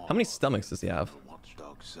 How many stomachs does he have?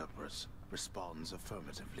 Watchdog Cerberus responds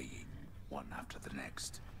affirmatively, one after the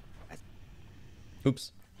next.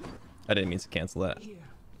 Oops. I didn't mean to cancel that. Here.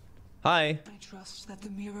 Hi. I trust that the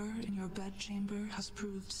mirror in your bedchamber has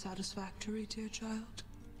proved satisfactory, dear child.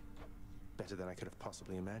 Better than I could have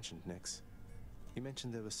possibly imagined, Nyx. You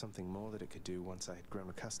mentioned there was something more that it could do once I had grown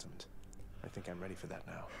accustomed. I think I'm ready for that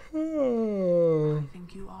now. I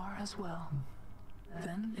think you are as well.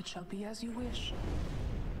 Then it shall be as you wish.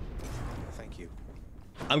 Thank you.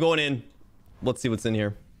 I'm going in. Let's see what's in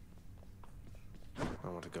here. I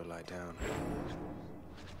want to go lie down.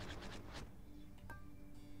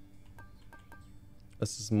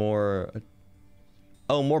 This is more...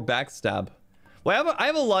 Oh, more backstab. Well, I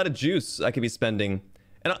have a lot of juice I could be spending.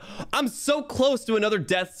 And I'm so close to another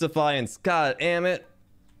Death's Defiance. God damn it.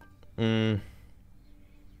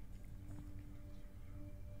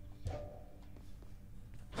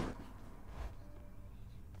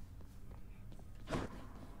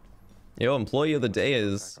 Yo, employee of the day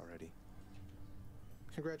is...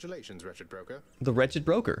 Congratulations, Wretched Broker. The Wretched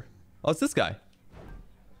Broker. Oh, it's this guy.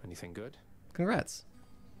 Anything good? Congrats.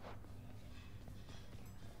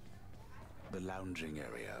 The lounging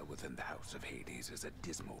area within the House of Hades is a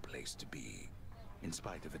dismal place to be, in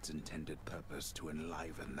spite of its intended purpose to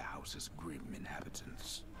enliven the house's grim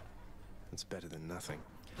inhabitants. It's better than nothing.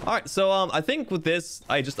 Alright, so I think with this,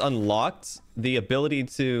 I just unlocked the ability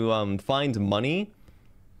to find money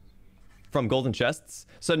from golden chests.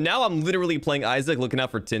 So now I'm literally playing Isaac, looking out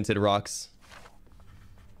for tinted rocks.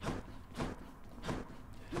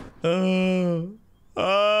 I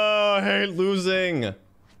hate losing. I'm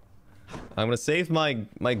gonna save my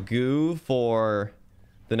goo for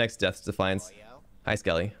the next Death's Defiance. Hi,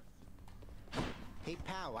 Skelly. Hey,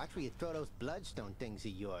 pal, watch where you throw those bloodstone things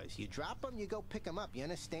of yours. You drop them, you go pick them up, you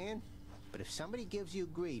understand? But if somebody gives you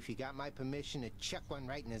grief, you got my permission to chuck one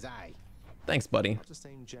right in his eye. Thanks, buddy. I'll just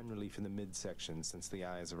aim generally for the midsection, since the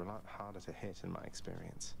eyes are a lot harder to hit in my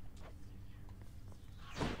experience.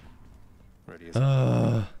 Ready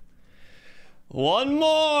as one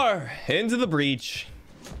more into the breach.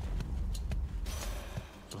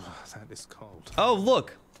 That is cold. Oh,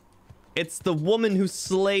 look. It's the woman who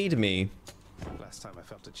slayed me. Last time I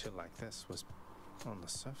felt a chill like this was on the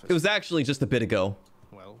surface. It was actually just a bit ago.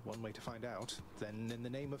 Well, one way to find out. Then, in the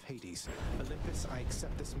name of Hades, Olympus, I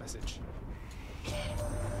accept this message.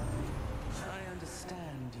 I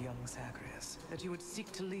understand, young Zagreus, that you would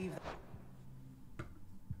seek to leave.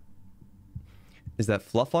 Is that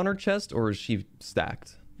fluff on her chest, or is she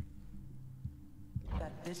stacked?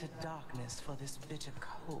 That bitter darkness for this bitter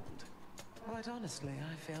cold. Quite honestly,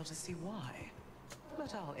 I fail to see why.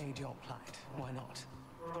 But I'll aid your plight. Why not?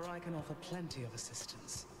 For I can offer plenty of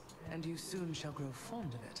assistance. And you soon shall grow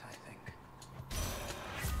fond of it, I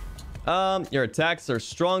think. Your attacks are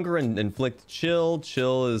stronger and inflict chill.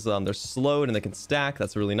 Chill is, they're slowed and they can stack.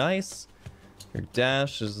 That's really nice. Your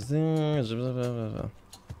dash is...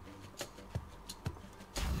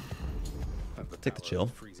 Take the chill.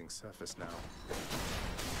 Freezing surface now.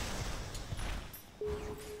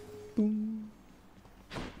 Boom.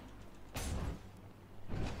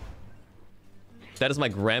 That is my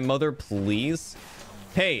grandmother, please.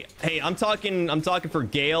 Hey, I'm talking for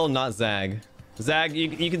Gale, not Zag. Zag,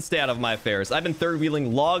 you can stay out of my affairs. I've been third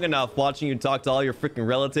wheeling long enough watching you talk to all your freaking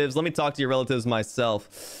relatives. Let me talk to your relatives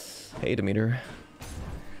myself. Hey, Demeter.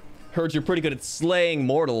 Heard you're pretty good at slaying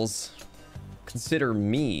mortals. Consider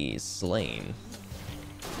me slain.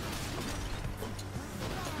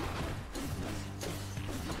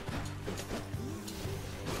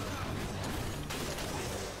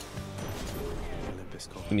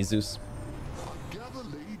 Give me Zeus. Gather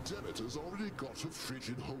Lady Demeter's already got a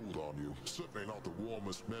frigid hold on you. Certainly not the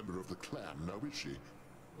warmest member of the clan, now is she?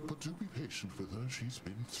 But do be patient with her, she's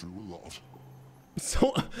been through a lot.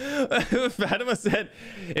 So, Fatima said,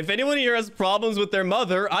 if anyone here has problems with their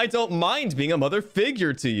mother, I don't mind being a mother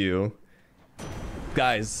figure to you.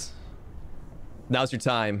 Guys, now's your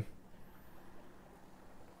time.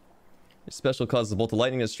 Your special causes a bolt of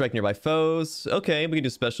lightning to strike nearby foes. Okay, we can do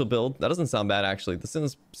special build. That doesn't sound bad, actually. This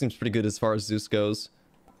seems pretty good as far as Zeus goes.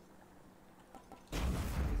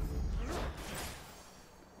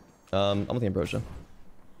 I'm with the Ambrosia.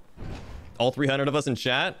 All 300 of us in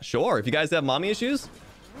chat? Sure. If you guys have mommy issues,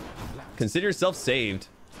 consider yourself saved.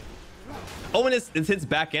 Oh, and it hits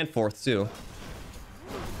back and forth, too.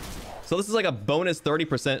 So this is like a bonus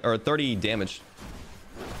 30% or 30 damage.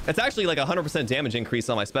 It's actually like a 100% damage increase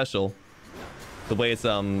on my special. The way it's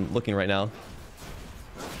looking right now.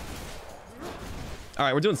 All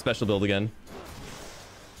right, we're doing special build again.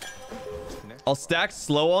 I'll stack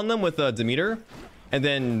slow on them with Demeter, and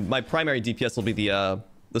then my primary DPS will be the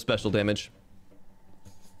special damage.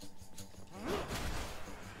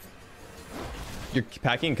 You're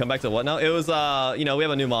packing and come back to what now? It was you know, we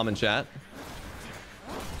have a new mom in chat.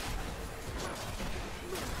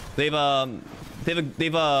 They've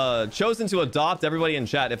chosen to adopt everybody in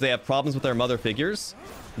chat. If they have problems with their mother figures,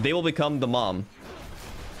 they will become the mom.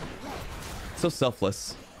 So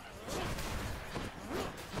selfless.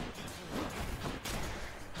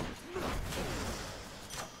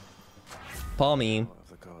 Palmy.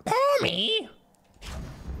 Palmy.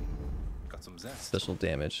 Got some zest. Special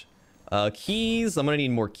damage. Keys. I'm gonna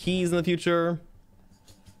need more keys in the future.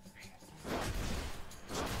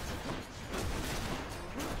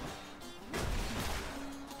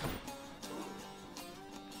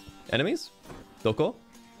 Enemies? Doko?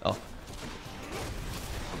 Oh.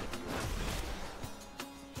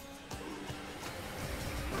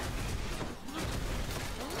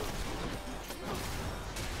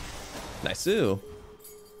 Nice.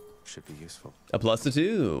 Should be useful. A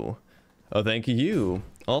 +2. Oh, thank you.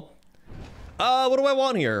 Oh. What do I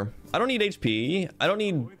want here? I don't need HP. I don't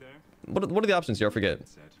need... What are the options here? I forget.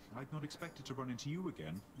 I'd not expected to run into you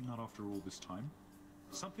again. Not after all this time.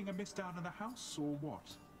 Something I missed out in the house, or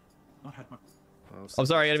what? Not had my... I'm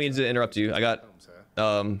sorry, I didn't mean to interrupt you. I got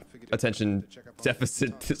attention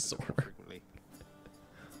deficit disorder.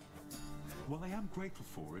 Well, I am grateful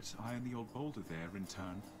for it. I and the old boulder there, in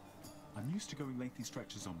turn. I'm used to going lengthy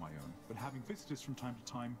stretches on my own, but having visitors from time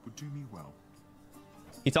to time would do me well.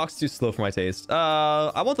 He talks too slow for my taste.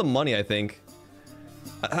 I want the money, I think.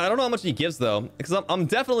 I don't know how much he gives though, because I'm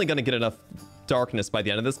definitely gonna get enough darkness by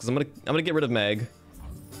the end of this, because I'm gonna get rid of Meg.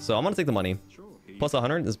 So I'm gonna take the money. Plus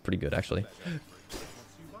 100 is pretty good actually.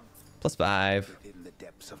 Plus 5.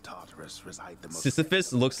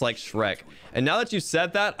 Sisyphus looks like Shrek. And now that you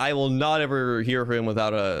said that, I will not ever hear him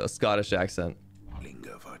without a Scottish accent.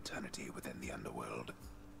 Linger for eternity within the underworld,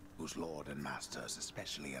 whose lord and master is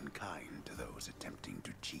especially unkind to those attempting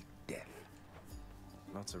to cheat death.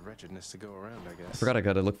 Lots of wretchedness to go around, I guess. I forgot I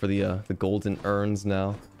gotta look for the golden urns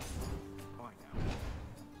now.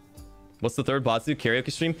 What's the third Batsu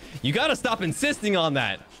karaoke stream? You gotta stop insisting on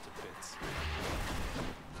that.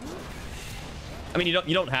 I mean, you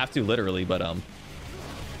don't have to literally, but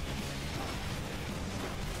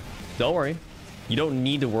don't worry. You don't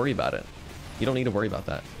need to worry about it. You don't need to worry about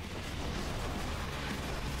that.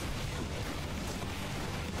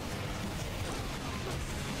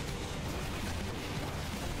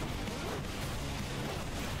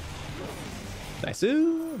 Nice.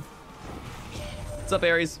 What's up,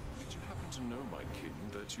 Ares? Did you happen to know, my king,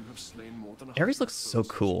 that you have slain more than Ares looks so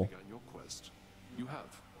cool. your quest? You have,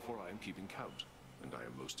 for I am keeping count, and I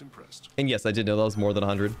am most impressed. And yes, I did know that was more than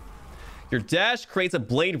 100. Your dash creates a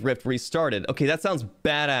blade rift restarted. Okay, that sounds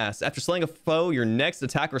badass. After slaying a foe, your next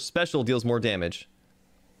attack or special deals more damage.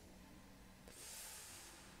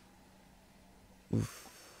 Oof.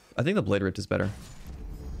 I think the blade rift is better.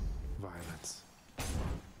 Violence.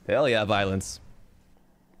 Hell yeah, violence.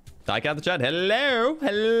 Tyke out the chat. Hello,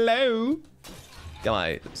 hello. Got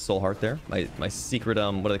my soul heart there. My secret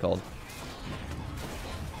what are they called?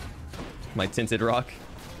 My tinted rock.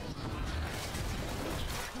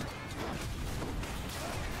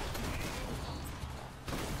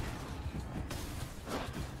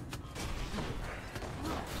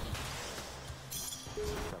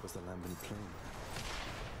 That was the lambent plume.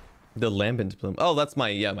 The lambent plume. Oh, that's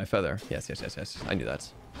my feather. Yes. I knew that.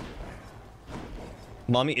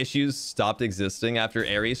 Mommy issues stopped existing after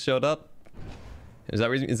Ares showed up. Is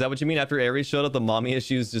that what you mean? After Ares showed up, the mommy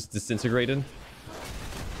issues just disintegrated?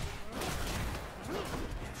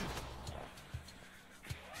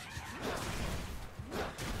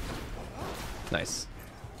 Nice.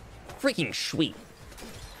 Freaking sweet.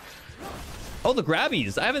 Oh, the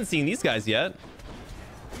grabbies. I haven't seen these guys yet.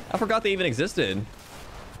 I forgot they even existed.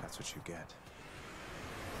 That's what you get.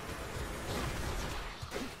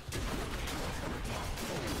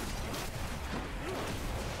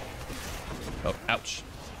 Oh, ouch.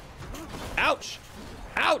 Ouch!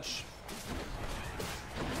 Ouch!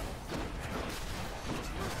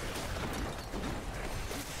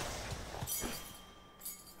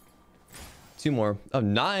 Two more. Oh,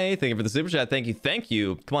 nice. Thank you for the super chat. Thank you. Thank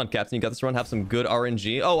you. Come on, Captain. You got this run. Have some good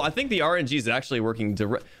RNG. Oh, I think the RNG is actually working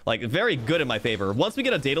like very good in my favor. Once we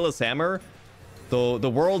get a dataless hammer, the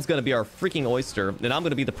world's going to be our freaking oyster, and I'm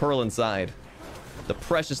going to be the pearl inside. The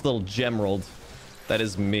precious little gemerald that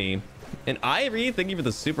is me. And Irie, thank you for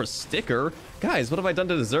the super sticker. Guys, what have I done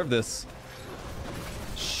to deserve this?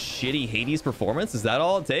 Shitty Hades performance? Is that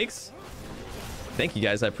all it takes? Thank you,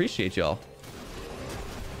 guys. I appreciate y'all.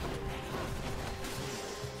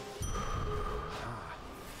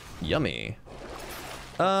 Yummy.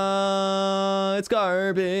 It's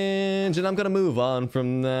garbage, and I'm gonna move on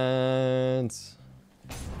from that.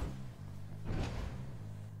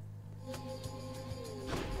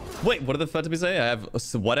 Wait, what did the fuck did we say? I have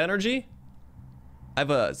what energy? I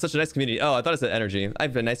have such a nice community. Oh, I thought I said energy. I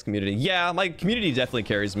have a nice community. Yeah, my community definitely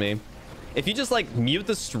carries me. If you just like mute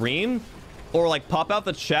the stream or like pop out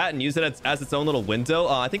the chat and use it as its own little window,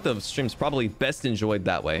 I think the stream's probably best enjoyed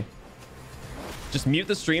that way. Just mute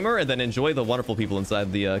the streamer and then enjoy the wonderful people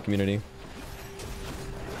inside the community.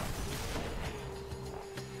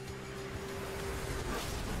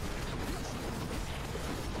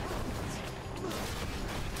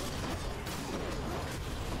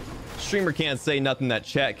 Streamer can't say nothing that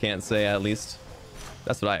chat can't say, at least.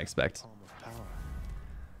 That's what I expect.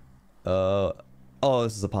 Oh,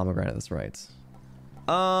 this is a pomegranate, that's right.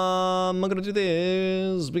 I'm gonna do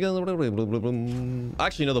this because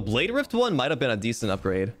actually no, the Blade Rift one might have been a decent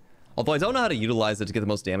upgrade, although I don't know how to utilize it to get the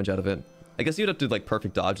most damage out of it. I guess you'd have to do like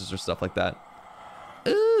perfect dodges or stuff like that.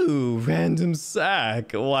 Ooh, random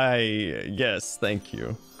sack. Why, yes, thank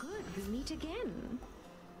you. Good, we meet again.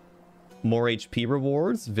 More HP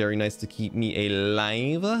rewards, very nice to keep me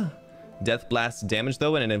alive. Death blast damage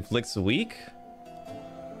though, and it inflicts weak.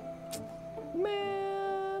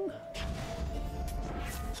 Man.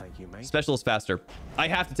 Thank you, mate. Special is faster. I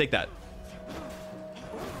have to take that.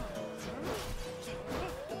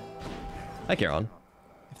 Hi, Charon.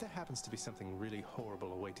 If there happens to be something really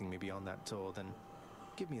horrible awaiting me beyond that door, then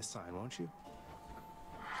give me a sign, won't you?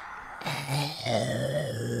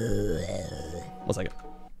 1 second.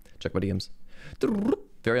 Check my DMs.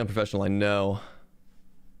 Very unprofessional, I know.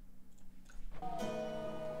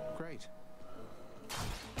 Great.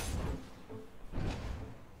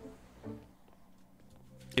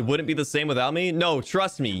 It wouldn't be the same without me? No,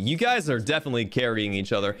 trust me. You guys are definitely carrying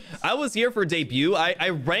each other. I was here for debut. I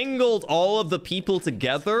wrangled all of the people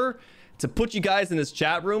together to put you guys in this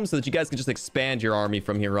chat room so that you guys can just expand your army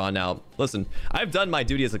from here on out. Listen, I've done my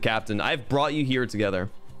duty as a captain. I've brought you here together.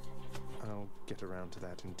 I'll get around to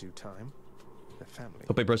that in due time. The family.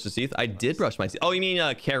 Hope I brushed his teeth. I did brush my teeth. Oh, you mean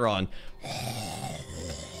Charon.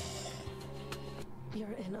 You're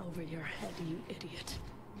in over your head, you idiot.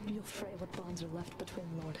 You'll fray what bonds are left between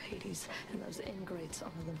Lord Hades and those ingrates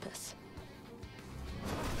on Olympus.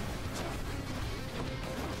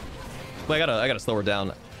 Wait, I gotta slow her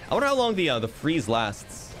down. I wonder how long the freeze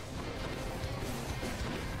lasts.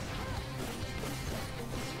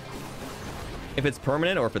 If it's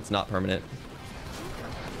permanent or if it's not permanent.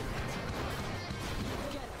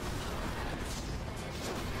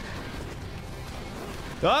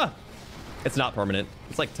 Ah! It's not permanent.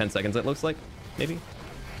 It's like 10 seconds, it looks like. Maybe.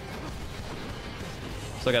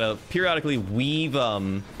 So I gotta periodically weave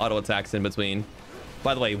auto attacks in between.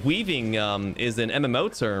 By the way, weaving is an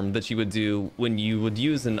MMO term that you would do when you would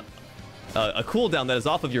use a cooldown that is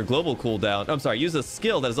off of your global cooldown. I'm sorry, use a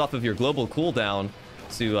skill that is off of your global cooldown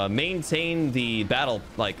to maintain the battle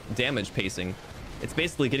damage pacing. It's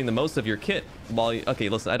basically getting the most of your kit while you, okay,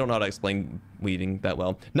 listen, I don't know how to explain weaving that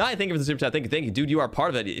well. Nah, thank you for the super chat. Thank you. Dude, you are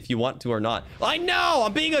part of it if you want to or not. I know,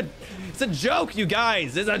 it's a joke, you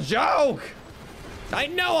guys. It's a joke. I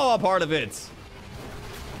know I'm a part of it.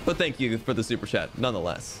 But thank you for the super chat,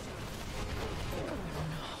 nonetheless.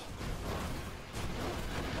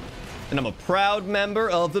 And I'm a proud member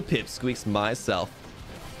of the Pipsqueaks myself.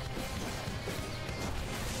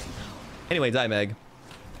 Anyway, die, Meg.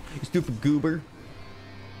 You stupid goober.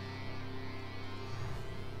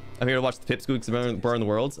 I'm here to watch the Pipsqueaks burn the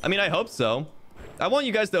worlds. I mean, I hope so. I want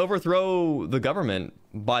you guys to overthrow the government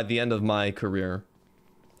by the end of my career.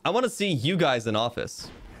 I want to see you guys in office.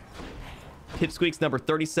 Pipsqueaks number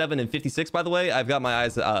 37 and 56, by the way. I've got my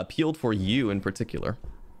eyes peeled for you in particular.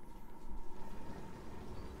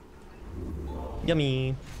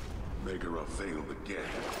 Yummy. Make her fail again.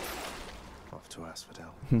 Off to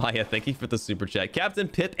Asphodel. Maya, thank you for the super chat. Captain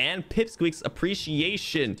Pip and Pipsqueaks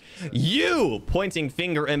appreciation. You pointing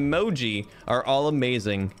finger emoji are all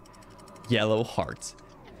amazing. Yellow heart.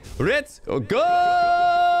 Let's go!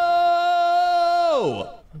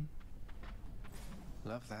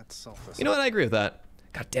 Love that sulfur. You know what? I agree with that.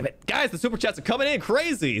 God damn it. Guys, the super chats are coming in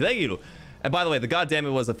crazy. Thank you. And by the way, the goddamn it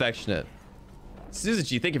was affectionate.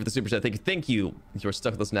 Suzuchi, thank you for the super chat. Thank you. You're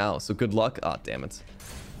stuck with us now, so good luck. Ah, damn it.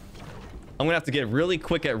 I'm gonna have to get really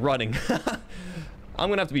quick at running. I'm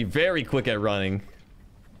gonna have to be very quick at running.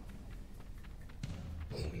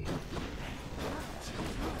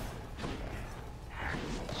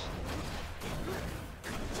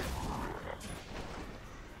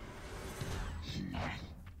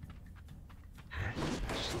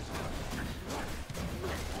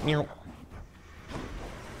 Meow.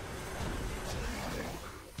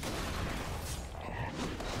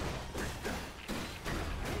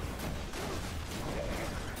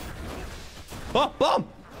 Oh, bomb!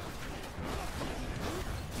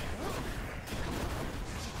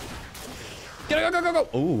 Go!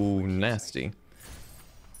 Oh, nasty.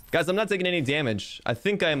 Guys, I'm not taking any damage. I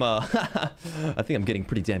think I'm I think I'm getting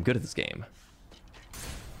pretty damn good at this game.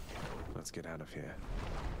 Let's get out of here.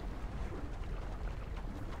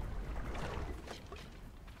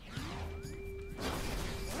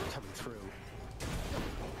 Coming through.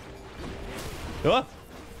 Oh.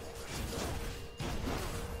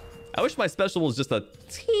 I wish my special was just a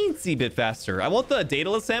teensy bit faster. I want the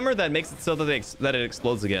Daedalus hammer that makes it so that it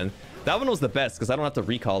explodes again. That one was the best because I don't have to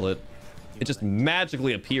recall it. It just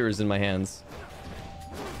magically appears in my hands.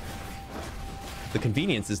 The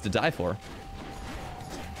convenience is to die for.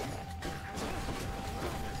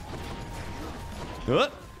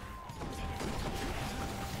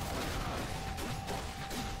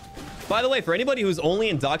 By the way, for anybody who's only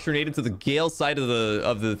indoctrinated to the Gale side of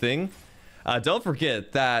the thing, don't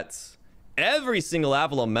forget that every single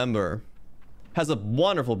Avallum member has a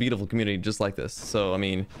wonderful, beautiful community just like this. So, I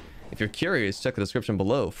mean, if you're curious, check the description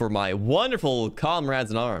below for my wonderful comrades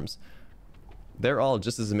in arms. They're all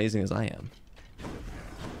just as amazing as I am.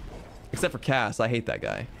 Except for Cass. I hate that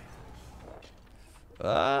guy.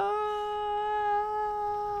 I'll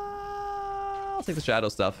take the shadow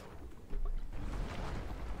stuff.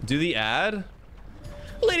 Do the ad?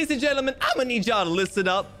 Ladies and gentlemen, I'm gonna need y'all to listen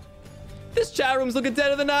up. This chat room's looking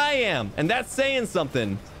deader than I am, and that's saying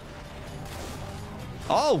something.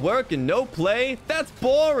 All work and no play? That's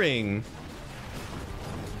boring.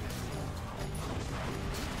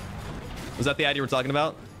 Was that the ad you were talking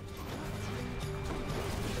about?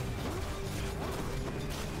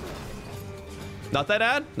 Not that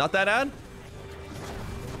ad? Not that ad?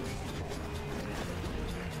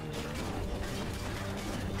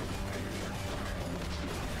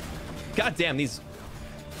 God damn, these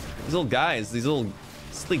little guys, these little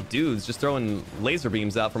sleek dudes just throwing laser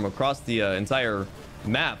beams out from across the entire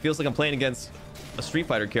map. Feels like I'm playing against a Street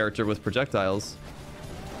Fighter character with projectiles.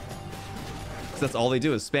 'Cause that's all they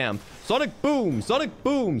do is spam. Sonic boom, sonic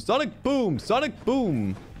boom, sonic boom, sonic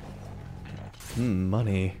boom.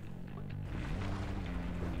 Money.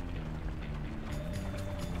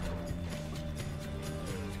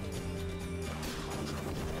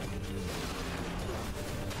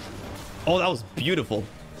 Oh, that was beautiful.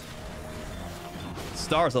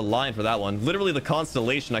 Stars aligned for that one. Literally the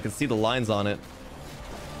constellation. I can see the lines on it.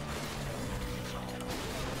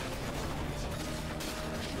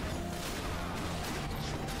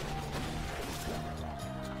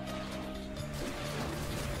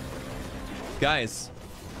 Guys,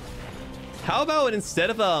 how about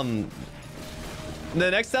instead of the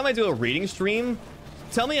next time I do a reading stream,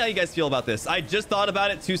 tell me how you guys feel about this. I just thought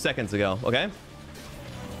about it 2 seconds ago, okay?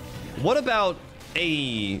 What about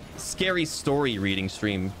a scary story reading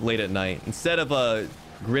stream late at night instead of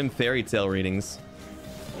grim fairy tale readings?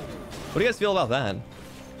 What do you guys feel about that?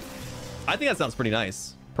 I think that sounds pretty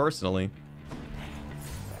nice, personally.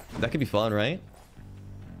 That could be fun, right?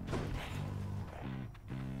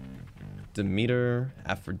 Demeter,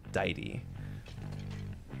 Aphrodite.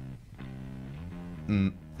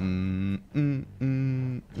 Do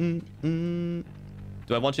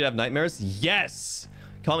I want you to have nightmares? Yes!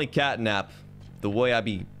 Call me Catnap. The way I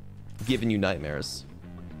be giving you nightmares.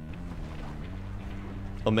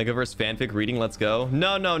 Omegaverse fanfic reading, let's go.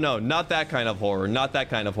 No, no, no, not that kind of horror. Not that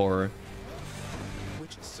kind of horror.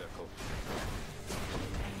 Witch's circle.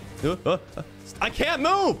 I can't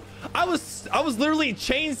move! I was literally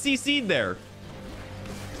chain CC'd there.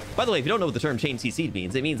 By the way, if you don't know what the term chain CC'd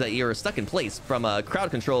means, it means that you're stuck in place from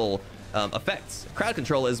crowd control effects. Crowd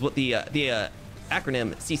control is what the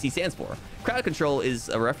acronym CC stands for. Crowd control is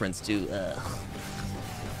a reference to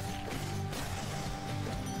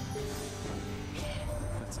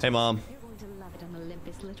Hey, Mom. You're going to love it on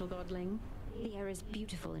Olympus, little godling. The air is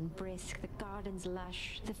beautiful and brisk, the gardens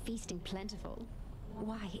lush, the feasting plentiful.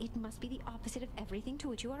 Why, it must be the opposite of everything to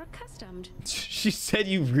which you are accustomed. She said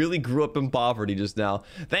you really grew up in poverty just now.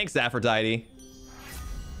 Thanks, Aphrodite.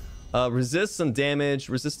 Resist some damage.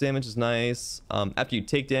 Resist damage is nice. After you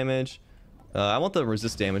take damage, I want the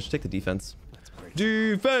resist damage. Take the defense.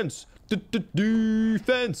 Defense!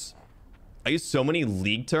 Defense! I use so many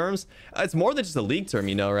League terms. It's more than just a League term,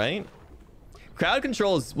 you know, right? Crowd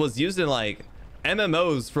control was used in, like,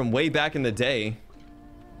 MMOs from way back in the day.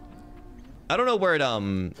 I don't know where it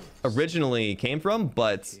originally came from,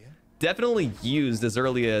 but definitely used as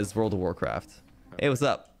early as World of Warcraft. Hey, what's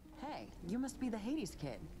up? Hey, you must be the Hades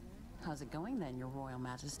kid. How's it going then, Your Royal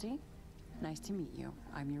Majesty? Nice to meet you.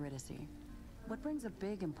 I'm Eurydice. What brings a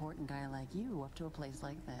big, important guy like you up to a place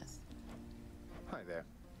like this? Hi there.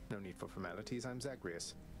 No need for formalities. I'm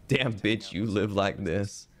Zagreus. Damn, bitch, you live like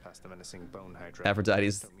this. Past the menacing bone hydra.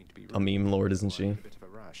 Aphrodite's a meme lord, isn't she? A bit of a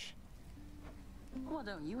rush. Well,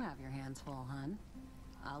 don't you have your hands full, hun?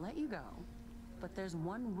 I'll let you go. But there's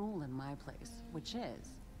one rule in my place, which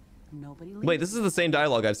is nobody leaves. Wait, this is the same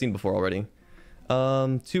dialogue I've seen before already.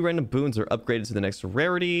 2 random boons are upgraded to the next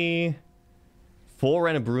rarity. 4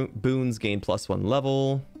 random boons gain +1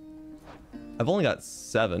 level. I've only got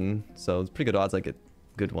 7, so it's pretty good odds I get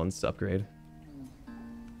good ones to upgrade.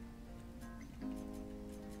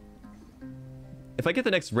 If I get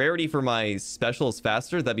the next rarity for my specials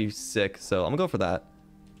faster, that'd be sick. So I'm gonna go for that.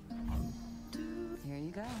 Here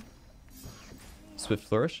you go. Swift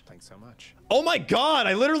Flourish. Thanks so much. Oh my god,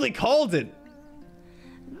 I literally called it.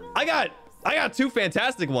 I got 2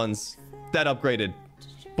 fantastic ones that upgraded.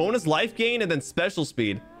 Bonus life gain and then special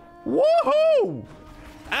speed. Woohoo!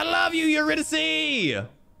 I love you, Eurydice! See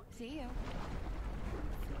you.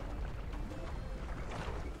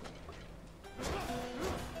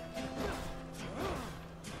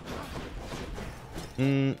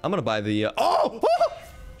 I'm gonna buy the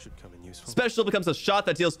Should come in useful. Special becomes a shot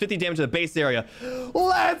that deals 50 damage to the base area.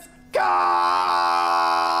 Let's go!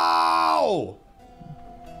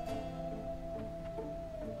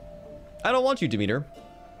 I don't want you, Demeter.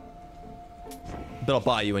 But I'll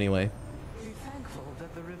buy you anyway. Be thankful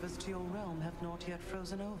that the river rivers to your realm have not yet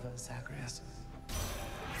frozen over, Zagreus.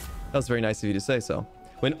 That was very nice of you to say so.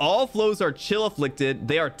 When all flows are chill afflicted,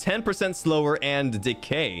 they are 10% slower and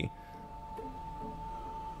decay.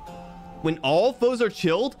 When all foes are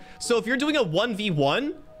chilled? So if you're doing a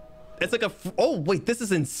 1v1, it's like a... Oh, wait, this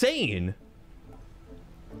is insane.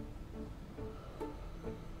 I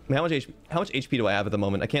mean, how much HP do I have at the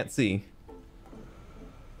moment? I can't see.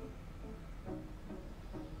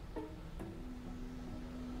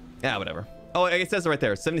 Yeah, whatever. Oh, it says it right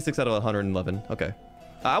there. 76 out of 111. Okay.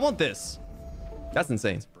 I want this. That's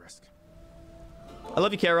insane. I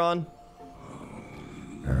love you, Charon.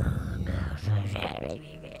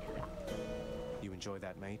 You enjoy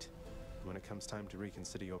that, mate? When it comes time to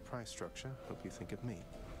reconsider your price structure, hope you think of me.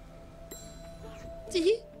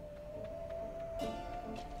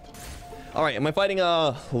 All right, am I fighting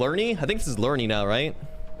Lerny? I think this is Lerny now, right?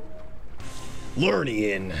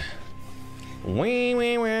 Lernian.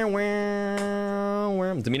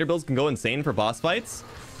 Demeanor builds can go insane for boss fights.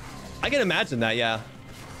 I can imagine that, yeah.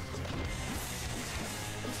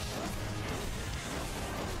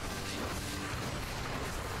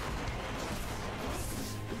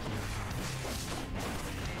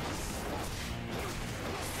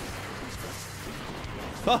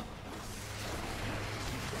 Huh.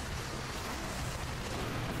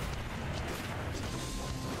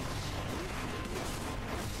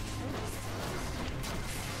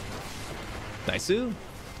 Nice-oo.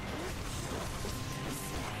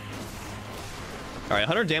 All right,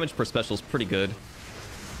 100 damage per special is pretty good.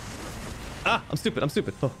 Ah, I'm stupid. I'm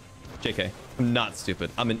stupid. Oh, JK. I'm not stupid.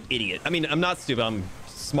 I'm an idiot. I mean, I'm not stupid. I'm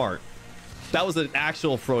smart. That was an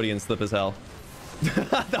actual Freudian slip as hell.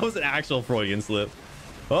 That was an actual Freudian slip.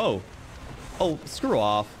 Oh. Oh, screw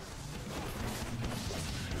off.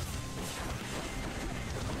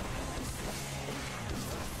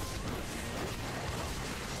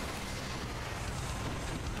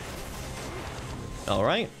 All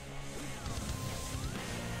right.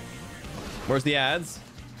 Where's the ads?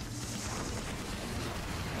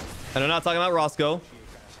 And I'm not talking about Roscoe.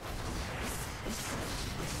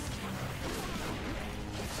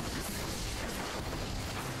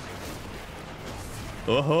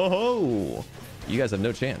 Oh ho ho! You guys have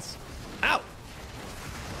no chance. Ow!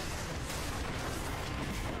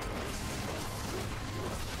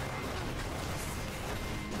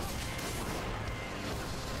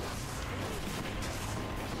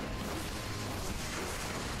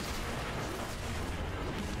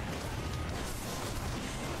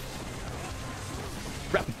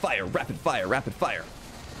 Rapid fire, rapid fire, rapid fire.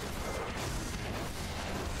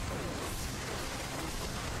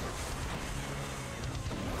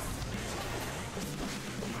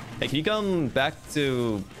 Hey, can you come back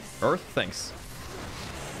to Earth? Thanks.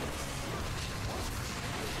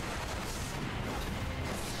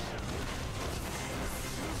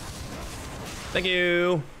 Thank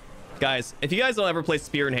you. Guys, if you guys don't ever play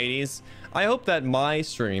Spear in Hades, I hope that my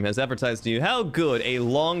stream has advertised to you how good a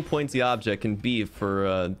long pointy object can be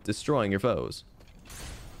for destroying your foes.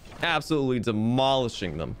 Absolutely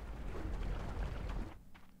demolishing them.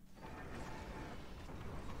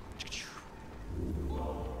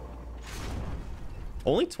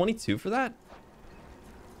 Only 22 for that?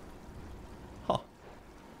 Huh.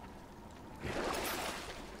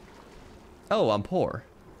 Oh, I'm poor.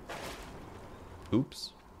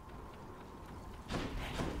 Oops.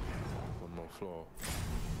 One more floor.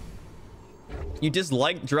 You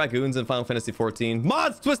dislike Dragoons in Final Fantasy XIV?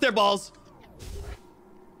 Mods, twist their balls!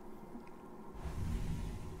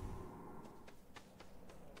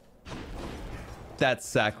 That's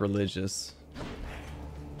sacrilegious.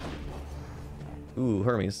 Ooh,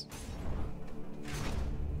 Hermes.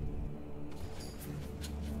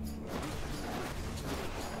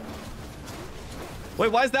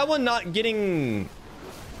 Wait, why is that one not getting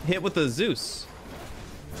hit with the Zeus?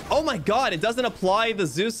 Oh my god, it doesn't apply the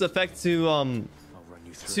Zeus effect to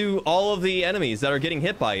all of the enemies that are getting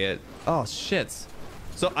hit by it. Oh shit.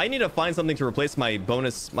 So I need to find something to replace my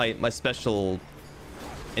bonus, my special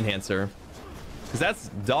enhancer. Because that's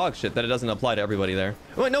dog shit that it doesn't apply to everybody there.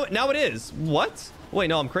 Oh, wait, no, now it is. What? Wait,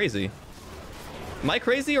 no, I'm crazy. Am I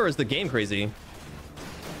crazy or is the game crazy?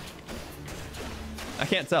 I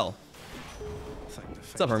can't tell.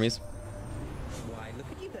 What's up, Hermes? Why, look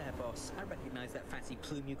at you there, boss. I recognize that fancy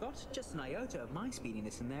plume you got. Just an iota of my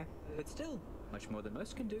speediness in there. But still, much more than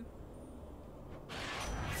most can do.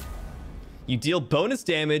 You deal bonus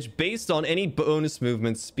damage based on any bonus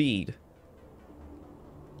movement speed.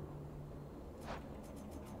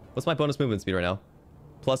 What's my bonus movement speed right now?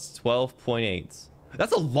 Plus 12.8.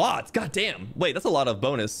 That's a lot. God damn. Wait, that's a lot of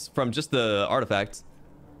bonus from just the artifact.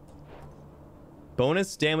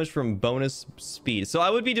 Bonus damage from bonus speed. So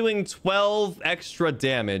I would be doing 12 extra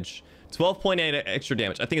damage. 12.8 extra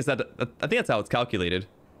damage. I think that's how it's calculated.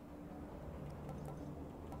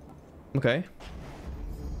 Okay.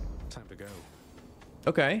 Time to go.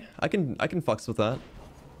 Okay, I can fucks with that.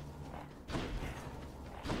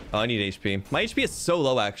 Oh, I need HP. My HP is so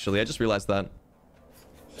low, actually. I just realized that.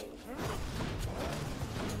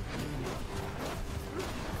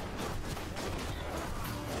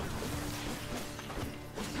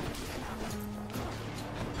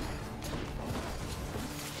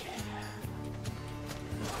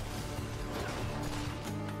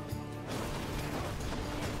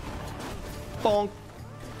 Bonk.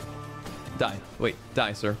 Die. Wait,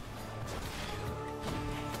 die, sir.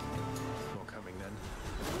 More coming then.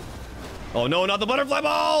 Oh no, not the butterfly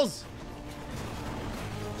balls!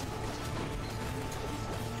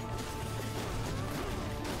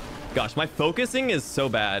 Gosh, my focusing is so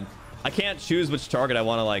bad. I can't choose which target I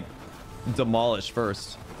want to, like, demolish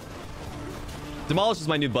first. Demolish is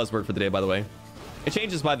my new buzzword for the day, by the way. It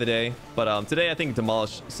changes by the day, but today I think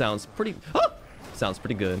demolish sounds pretty... Ah! Sounds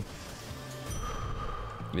pretty good.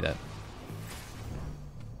 Give me that.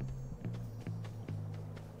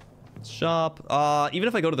 Shop. Even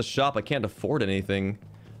if I go to the shop, I can't afford anything.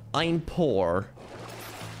 I'm poor.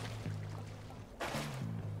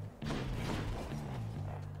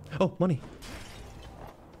 Oh, money.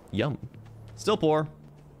 Yum. Still poor.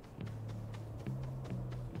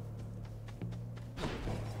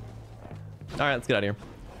 All right, let's get out of here.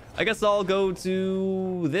 I guess I'll go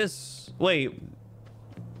to this. Wait.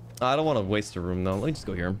 I don't want to waste a room, though. Let me just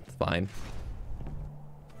go here. It's fine.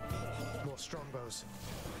 More strongbows.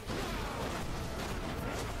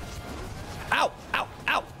 Ow! Ow!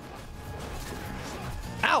 Ow!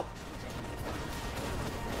 Ow!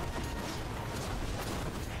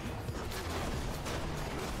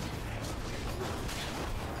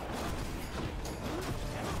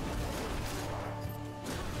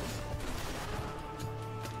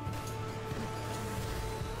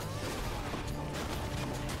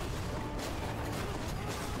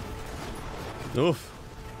 Oof.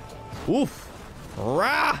 Oof.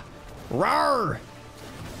 Rah! Rawr!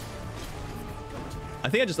 I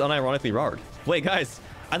think I just unironically roared. Wait, guys.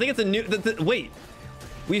 I think it's a new... wait.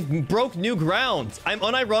 We've broke new ground. I'm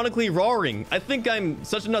unironically roaring. I think I'm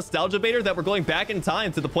such a nostalgia baiter that we're going back in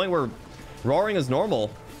time to the point where roaring is normal.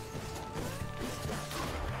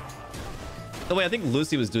 Oh, wait. I think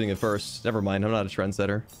Lucy was doing it first. Never mind. I'm not a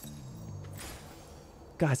trendsetter.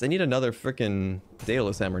 Guys, I need another freaking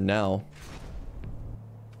Daedalus hammer now.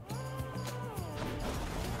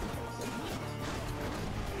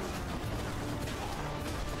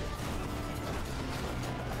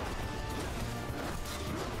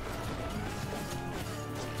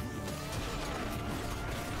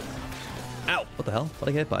 Ow! What the hell? What did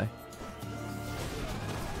I get hit by?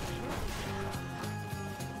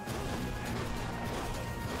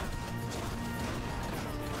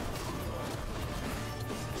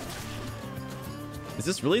 Is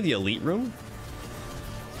this really the elite room?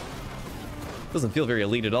 Doesn't feel very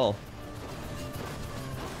elite at all.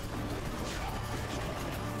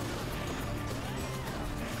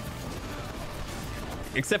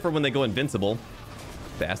 Except for when they go invincible.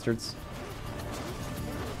 Bastards.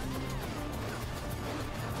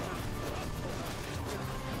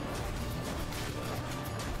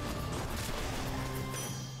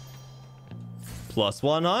 Plus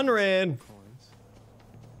 100.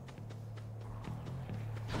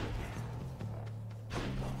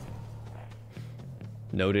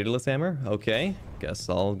 No Daedalus hammer? Okay. Guess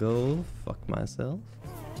I'll go fuck myself.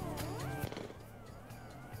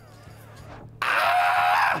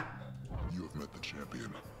 You have met the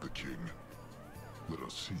champion, the king. Let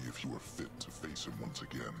us see if you are fit to face him once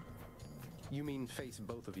again. You mean face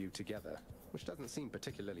both of you together, which doesn't seem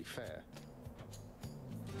particularly fair.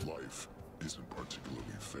 Life isn't particularly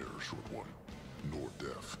fair, short one, nor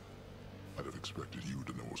death. I'd have expected you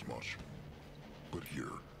to know as much. But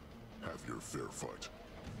here, have your fair fight.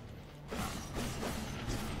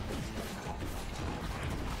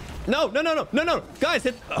 No, no, no, no, no, no. Guys,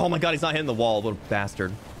 hit. Oh my god, he's not hitting the wall, little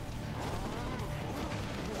bastard.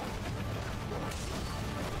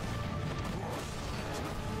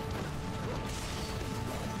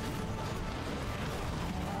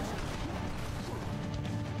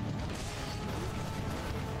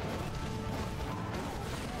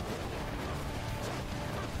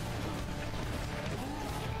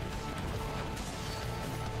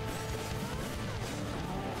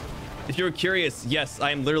 If you were curious, yes,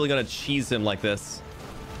 I am literally gonna cheese him like this.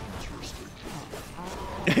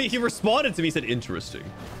 He responded to me, said interesting.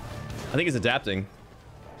 I think he's adapting.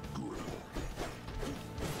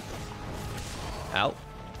 Ow.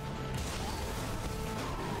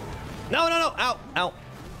 No, no, no. Ow. Ow.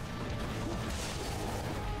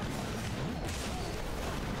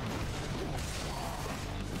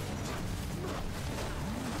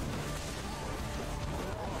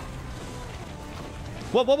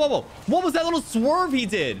 Whoa, whoa, whoa, whoa. What was that little swerve he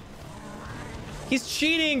did? He's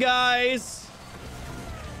cheating, guys.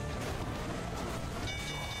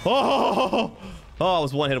 Oh, I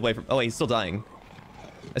was one hit away from... Oh, wait, he's still dying.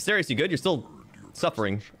 Asterius, you good? You're still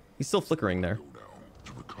suffering. He's still flickering there.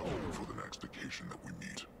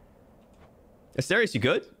 Asterius, you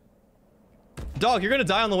good? Dog, you're gonna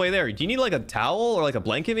die on the way there. Do you need like a towel or like a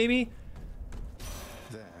blanket maybe?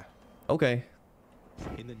 There. Okay.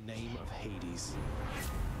 In the name of Hades.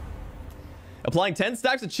 Applying 10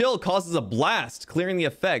 stacks of chill causes a blast, clearing the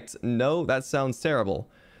effect. No, that sounds terrible.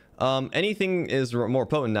 Anything is more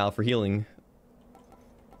potent now for healing.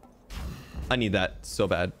 I need that so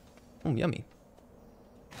bad. Oh, yummy.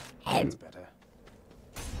 That's better.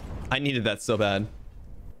 I needed that so bad.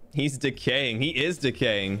 He's decaying. He is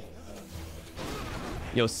decaying.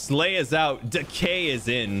 Yo, Slay is out. Decay is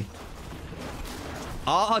in.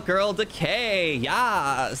 Ah, girl, decay.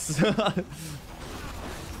 Yes.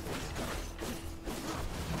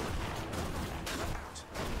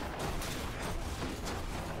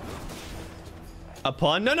 A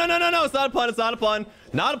pun? No, no, no, no, no. It's not a pun. It's not a pun.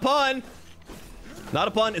 Not a pun. Not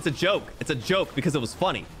a pun. It's a joke. It's a joke because it was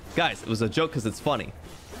funny. Guys, it was a joke because it's funny.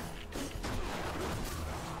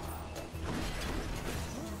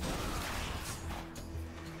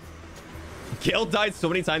 Gale died so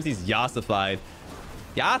many times he's yassified.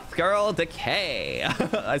 Yath girl decay.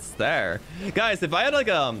 I swear. Guys, if I had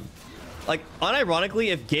like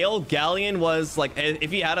unironically, if Gale Galleon was like,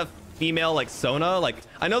 if he had a female like Sona, like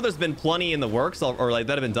I know there's been plenty in the works or like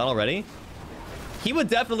that have been done already. He would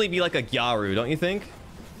definitely be like a Gyaru, don't you think?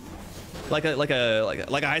 Like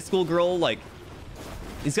a high school girl, like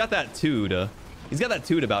he's got that tood. He's got that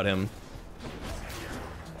tood about him.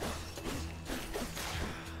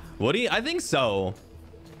 Would he? I think so.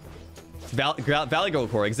 Valley Girl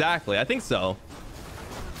Core, exactly. I think so.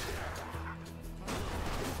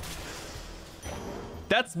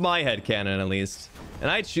 That's my headcanon, at least.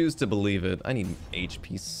 And I choose to believe it. I need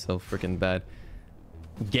HP so freaking bad.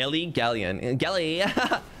 Galleon. Gally.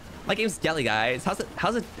 My game's Gally, guys.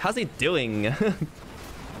 How's it doing?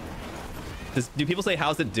 Do people say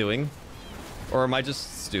how's it doing? Or am I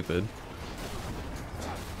just stupid?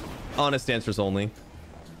 Honest answers only.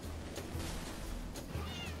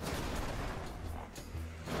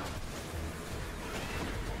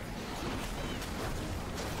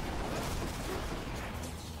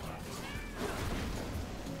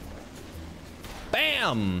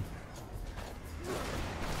 Bam!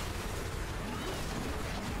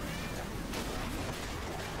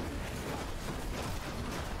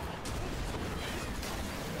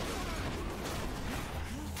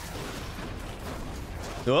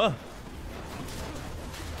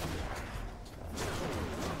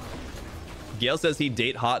 Gale says he'd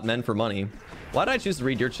date hot men for money. Why did I choose to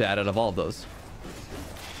read your chat out of all of those?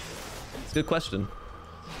 It's a good question.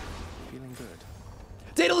 Feeling good.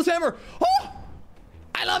 Daedalus Hammer! Oh!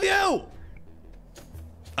 I love you!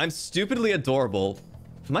 I'm stupidly adorable.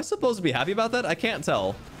 Am I supposed to be happy about that? I can't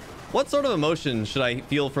tell. What sort of emotion should I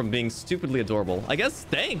feel from being stupidly adorable? I guess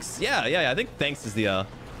thanks. Yeah. I think thanks is the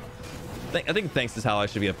I think thanks is how I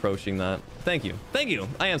should be approaching that. Thank you. Thank you.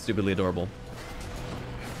 I am stupidly adorable.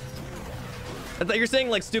 I thought you're saying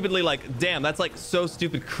like stupidly like, damn, that's like so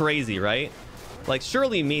stupid crazy, right? Like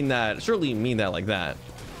surely mean that like that.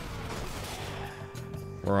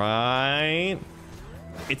 Right?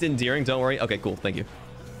 It's endearing, don't worry. Okay, cool. Thank you.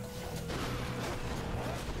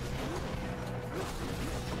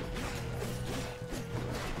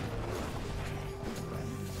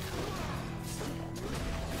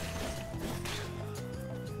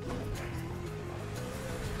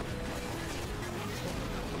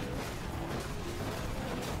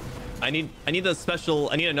 I need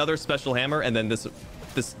another special hammer, and then this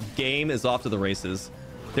game is off to the races.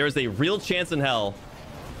 There is a real chance in hell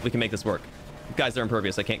we can make this work. Guys, they're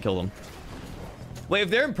impervious. I can't kill them. Wait, if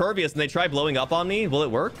they're impervious and they try blowing up on me, will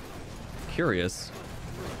it work? Curious.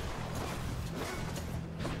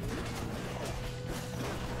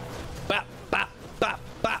 Bap, bap, bap,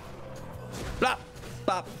 bap. Bap,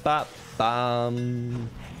 bap, bap, bam.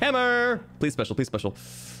 Hammer! Please special, please special.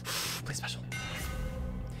 Please special.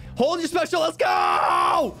 Hold your special. Let's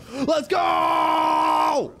go! Let's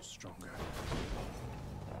go!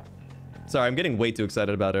 Sorry, I'm getting way too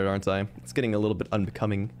excited about it, aren't I? It's getting a little bit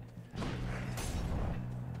unbecoming.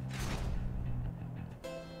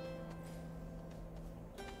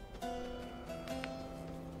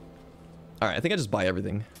 All right, I think I just buy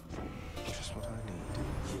everything. Just what I need.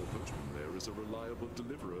 Your boatman there is a reliable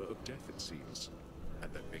deliverer of death, it seems.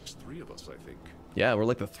 And that makes 3 of us, I think. Yeah, we're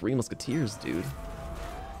like the 3 musketeers, dude.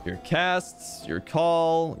 Your casts, your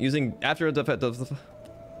call, using after a defensive.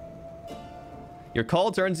 Your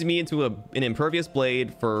call turns me into an impervious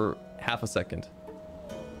blade for half a second.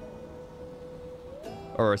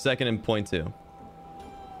 Or a second and 0.2.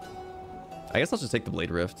 I guess I'll just take the blade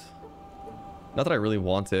rift. Not that I really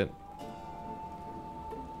want it.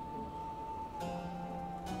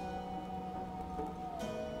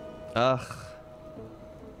 Ugh.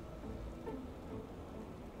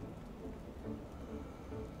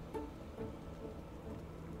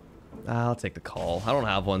 I'll take the call. I don't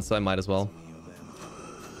have one, so I might as well.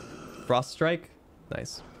 Frost strike?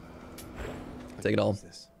 Nice. Take it all.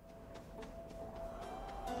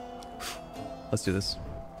 Let's do this.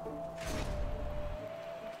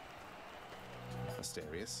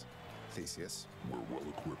 Asterius, Theseus. We're well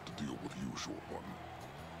equipped to deal with you, short one.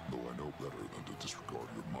 Though I know better than to disregard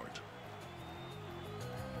your might.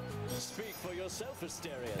 Speak for yourself,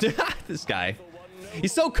 Asterius. This guy.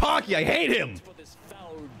 He's so cocky. I hate him.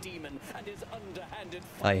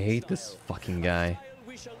 I hate this fucking guy.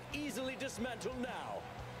 We shall easily dismantle now.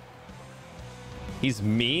 He's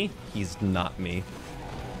me. He's not me.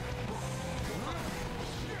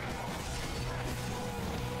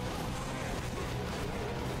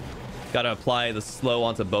 Gotta apply the slow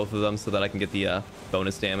onto both of them so that I can get the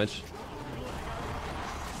bonus damage.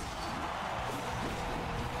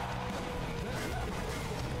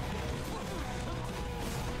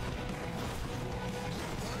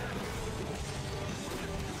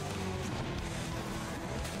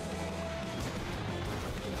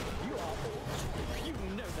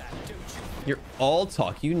 You're all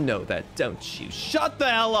talk. You know that, don't you? Shut the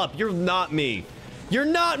hell up. You're not me. You're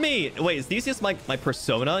not me. Wait, is Theseus my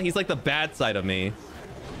persona? He's like the bad side of me.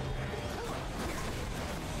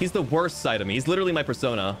 He's the worst side of me. He's literally my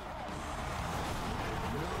persona.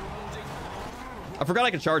 I forgot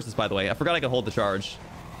I could charge this, by the way. I forgot I could hold the charge.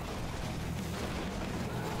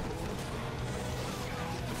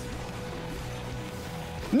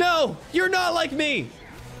 No, you're not like me.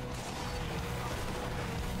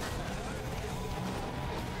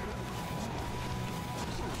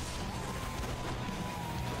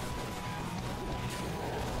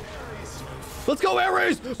 Let's go,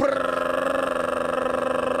 Ares!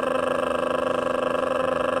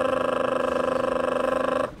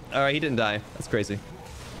 All right, he didn't die. That's crazy.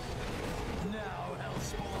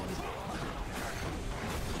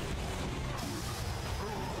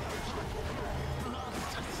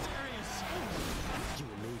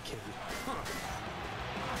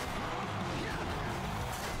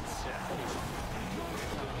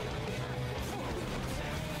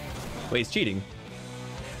 Wait, he's cheating.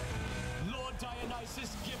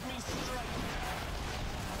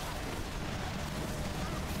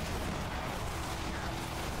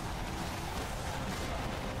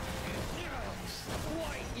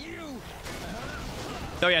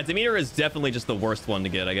 Oh yeah, Demeter is definitely just the worst one to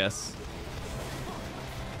get, I guess.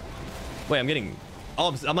 Wait, I'm getting...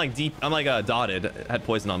 Oh, I'm like deep... I'm like dotted. Had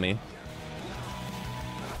poison on me.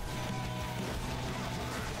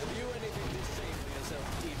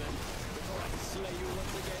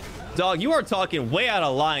 Dog, you are talking way out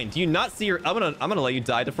of line. Do you not see your... I'm gonna let you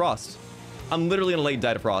die to frost. I'm literally gonna let you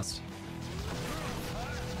die to frost.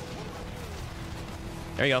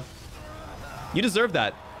 There you go. You deserve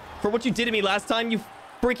that. For what you did to me last time, you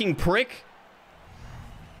freaking prick.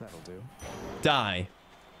 That'll do. Die.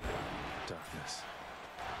 Darkness.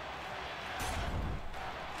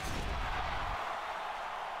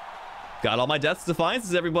 Got all my Death's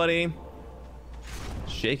Defiances, everybody.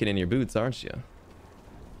 Shaking in your boots, aren't you?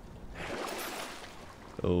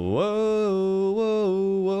 Whoa,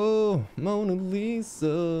 whoa, whoa, Mona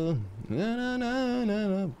Lisa. Na, na, na, na,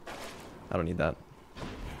 na. I don't need that.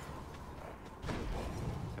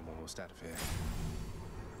 I'm almost out of here.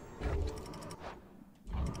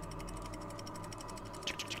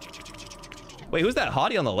 Wait, who's that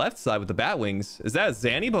hottie on the left side with the bat wings? Is that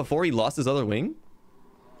Zanny before he lost his other wing?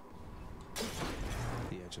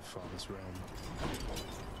 The edge of Father's realm.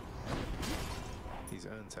 These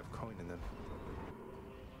urns have coin in them.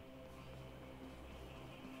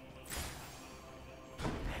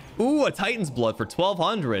 Ooh, a Titan's Blood for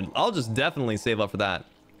 1,200. I'll just definitely save up for that.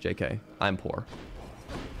 JK, I'm poor.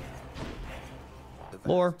 The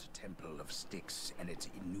Lore. vast temple of Styx and its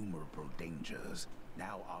innumerable dangers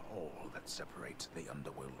now are all that separates the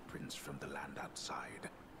underworld prince from the land outside,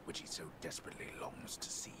 which he so desperately longs to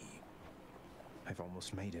see. I've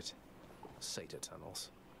almost made it. Satyr tunnels.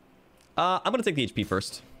 I'm gonna take the HP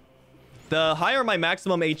first. The higher my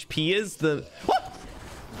maximum HP is, the... What?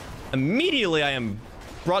 Immediately I am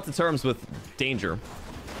brought to terms with danger.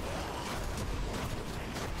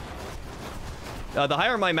 The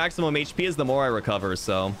higher my maximum HP is, the more I recover,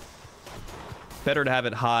 so... Better to have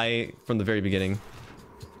it high from the very beginning.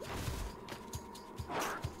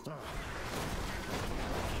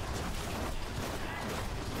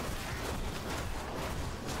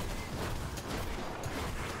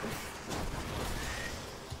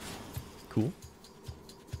 Cool.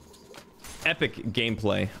 Epic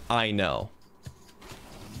gameplay, I know.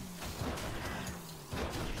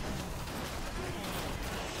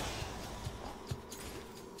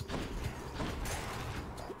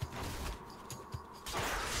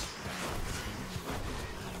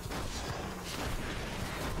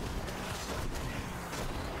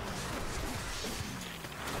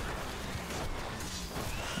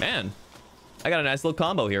 Man, I got a nice little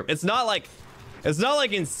combo here. It's not like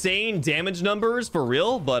insane damage numbers for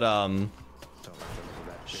real, but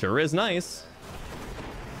sure is nice.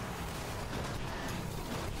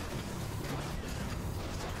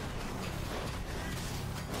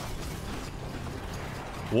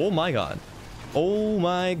 Oh my god. Oh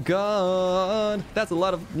my god. That's a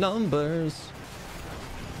lot of numbers.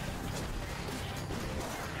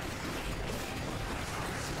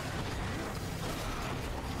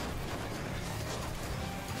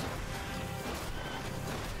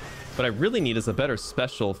 What I really need is a better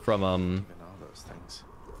special from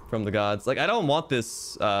the gods. Like, I don't want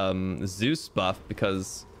this Zeus buff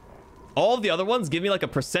because all of the other ones give me like a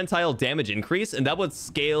percentile damage increase, and that would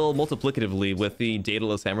scale multiplicatively with the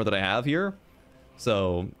Daedalus hammer that I have here.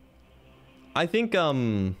 So I think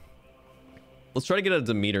let's try to get a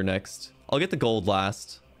Demeter next. I'll get the gold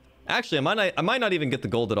last. Actually, I might not even get the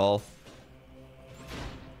gold at all.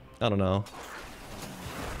 I don't know.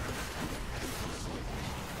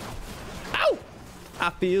 I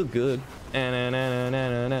feel good. Ow!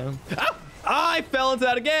 I fell into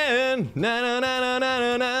that again. Na na na na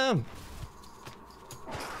na na.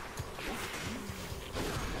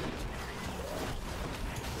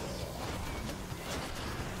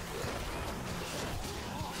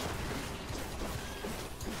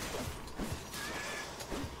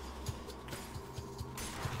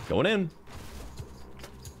 Going in.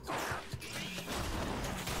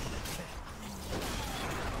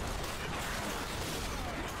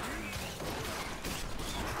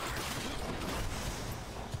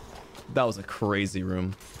 That was a crazy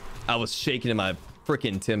room. I was shaking in my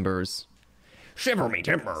freaking timbers. Shiver me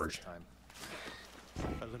timbers.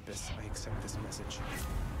 Olympus, I accept this message.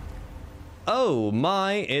 Oh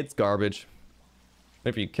my, it's garbage.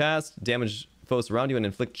 Whenever you cast, damage foes around you and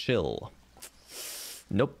inflict chill.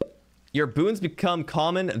 Nope. Your boons become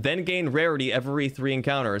common, then gain rarity every 3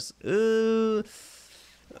 encounters.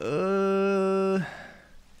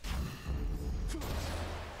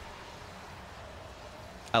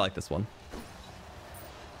 I like this one.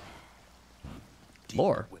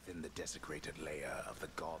 More. Within the desecrated layer of the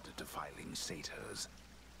god-defiling satyrs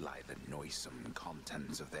lie the noisome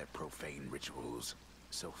contents of their profane rituals,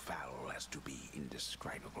 so foul as to be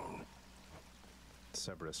indescribable.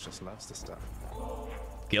 Cerberus just loves the stuff.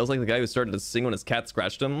 Gale's like the guy who started to sing when his cat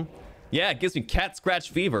scratched him. Yeah, it gives me cat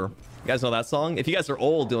scratch fever. You guys know that song? If you guys are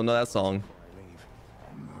old, you'll know that song.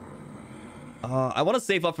 I want to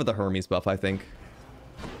save up for the Hermes buff, I think.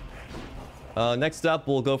 Next up,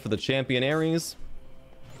 we'll go for the Champion Ares.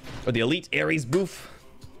 Or the Elite Ares boof.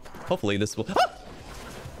 Hopefully this will... Ah!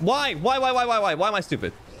 Why? Why am I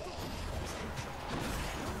stupid?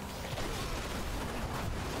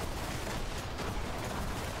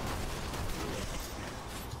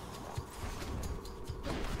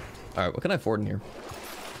 Alright, what can I afford in here?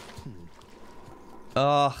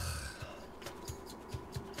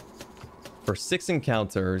 For 6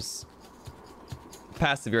 encounters...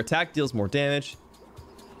 Passive, your attack deals more damage.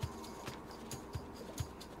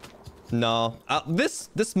 No,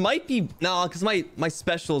 this might be no, because my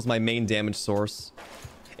special is my main damage source.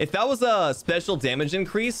 If that was a special damage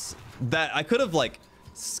increase, that I could have like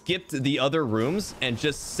skipped the other rooms and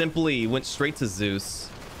just simply went straight to Zeus.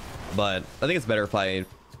 But I think it's better if I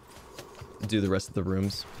do the rest of the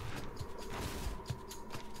rooms.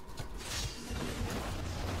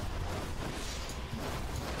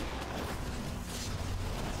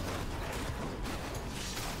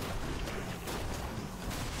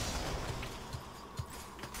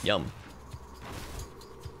 Yum.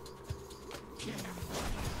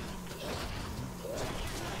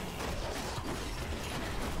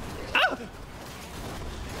 Ah!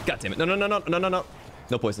 God damn it. No.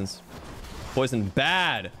 No poisons. Poison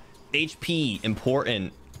bad. HP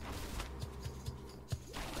important.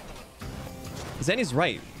 Zanny's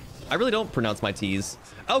right. I really don't pronounce my T's.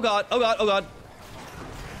 Oh god, oh god, oh god.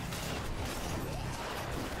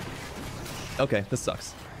 Okay, this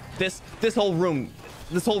sucks. This whole room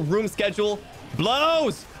schedule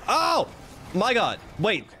blows. Oh my god.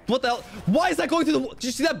 Wait, what the hell? Why is that going through the wall? Did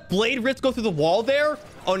you see that blade rift go through the wall there?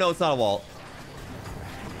 Oh no, it's not a wall.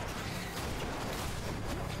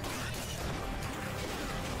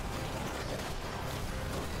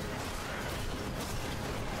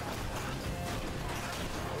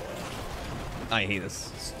 I hate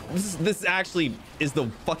this. This actually is the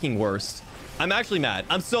fucking worst. I'm actually mad.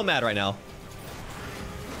 I'm so mad right now.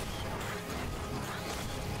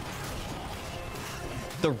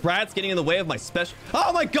 The rats getting in the way of my special.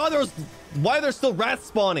 Oh my god, why are there still rats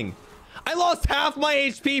spawning? I lost half my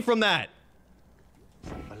HP from that.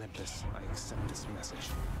 Olympus, I accept this message.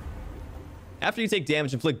 After you take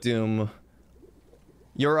damage, inflict doom.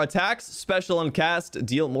 Your attacks, special, and cast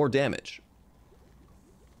deal more damage.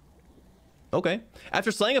 Okay.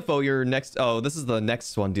 After slaying a foe, your next... Oh, this is the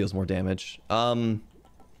next one deals more damage. I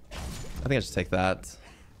think I should take that.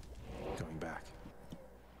 Going back.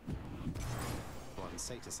 One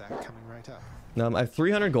Satyr sack coming right up. I have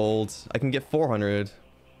 300 gold. I can get 400.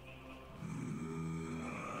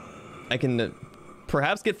 I can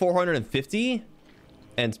perhaps get 450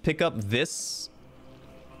 and pick up this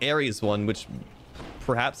Ares one, which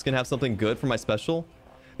perhaps can have something good for my special.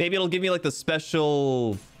 Maybe it'll give me like the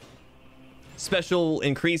special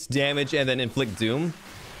increased damage and then inflict doom.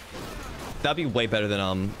 That'd be way better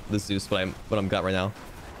than the Zeus what I'm got right now.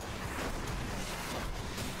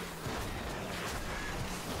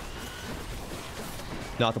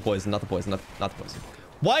 Not the poison, not the poison, not the poison.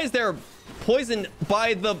 Why is there poison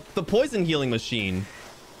by the poison healing machine?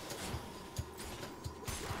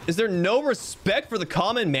 Is there no respect for the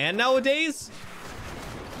common man nowadays?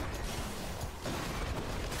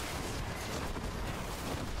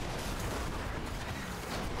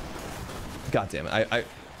 God damn it.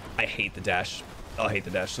 I hate the dash. Oh, I hate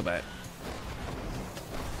the dash so bad.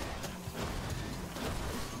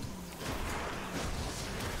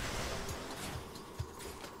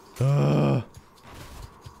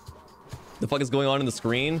 The fuck is going on in the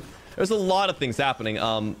screen? There's a lot of things happening.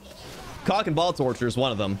 Cock and ball torture is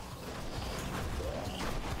one of them.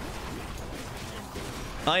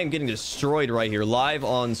 I am getting destroyed right here, live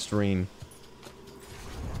on stream.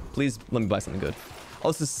 Please let me buy something good. Oh,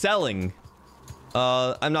 this is selling.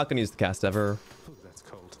 I'm not gonna use the cast ever. Ooh, that's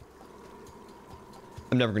cold.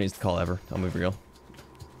 I'm never gonna use the call ever. I'm gonna be real.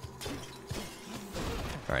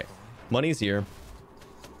 All right, money's here.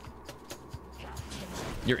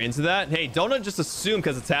 You're into that? Hey, don't just assume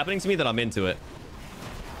because it's happening to me that I'm into it.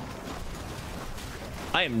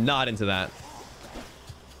 I am not into that.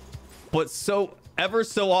 But ever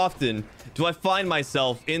so often do I find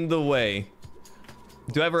myself in the way.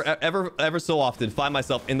 Do I ever so often find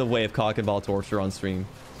myself in the way of cock and ball torture on stream?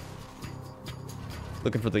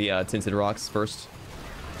 Looking for the tinted rocks first.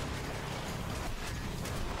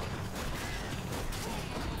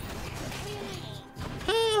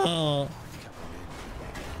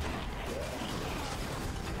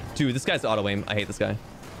 Dude, this guy's auto aim. I hate this guy.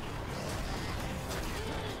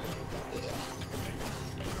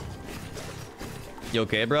 You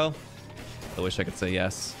okay, bro? I wish I could say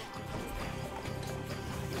yes.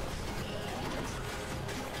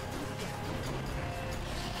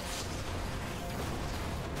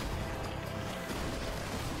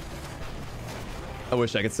 I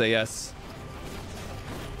wish I could say yes.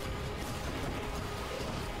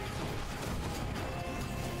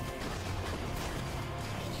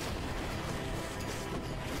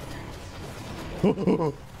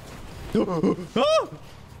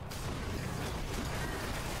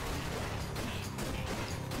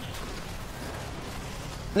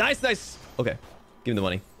 Nice, nice. Okay, give me the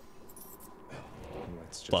money.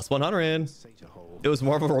 Plus 100. It was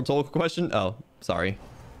more of a rhetorical question. Oh, sorry.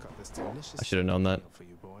 I should have known that.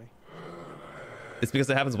 It's because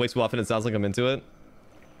it happens way too often. It sounds like I'm into it.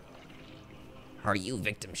 Are you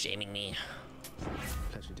victim shaming me?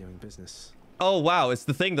 Pleasure doing business. Oh wow, it's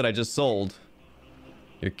the thing that I just sold.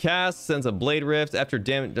 Your cast sends a blade rift after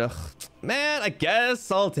damage. Ugh, man, I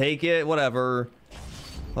guess I'll take it. Whatever.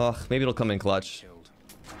 Ugh, maybe it'll come in clutch.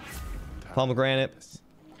 Pomegranate.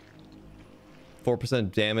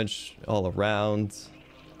 4% damage all around.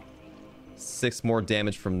 6 more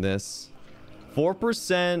damage from this.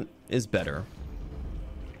 4% is better.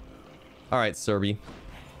 All right, Serby.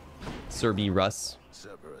 Serby Russ.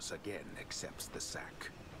 Cerberus again accepts the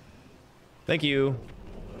sack. Thank you.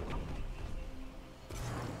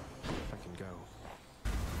 I can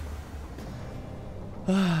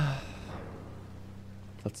go.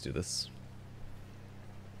 Let's do this.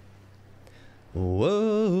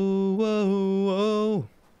 Whoa, whoa, whoa.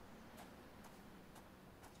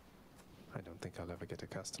 I don't think I'll ever get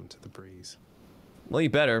accustomed to the breeze. Well, you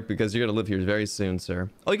better, because you're gonna live here very soon, sir.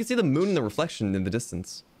 Oh, you can see the moon in the reflection in the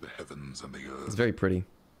distance. The heavens and the earth. It's very pretty.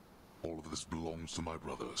 All of this belongs to my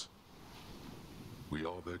brothers. We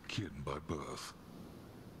are their kin by birth.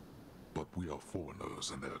 But we are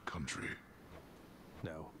foreigners in their country.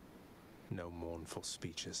 No. No mournful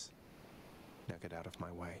speeches. Now get out of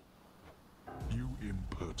my way. You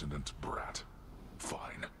impertinent brat.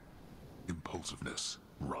 Fine. Impulsiveness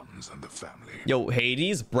runs in the family. Yo,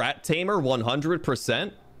 Hades, brat tamer,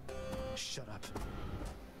 100%. Shut up.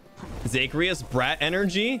 Zacharias, brat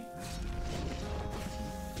energy.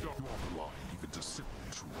 You are blind even to simple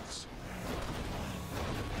truths.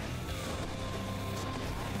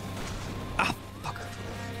 Ah, fucker.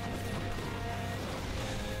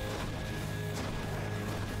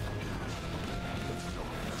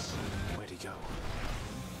 Where'd he go?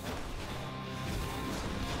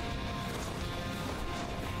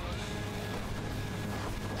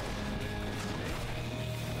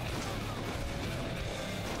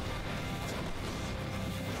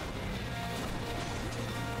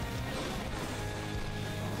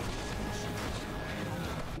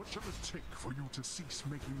 What shall it take for you to cease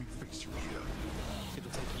making me face you here?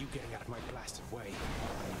 It'll take you getting out of my blasted way.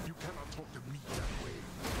 You cannot talk to me that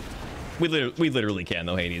way. We literally can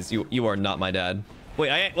though, Hades. You are not my dad.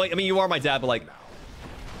 Wait, I mean you are my dad, but like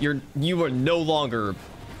you are no longer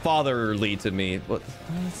fatherly to me. What?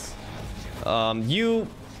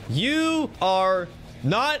 You are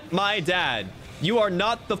not my dad. You are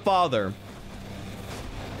not the father.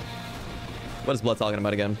 What is Blood talking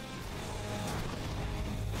about again?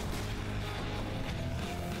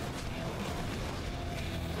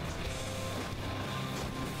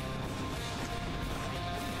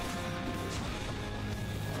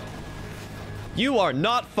 You are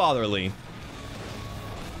not fatherly.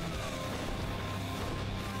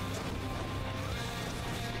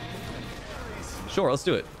 Sure, let's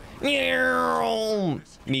do it.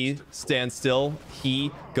 Me stand still. He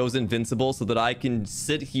goes invincible so that I can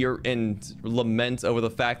sit here and lament over the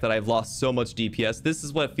fact that I've lost so much DPS. This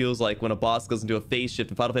is what it feels like when a boss goes into a phase shift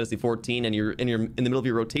in Final Fantasy 14 and you're in the middle of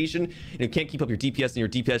your rotation and you can't keep up your DPS and your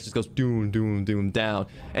DPS just goes doom, doom, doom, down.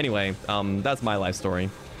 Anyway, that's my life story.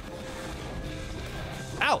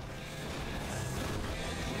 Ow!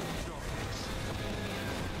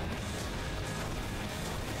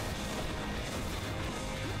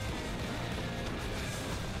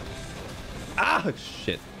 Ah,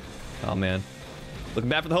 shit. Oh, man.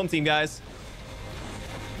 Looking bad for the home team, guys.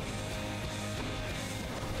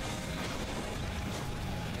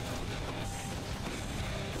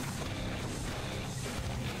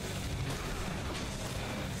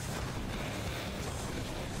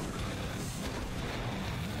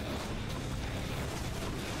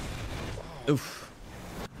 Oof.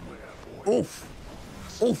 Oof.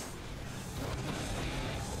 Oof.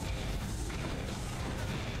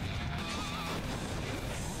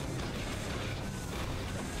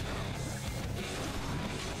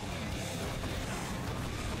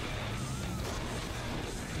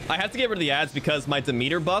 I have to get rid of the ads because my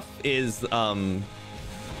Demeter buff is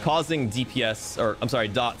causing DPS, or I'm sorry,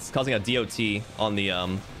 dots, causing a DOT on the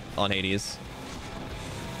on Hades.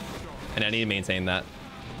 And I need to maintain that.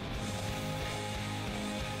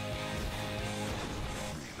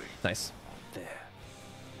 Nice. There.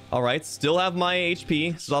 All right, still have my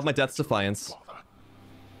HP, still have my Death's Defiance. Father,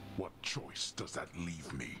 what choice does that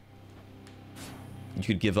leave me? You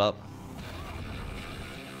could give up.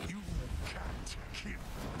 You can't kill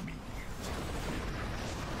me.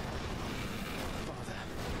 Father.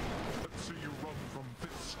 Let's see you run from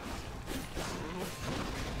this.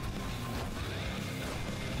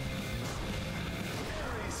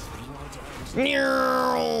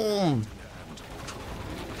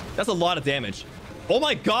 That's a lot of damage. Oh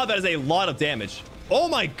my god, that is a lot of damage. Oh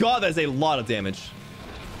my god, that is a lot of damage.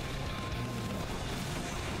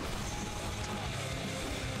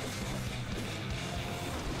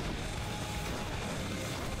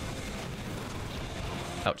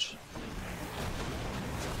 Ouch.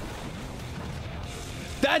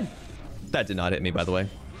 That did not hit me, by the way.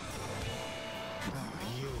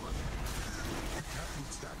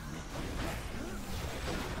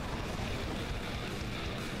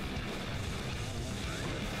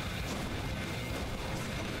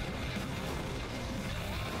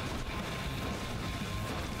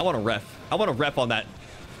 I want to ref. I want to ref on that.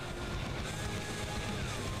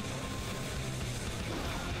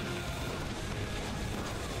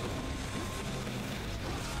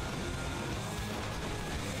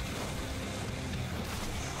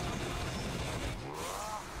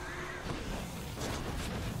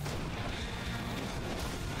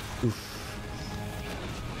 Oof.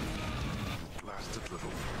 Blasted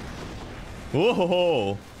little.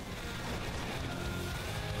 Whoa.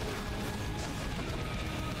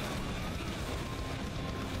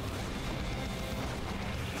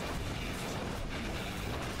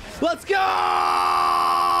 Let's go!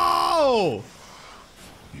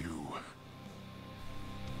 You.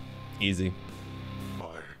 Easy.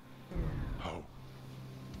 How?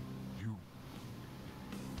 You.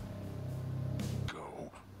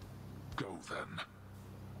 Go. Go then.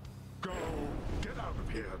 Go. Get out of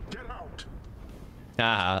here. Get out.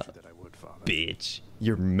 Ah, bitch.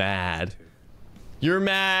 You're mad. You're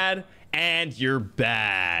mad and you're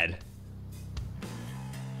bad.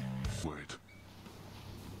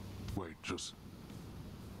 Wait, just...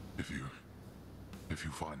 If you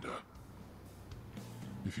find her...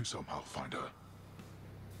 If you somehow find her...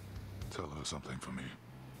 Tell her something for me.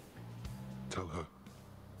 Tell her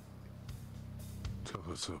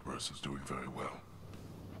Cerberus is doing very well.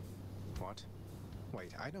 What?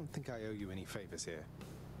 Wait, I don't think I owe you any favors here.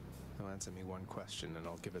 Now answer me one question and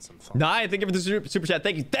I'll give it some thought. Nah, thank you for the super chat.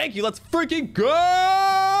 Thank you. Let's freaking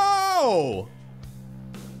go!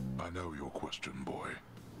 I know your question, boy.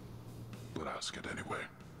 But ask it anyway.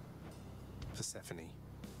 Persephone,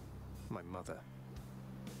 my mother.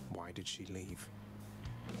 Why did she leave?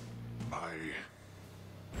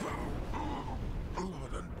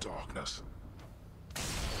 Blood and darkness.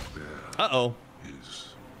 Uh-oh.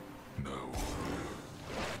 Is no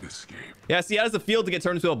escape. Yeah, see, how does it feel to get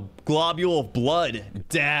turned into a globule of blood,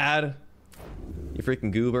 Dad? You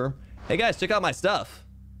freaking goober. Hey, guys, check out my stuff.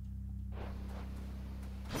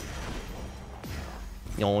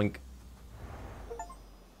 Yoink.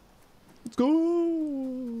 Let's go.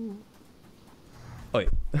 Oh, wait.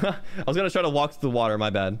 I was gonna try to walk through the water. My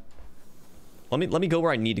bad. Let me go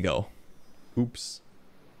where I need to go. Oops.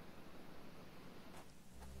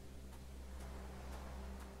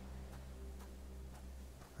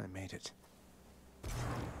 I made it.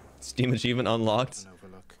 Steam achievement unlocked.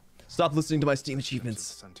 Stop listening to my Steam achievements.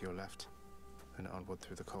 Sun to your left, and onward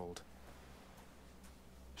through the cold.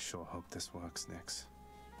 Sure hope this works, Nix.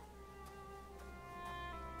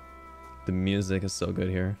 The music is so good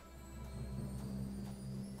here.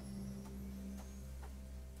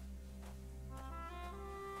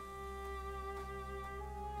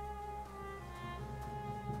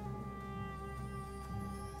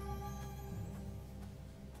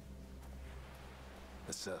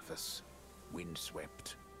 The surface,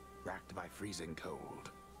 windswept, racked by freezing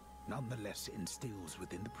cold, nonetheless instills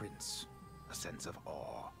within the prince a sense of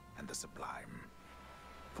awe and the sublime,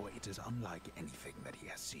 for it is unlike anything that he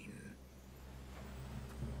has seen.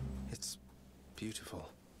 It's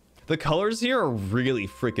beautiful. The colors here are really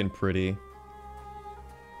freaking pretty.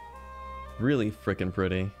 Really freaking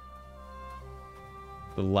pretty.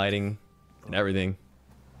 The lighting and everything.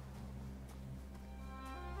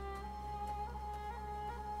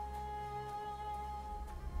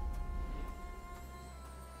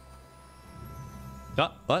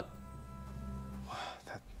 What?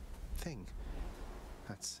 That thing.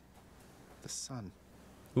 That's the sun.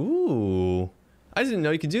 Ooh. I didn't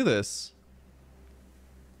know you could do this.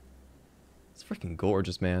 It's freaking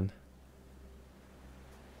gorgeous, man.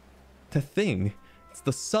 The thing. It's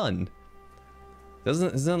the sun.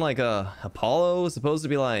 Isn't like Apollo supposed to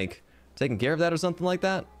be like taking care of that or something like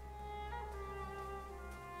that?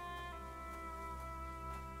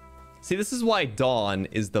 See, this is why dawn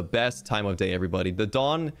is the best time of day, everybody. The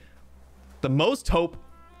dawn, the most hope,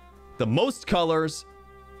 the most colors,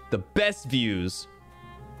 the best views.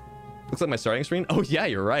 Looks like my starting screen. Oh, yeah,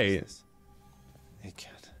 you're right. It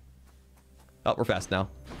can't. Oh, we're fast now.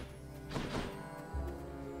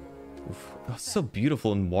 Oof. Oh, so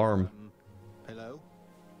beautiful and warm. Hello?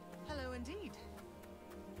 Hello indeed.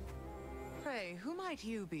 Pray, who might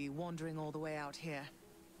you be wandering all the way out here?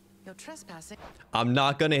 You're trespassing I'm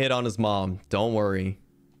not gonna hit on his mom. Don't worry.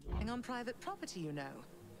 on private property, you know.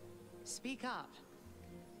 Speak up.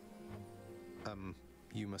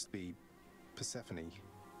 You must be Persephone.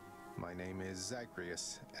 My name is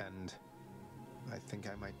Zagreus, and I think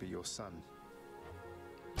I might be your son.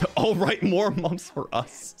 All right, more moms for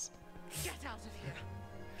us. Get out of here.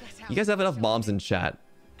 Get out. You guys have enough moms in chat.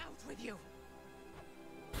 Out with you.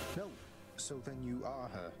 No, so then you are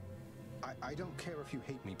her. I don't care if you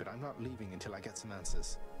hate me, but I'm not leaving until I get some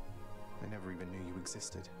answers. I never even knew you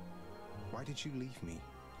existed. Why did you leave me?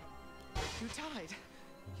 You died.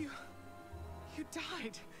 You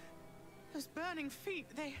died. Those burning feet,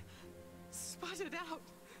 they sputtered out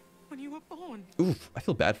when you were born. Oof, I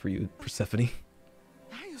feel bad for you, Persephone.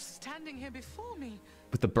 Now you're standing here before me.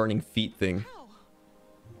 With the burning feet thing. How?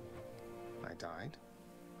 I died.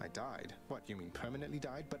 I died. What, you mean permanently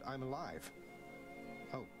died? But I'm alive.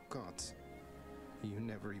 Oh, gods. You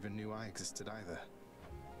never even knew I existed either.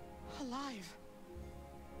 Alive?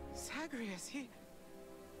 Zagreus, he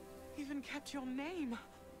even kept your name.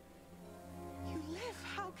 You live.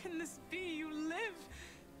 How can this be? You live.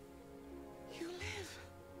 You live.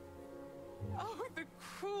 Oh, the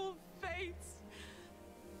cruel fates.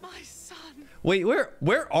 My son. Wait,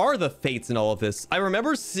 where are the fates in all of this? I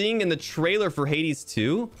remember seeing in the trailer for Hades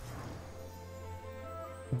 2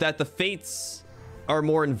 that the fates are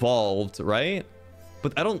more involved, right?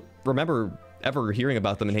 But I don't remember ever hearing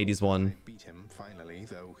about them in Hades 1. Beat him, finally,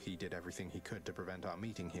 though he did everything he could to prevent our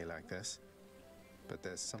meeting here like this. But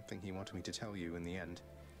there's something he wanted me to tell you in the end.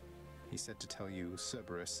 He said to tell you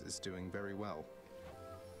Cerberus is doing very well.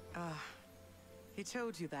 He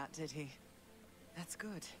told you that, did he? That's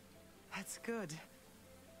good. That's good.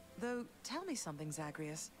 Though, tell me something,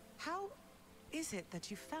 Zagreus. How is it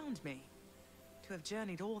that you found me? To have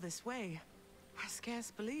journeyed all this way, I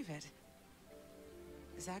scarce believe it.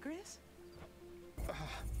 Zagreus?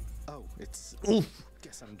 Oh, it's... Oof.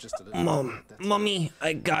 Guess I'm just a little... Mommy,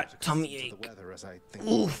 I got tummy ache.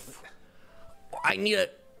 Oof. I need a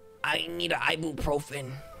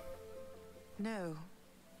ibuprofen. No.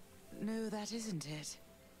 No, that isn't it.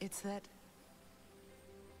 It's that...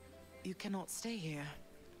 you cannot stay here.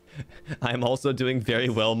 I'm also doing very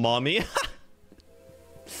well, Mommy.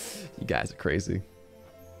 You guys are crazy.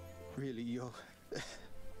 Really, you're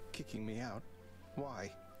kicking me out?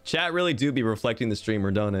 Why? Chat really do be reflecting the streamer,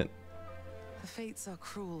 don't it? The fates are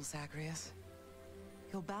cruel, Zagreus.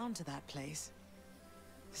 You're bound to that place.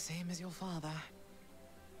 Same as your father.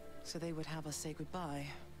 So they would have us say goodbye.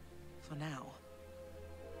 For now.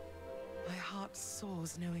 My heart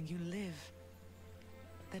soars knowing you live.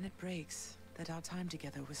 Then it breaks that our time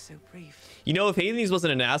together was so brief. You know, if Hades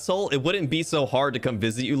wasn't an asshole, it wouldn't be so hard to come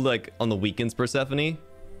visit you, like, on the weekends, Persephone.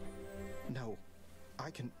 No. I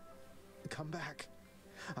can come back.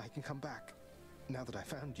 I can come back. Now that I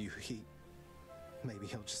found you, maybe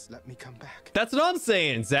he'll just let me come back. That's what I'm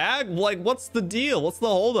saying, Zag. Like, what's the deal? What's the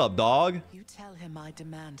holdup, dog? You tell him I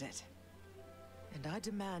demand it. And I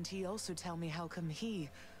demand he also tell me how come he,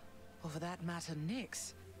 or for that matter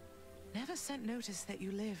Nyx, never sent notice that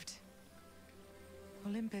you lived.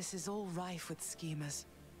 Olympus is all rife with schemers.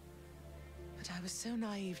 But I was so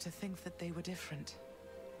naive to think that they were different.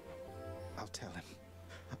 I'll tell him.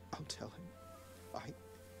 I'll tell him. I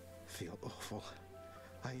feel awful.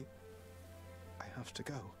 I have to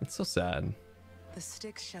go. It's so sad. The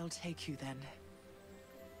Styx shall take you then.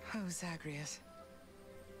 Oh, Zagreus.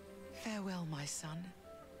 Farewell, my son.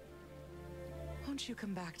 Won't you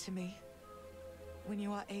come back to me? When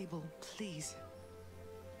you are able, please.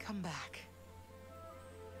 Come back.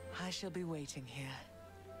 I shall be waiting here.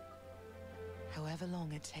 However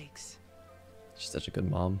long it takes. She's such a good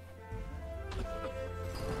mom.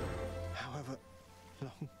 However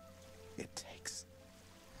long it takes.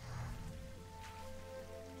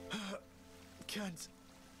 Can't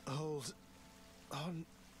hold on.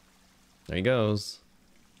 There he goes.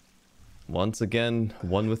 Once again,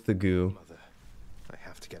 one with the goo. Mother, I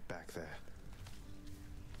have to get back there.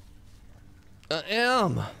 I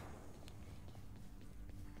am.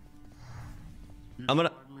 I'm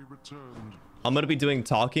gonna be doing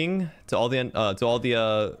talking to all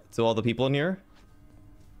the people in here.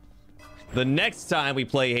 The next time we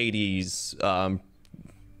play Hades,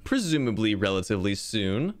 presumably relatively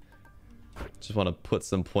soon. Just want to put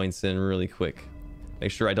some points in really quick.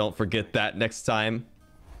 Make sure I don't forget that next time.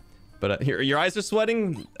 But here, your eyes are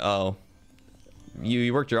sweating. Oh,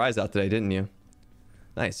 you worked your eyes out today, didn't you?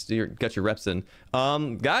 Nice. You got your reps in.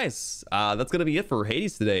 Guys, that's gonna be it for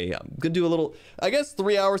Hades today. I'm gonna do a little, I guess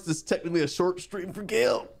 3 hours is technically a short stream for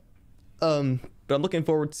Gale. But I'm looking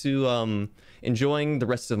forward to enjoying the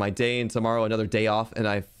rest of my day, and tomorrow another day off, and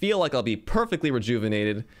I feel like I'll be perfectly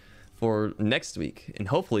rejuvenated for next week, and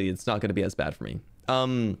hopefully it's not gonna be as bad for me.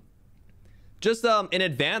 Just in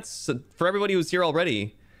advance for everybody who's here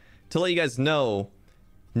already, to let you guys know,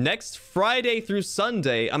 next Friday through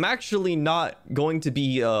Sunday, I'm actually not going to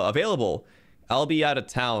be available. I'll be out of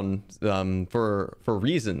town for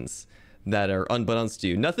reasons that are unbeknownst to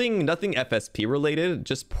you. Nothing FSP related,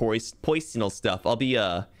 just poisonal stuff. I'll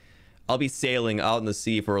be sailing out in the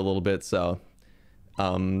sea for a little bit, so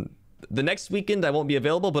the next weekend I won't be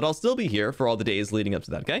available, but I'll still be here for all the days leading up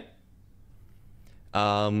to that. Okay.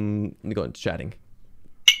 Let me go into chatting.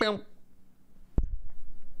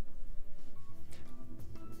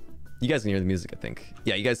 You guys can hear the music, I think.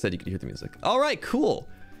 Yeah, you guys said you could hear the music. All right, cool.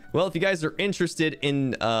 Well, if you guys are interested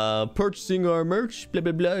in purchasing our merch, blah,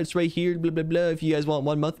 blah, blah, it's right here, blah, blah, blah. If you guys want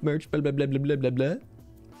 1 month merch, blah, blah, blah, blah, blah, blah, blah.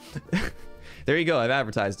 There you go. I've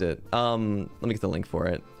advertised it. Let me get the link for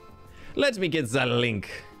it. Let me get the link.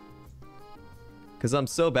 Because I'm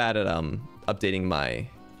so bad at updating my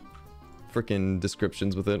freaking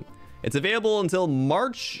descriptions with it. It's available until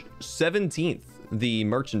March 17th. The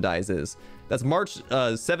merchandise is. That's March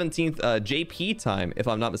 17th JP time, if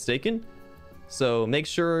I'm not mistaken. So make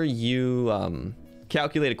sure you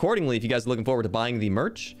calculate accordingly if you guys are looking forward to buying the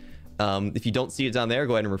merch. If you don't see it down there,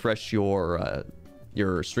 go ahead and refresh your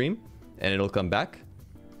stream, and it'll come back.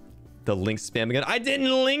 The link spam again. I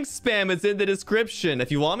didn't link spam. It's in the description.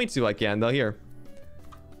 If you want me to, I can. Though here.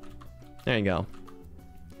 There you go.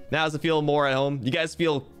 Now does it feel more at home? You guys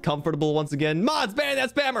feel comfortable once again? Mods, ban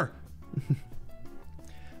that spammer!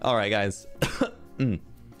 All right, guys. I'm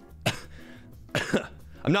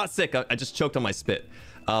not sick. I just choked on my spit.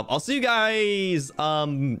 I'll see you guys.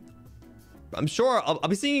 I'm sure I'll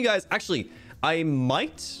be seeing you guys. Actually, I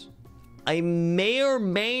may or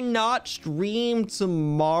may not stream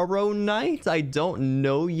tomorrow night. I don't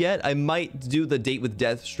know yet. I might do the Date with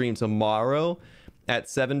Death stream tomorrow at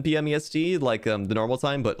 7 p.m. EST, like the normal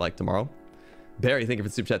time, but like tomorrow. Barry, thank you for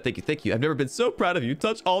the super chat. Thank you, thank you. I've never been so proud of you.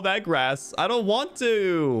 Touch all that grass. I don't want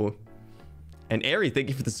to. And Ari, thank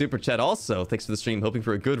you for the super chat also. Thanks for the stream. Hoping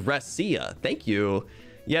for a good rest. See ya. Thank you.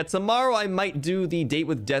 Yeah, tomorrow I might do the Date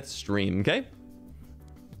with Death stream, okay?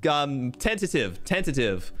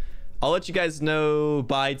 Tentative. I'll let you guys know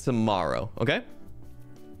by tomorrow, okay?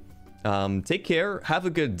 Take care. Have a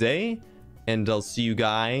good day. And I'll see you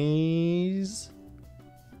guys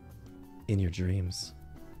in your dreams.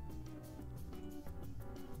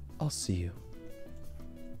 I'll see you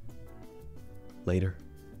later.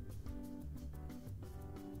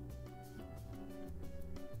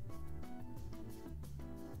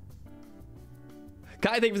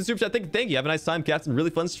 Kai, thank you for the super chat. Thank you. Have a nice time, Captain.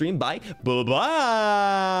 Really fun stream. Bye.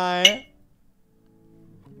 Bye-bye.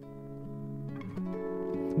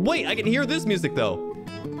 Wait, I can hear this music though.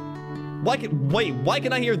 Why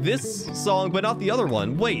can I hear this song but not the other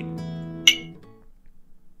one? Wait.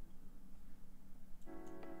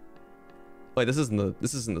 Wait, this isn't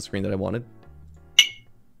the screen that I wanted.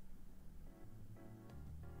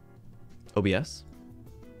 OBS?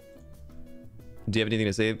 Do you have anything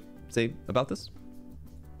to say about this?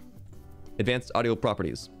 Advanced audio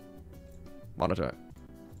properties. Monitor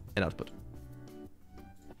and output.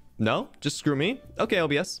 No? Just screw me? Okay,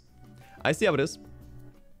 OBS. I see how it is.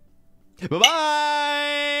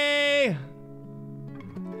 Bye-bye!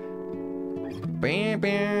 Bye.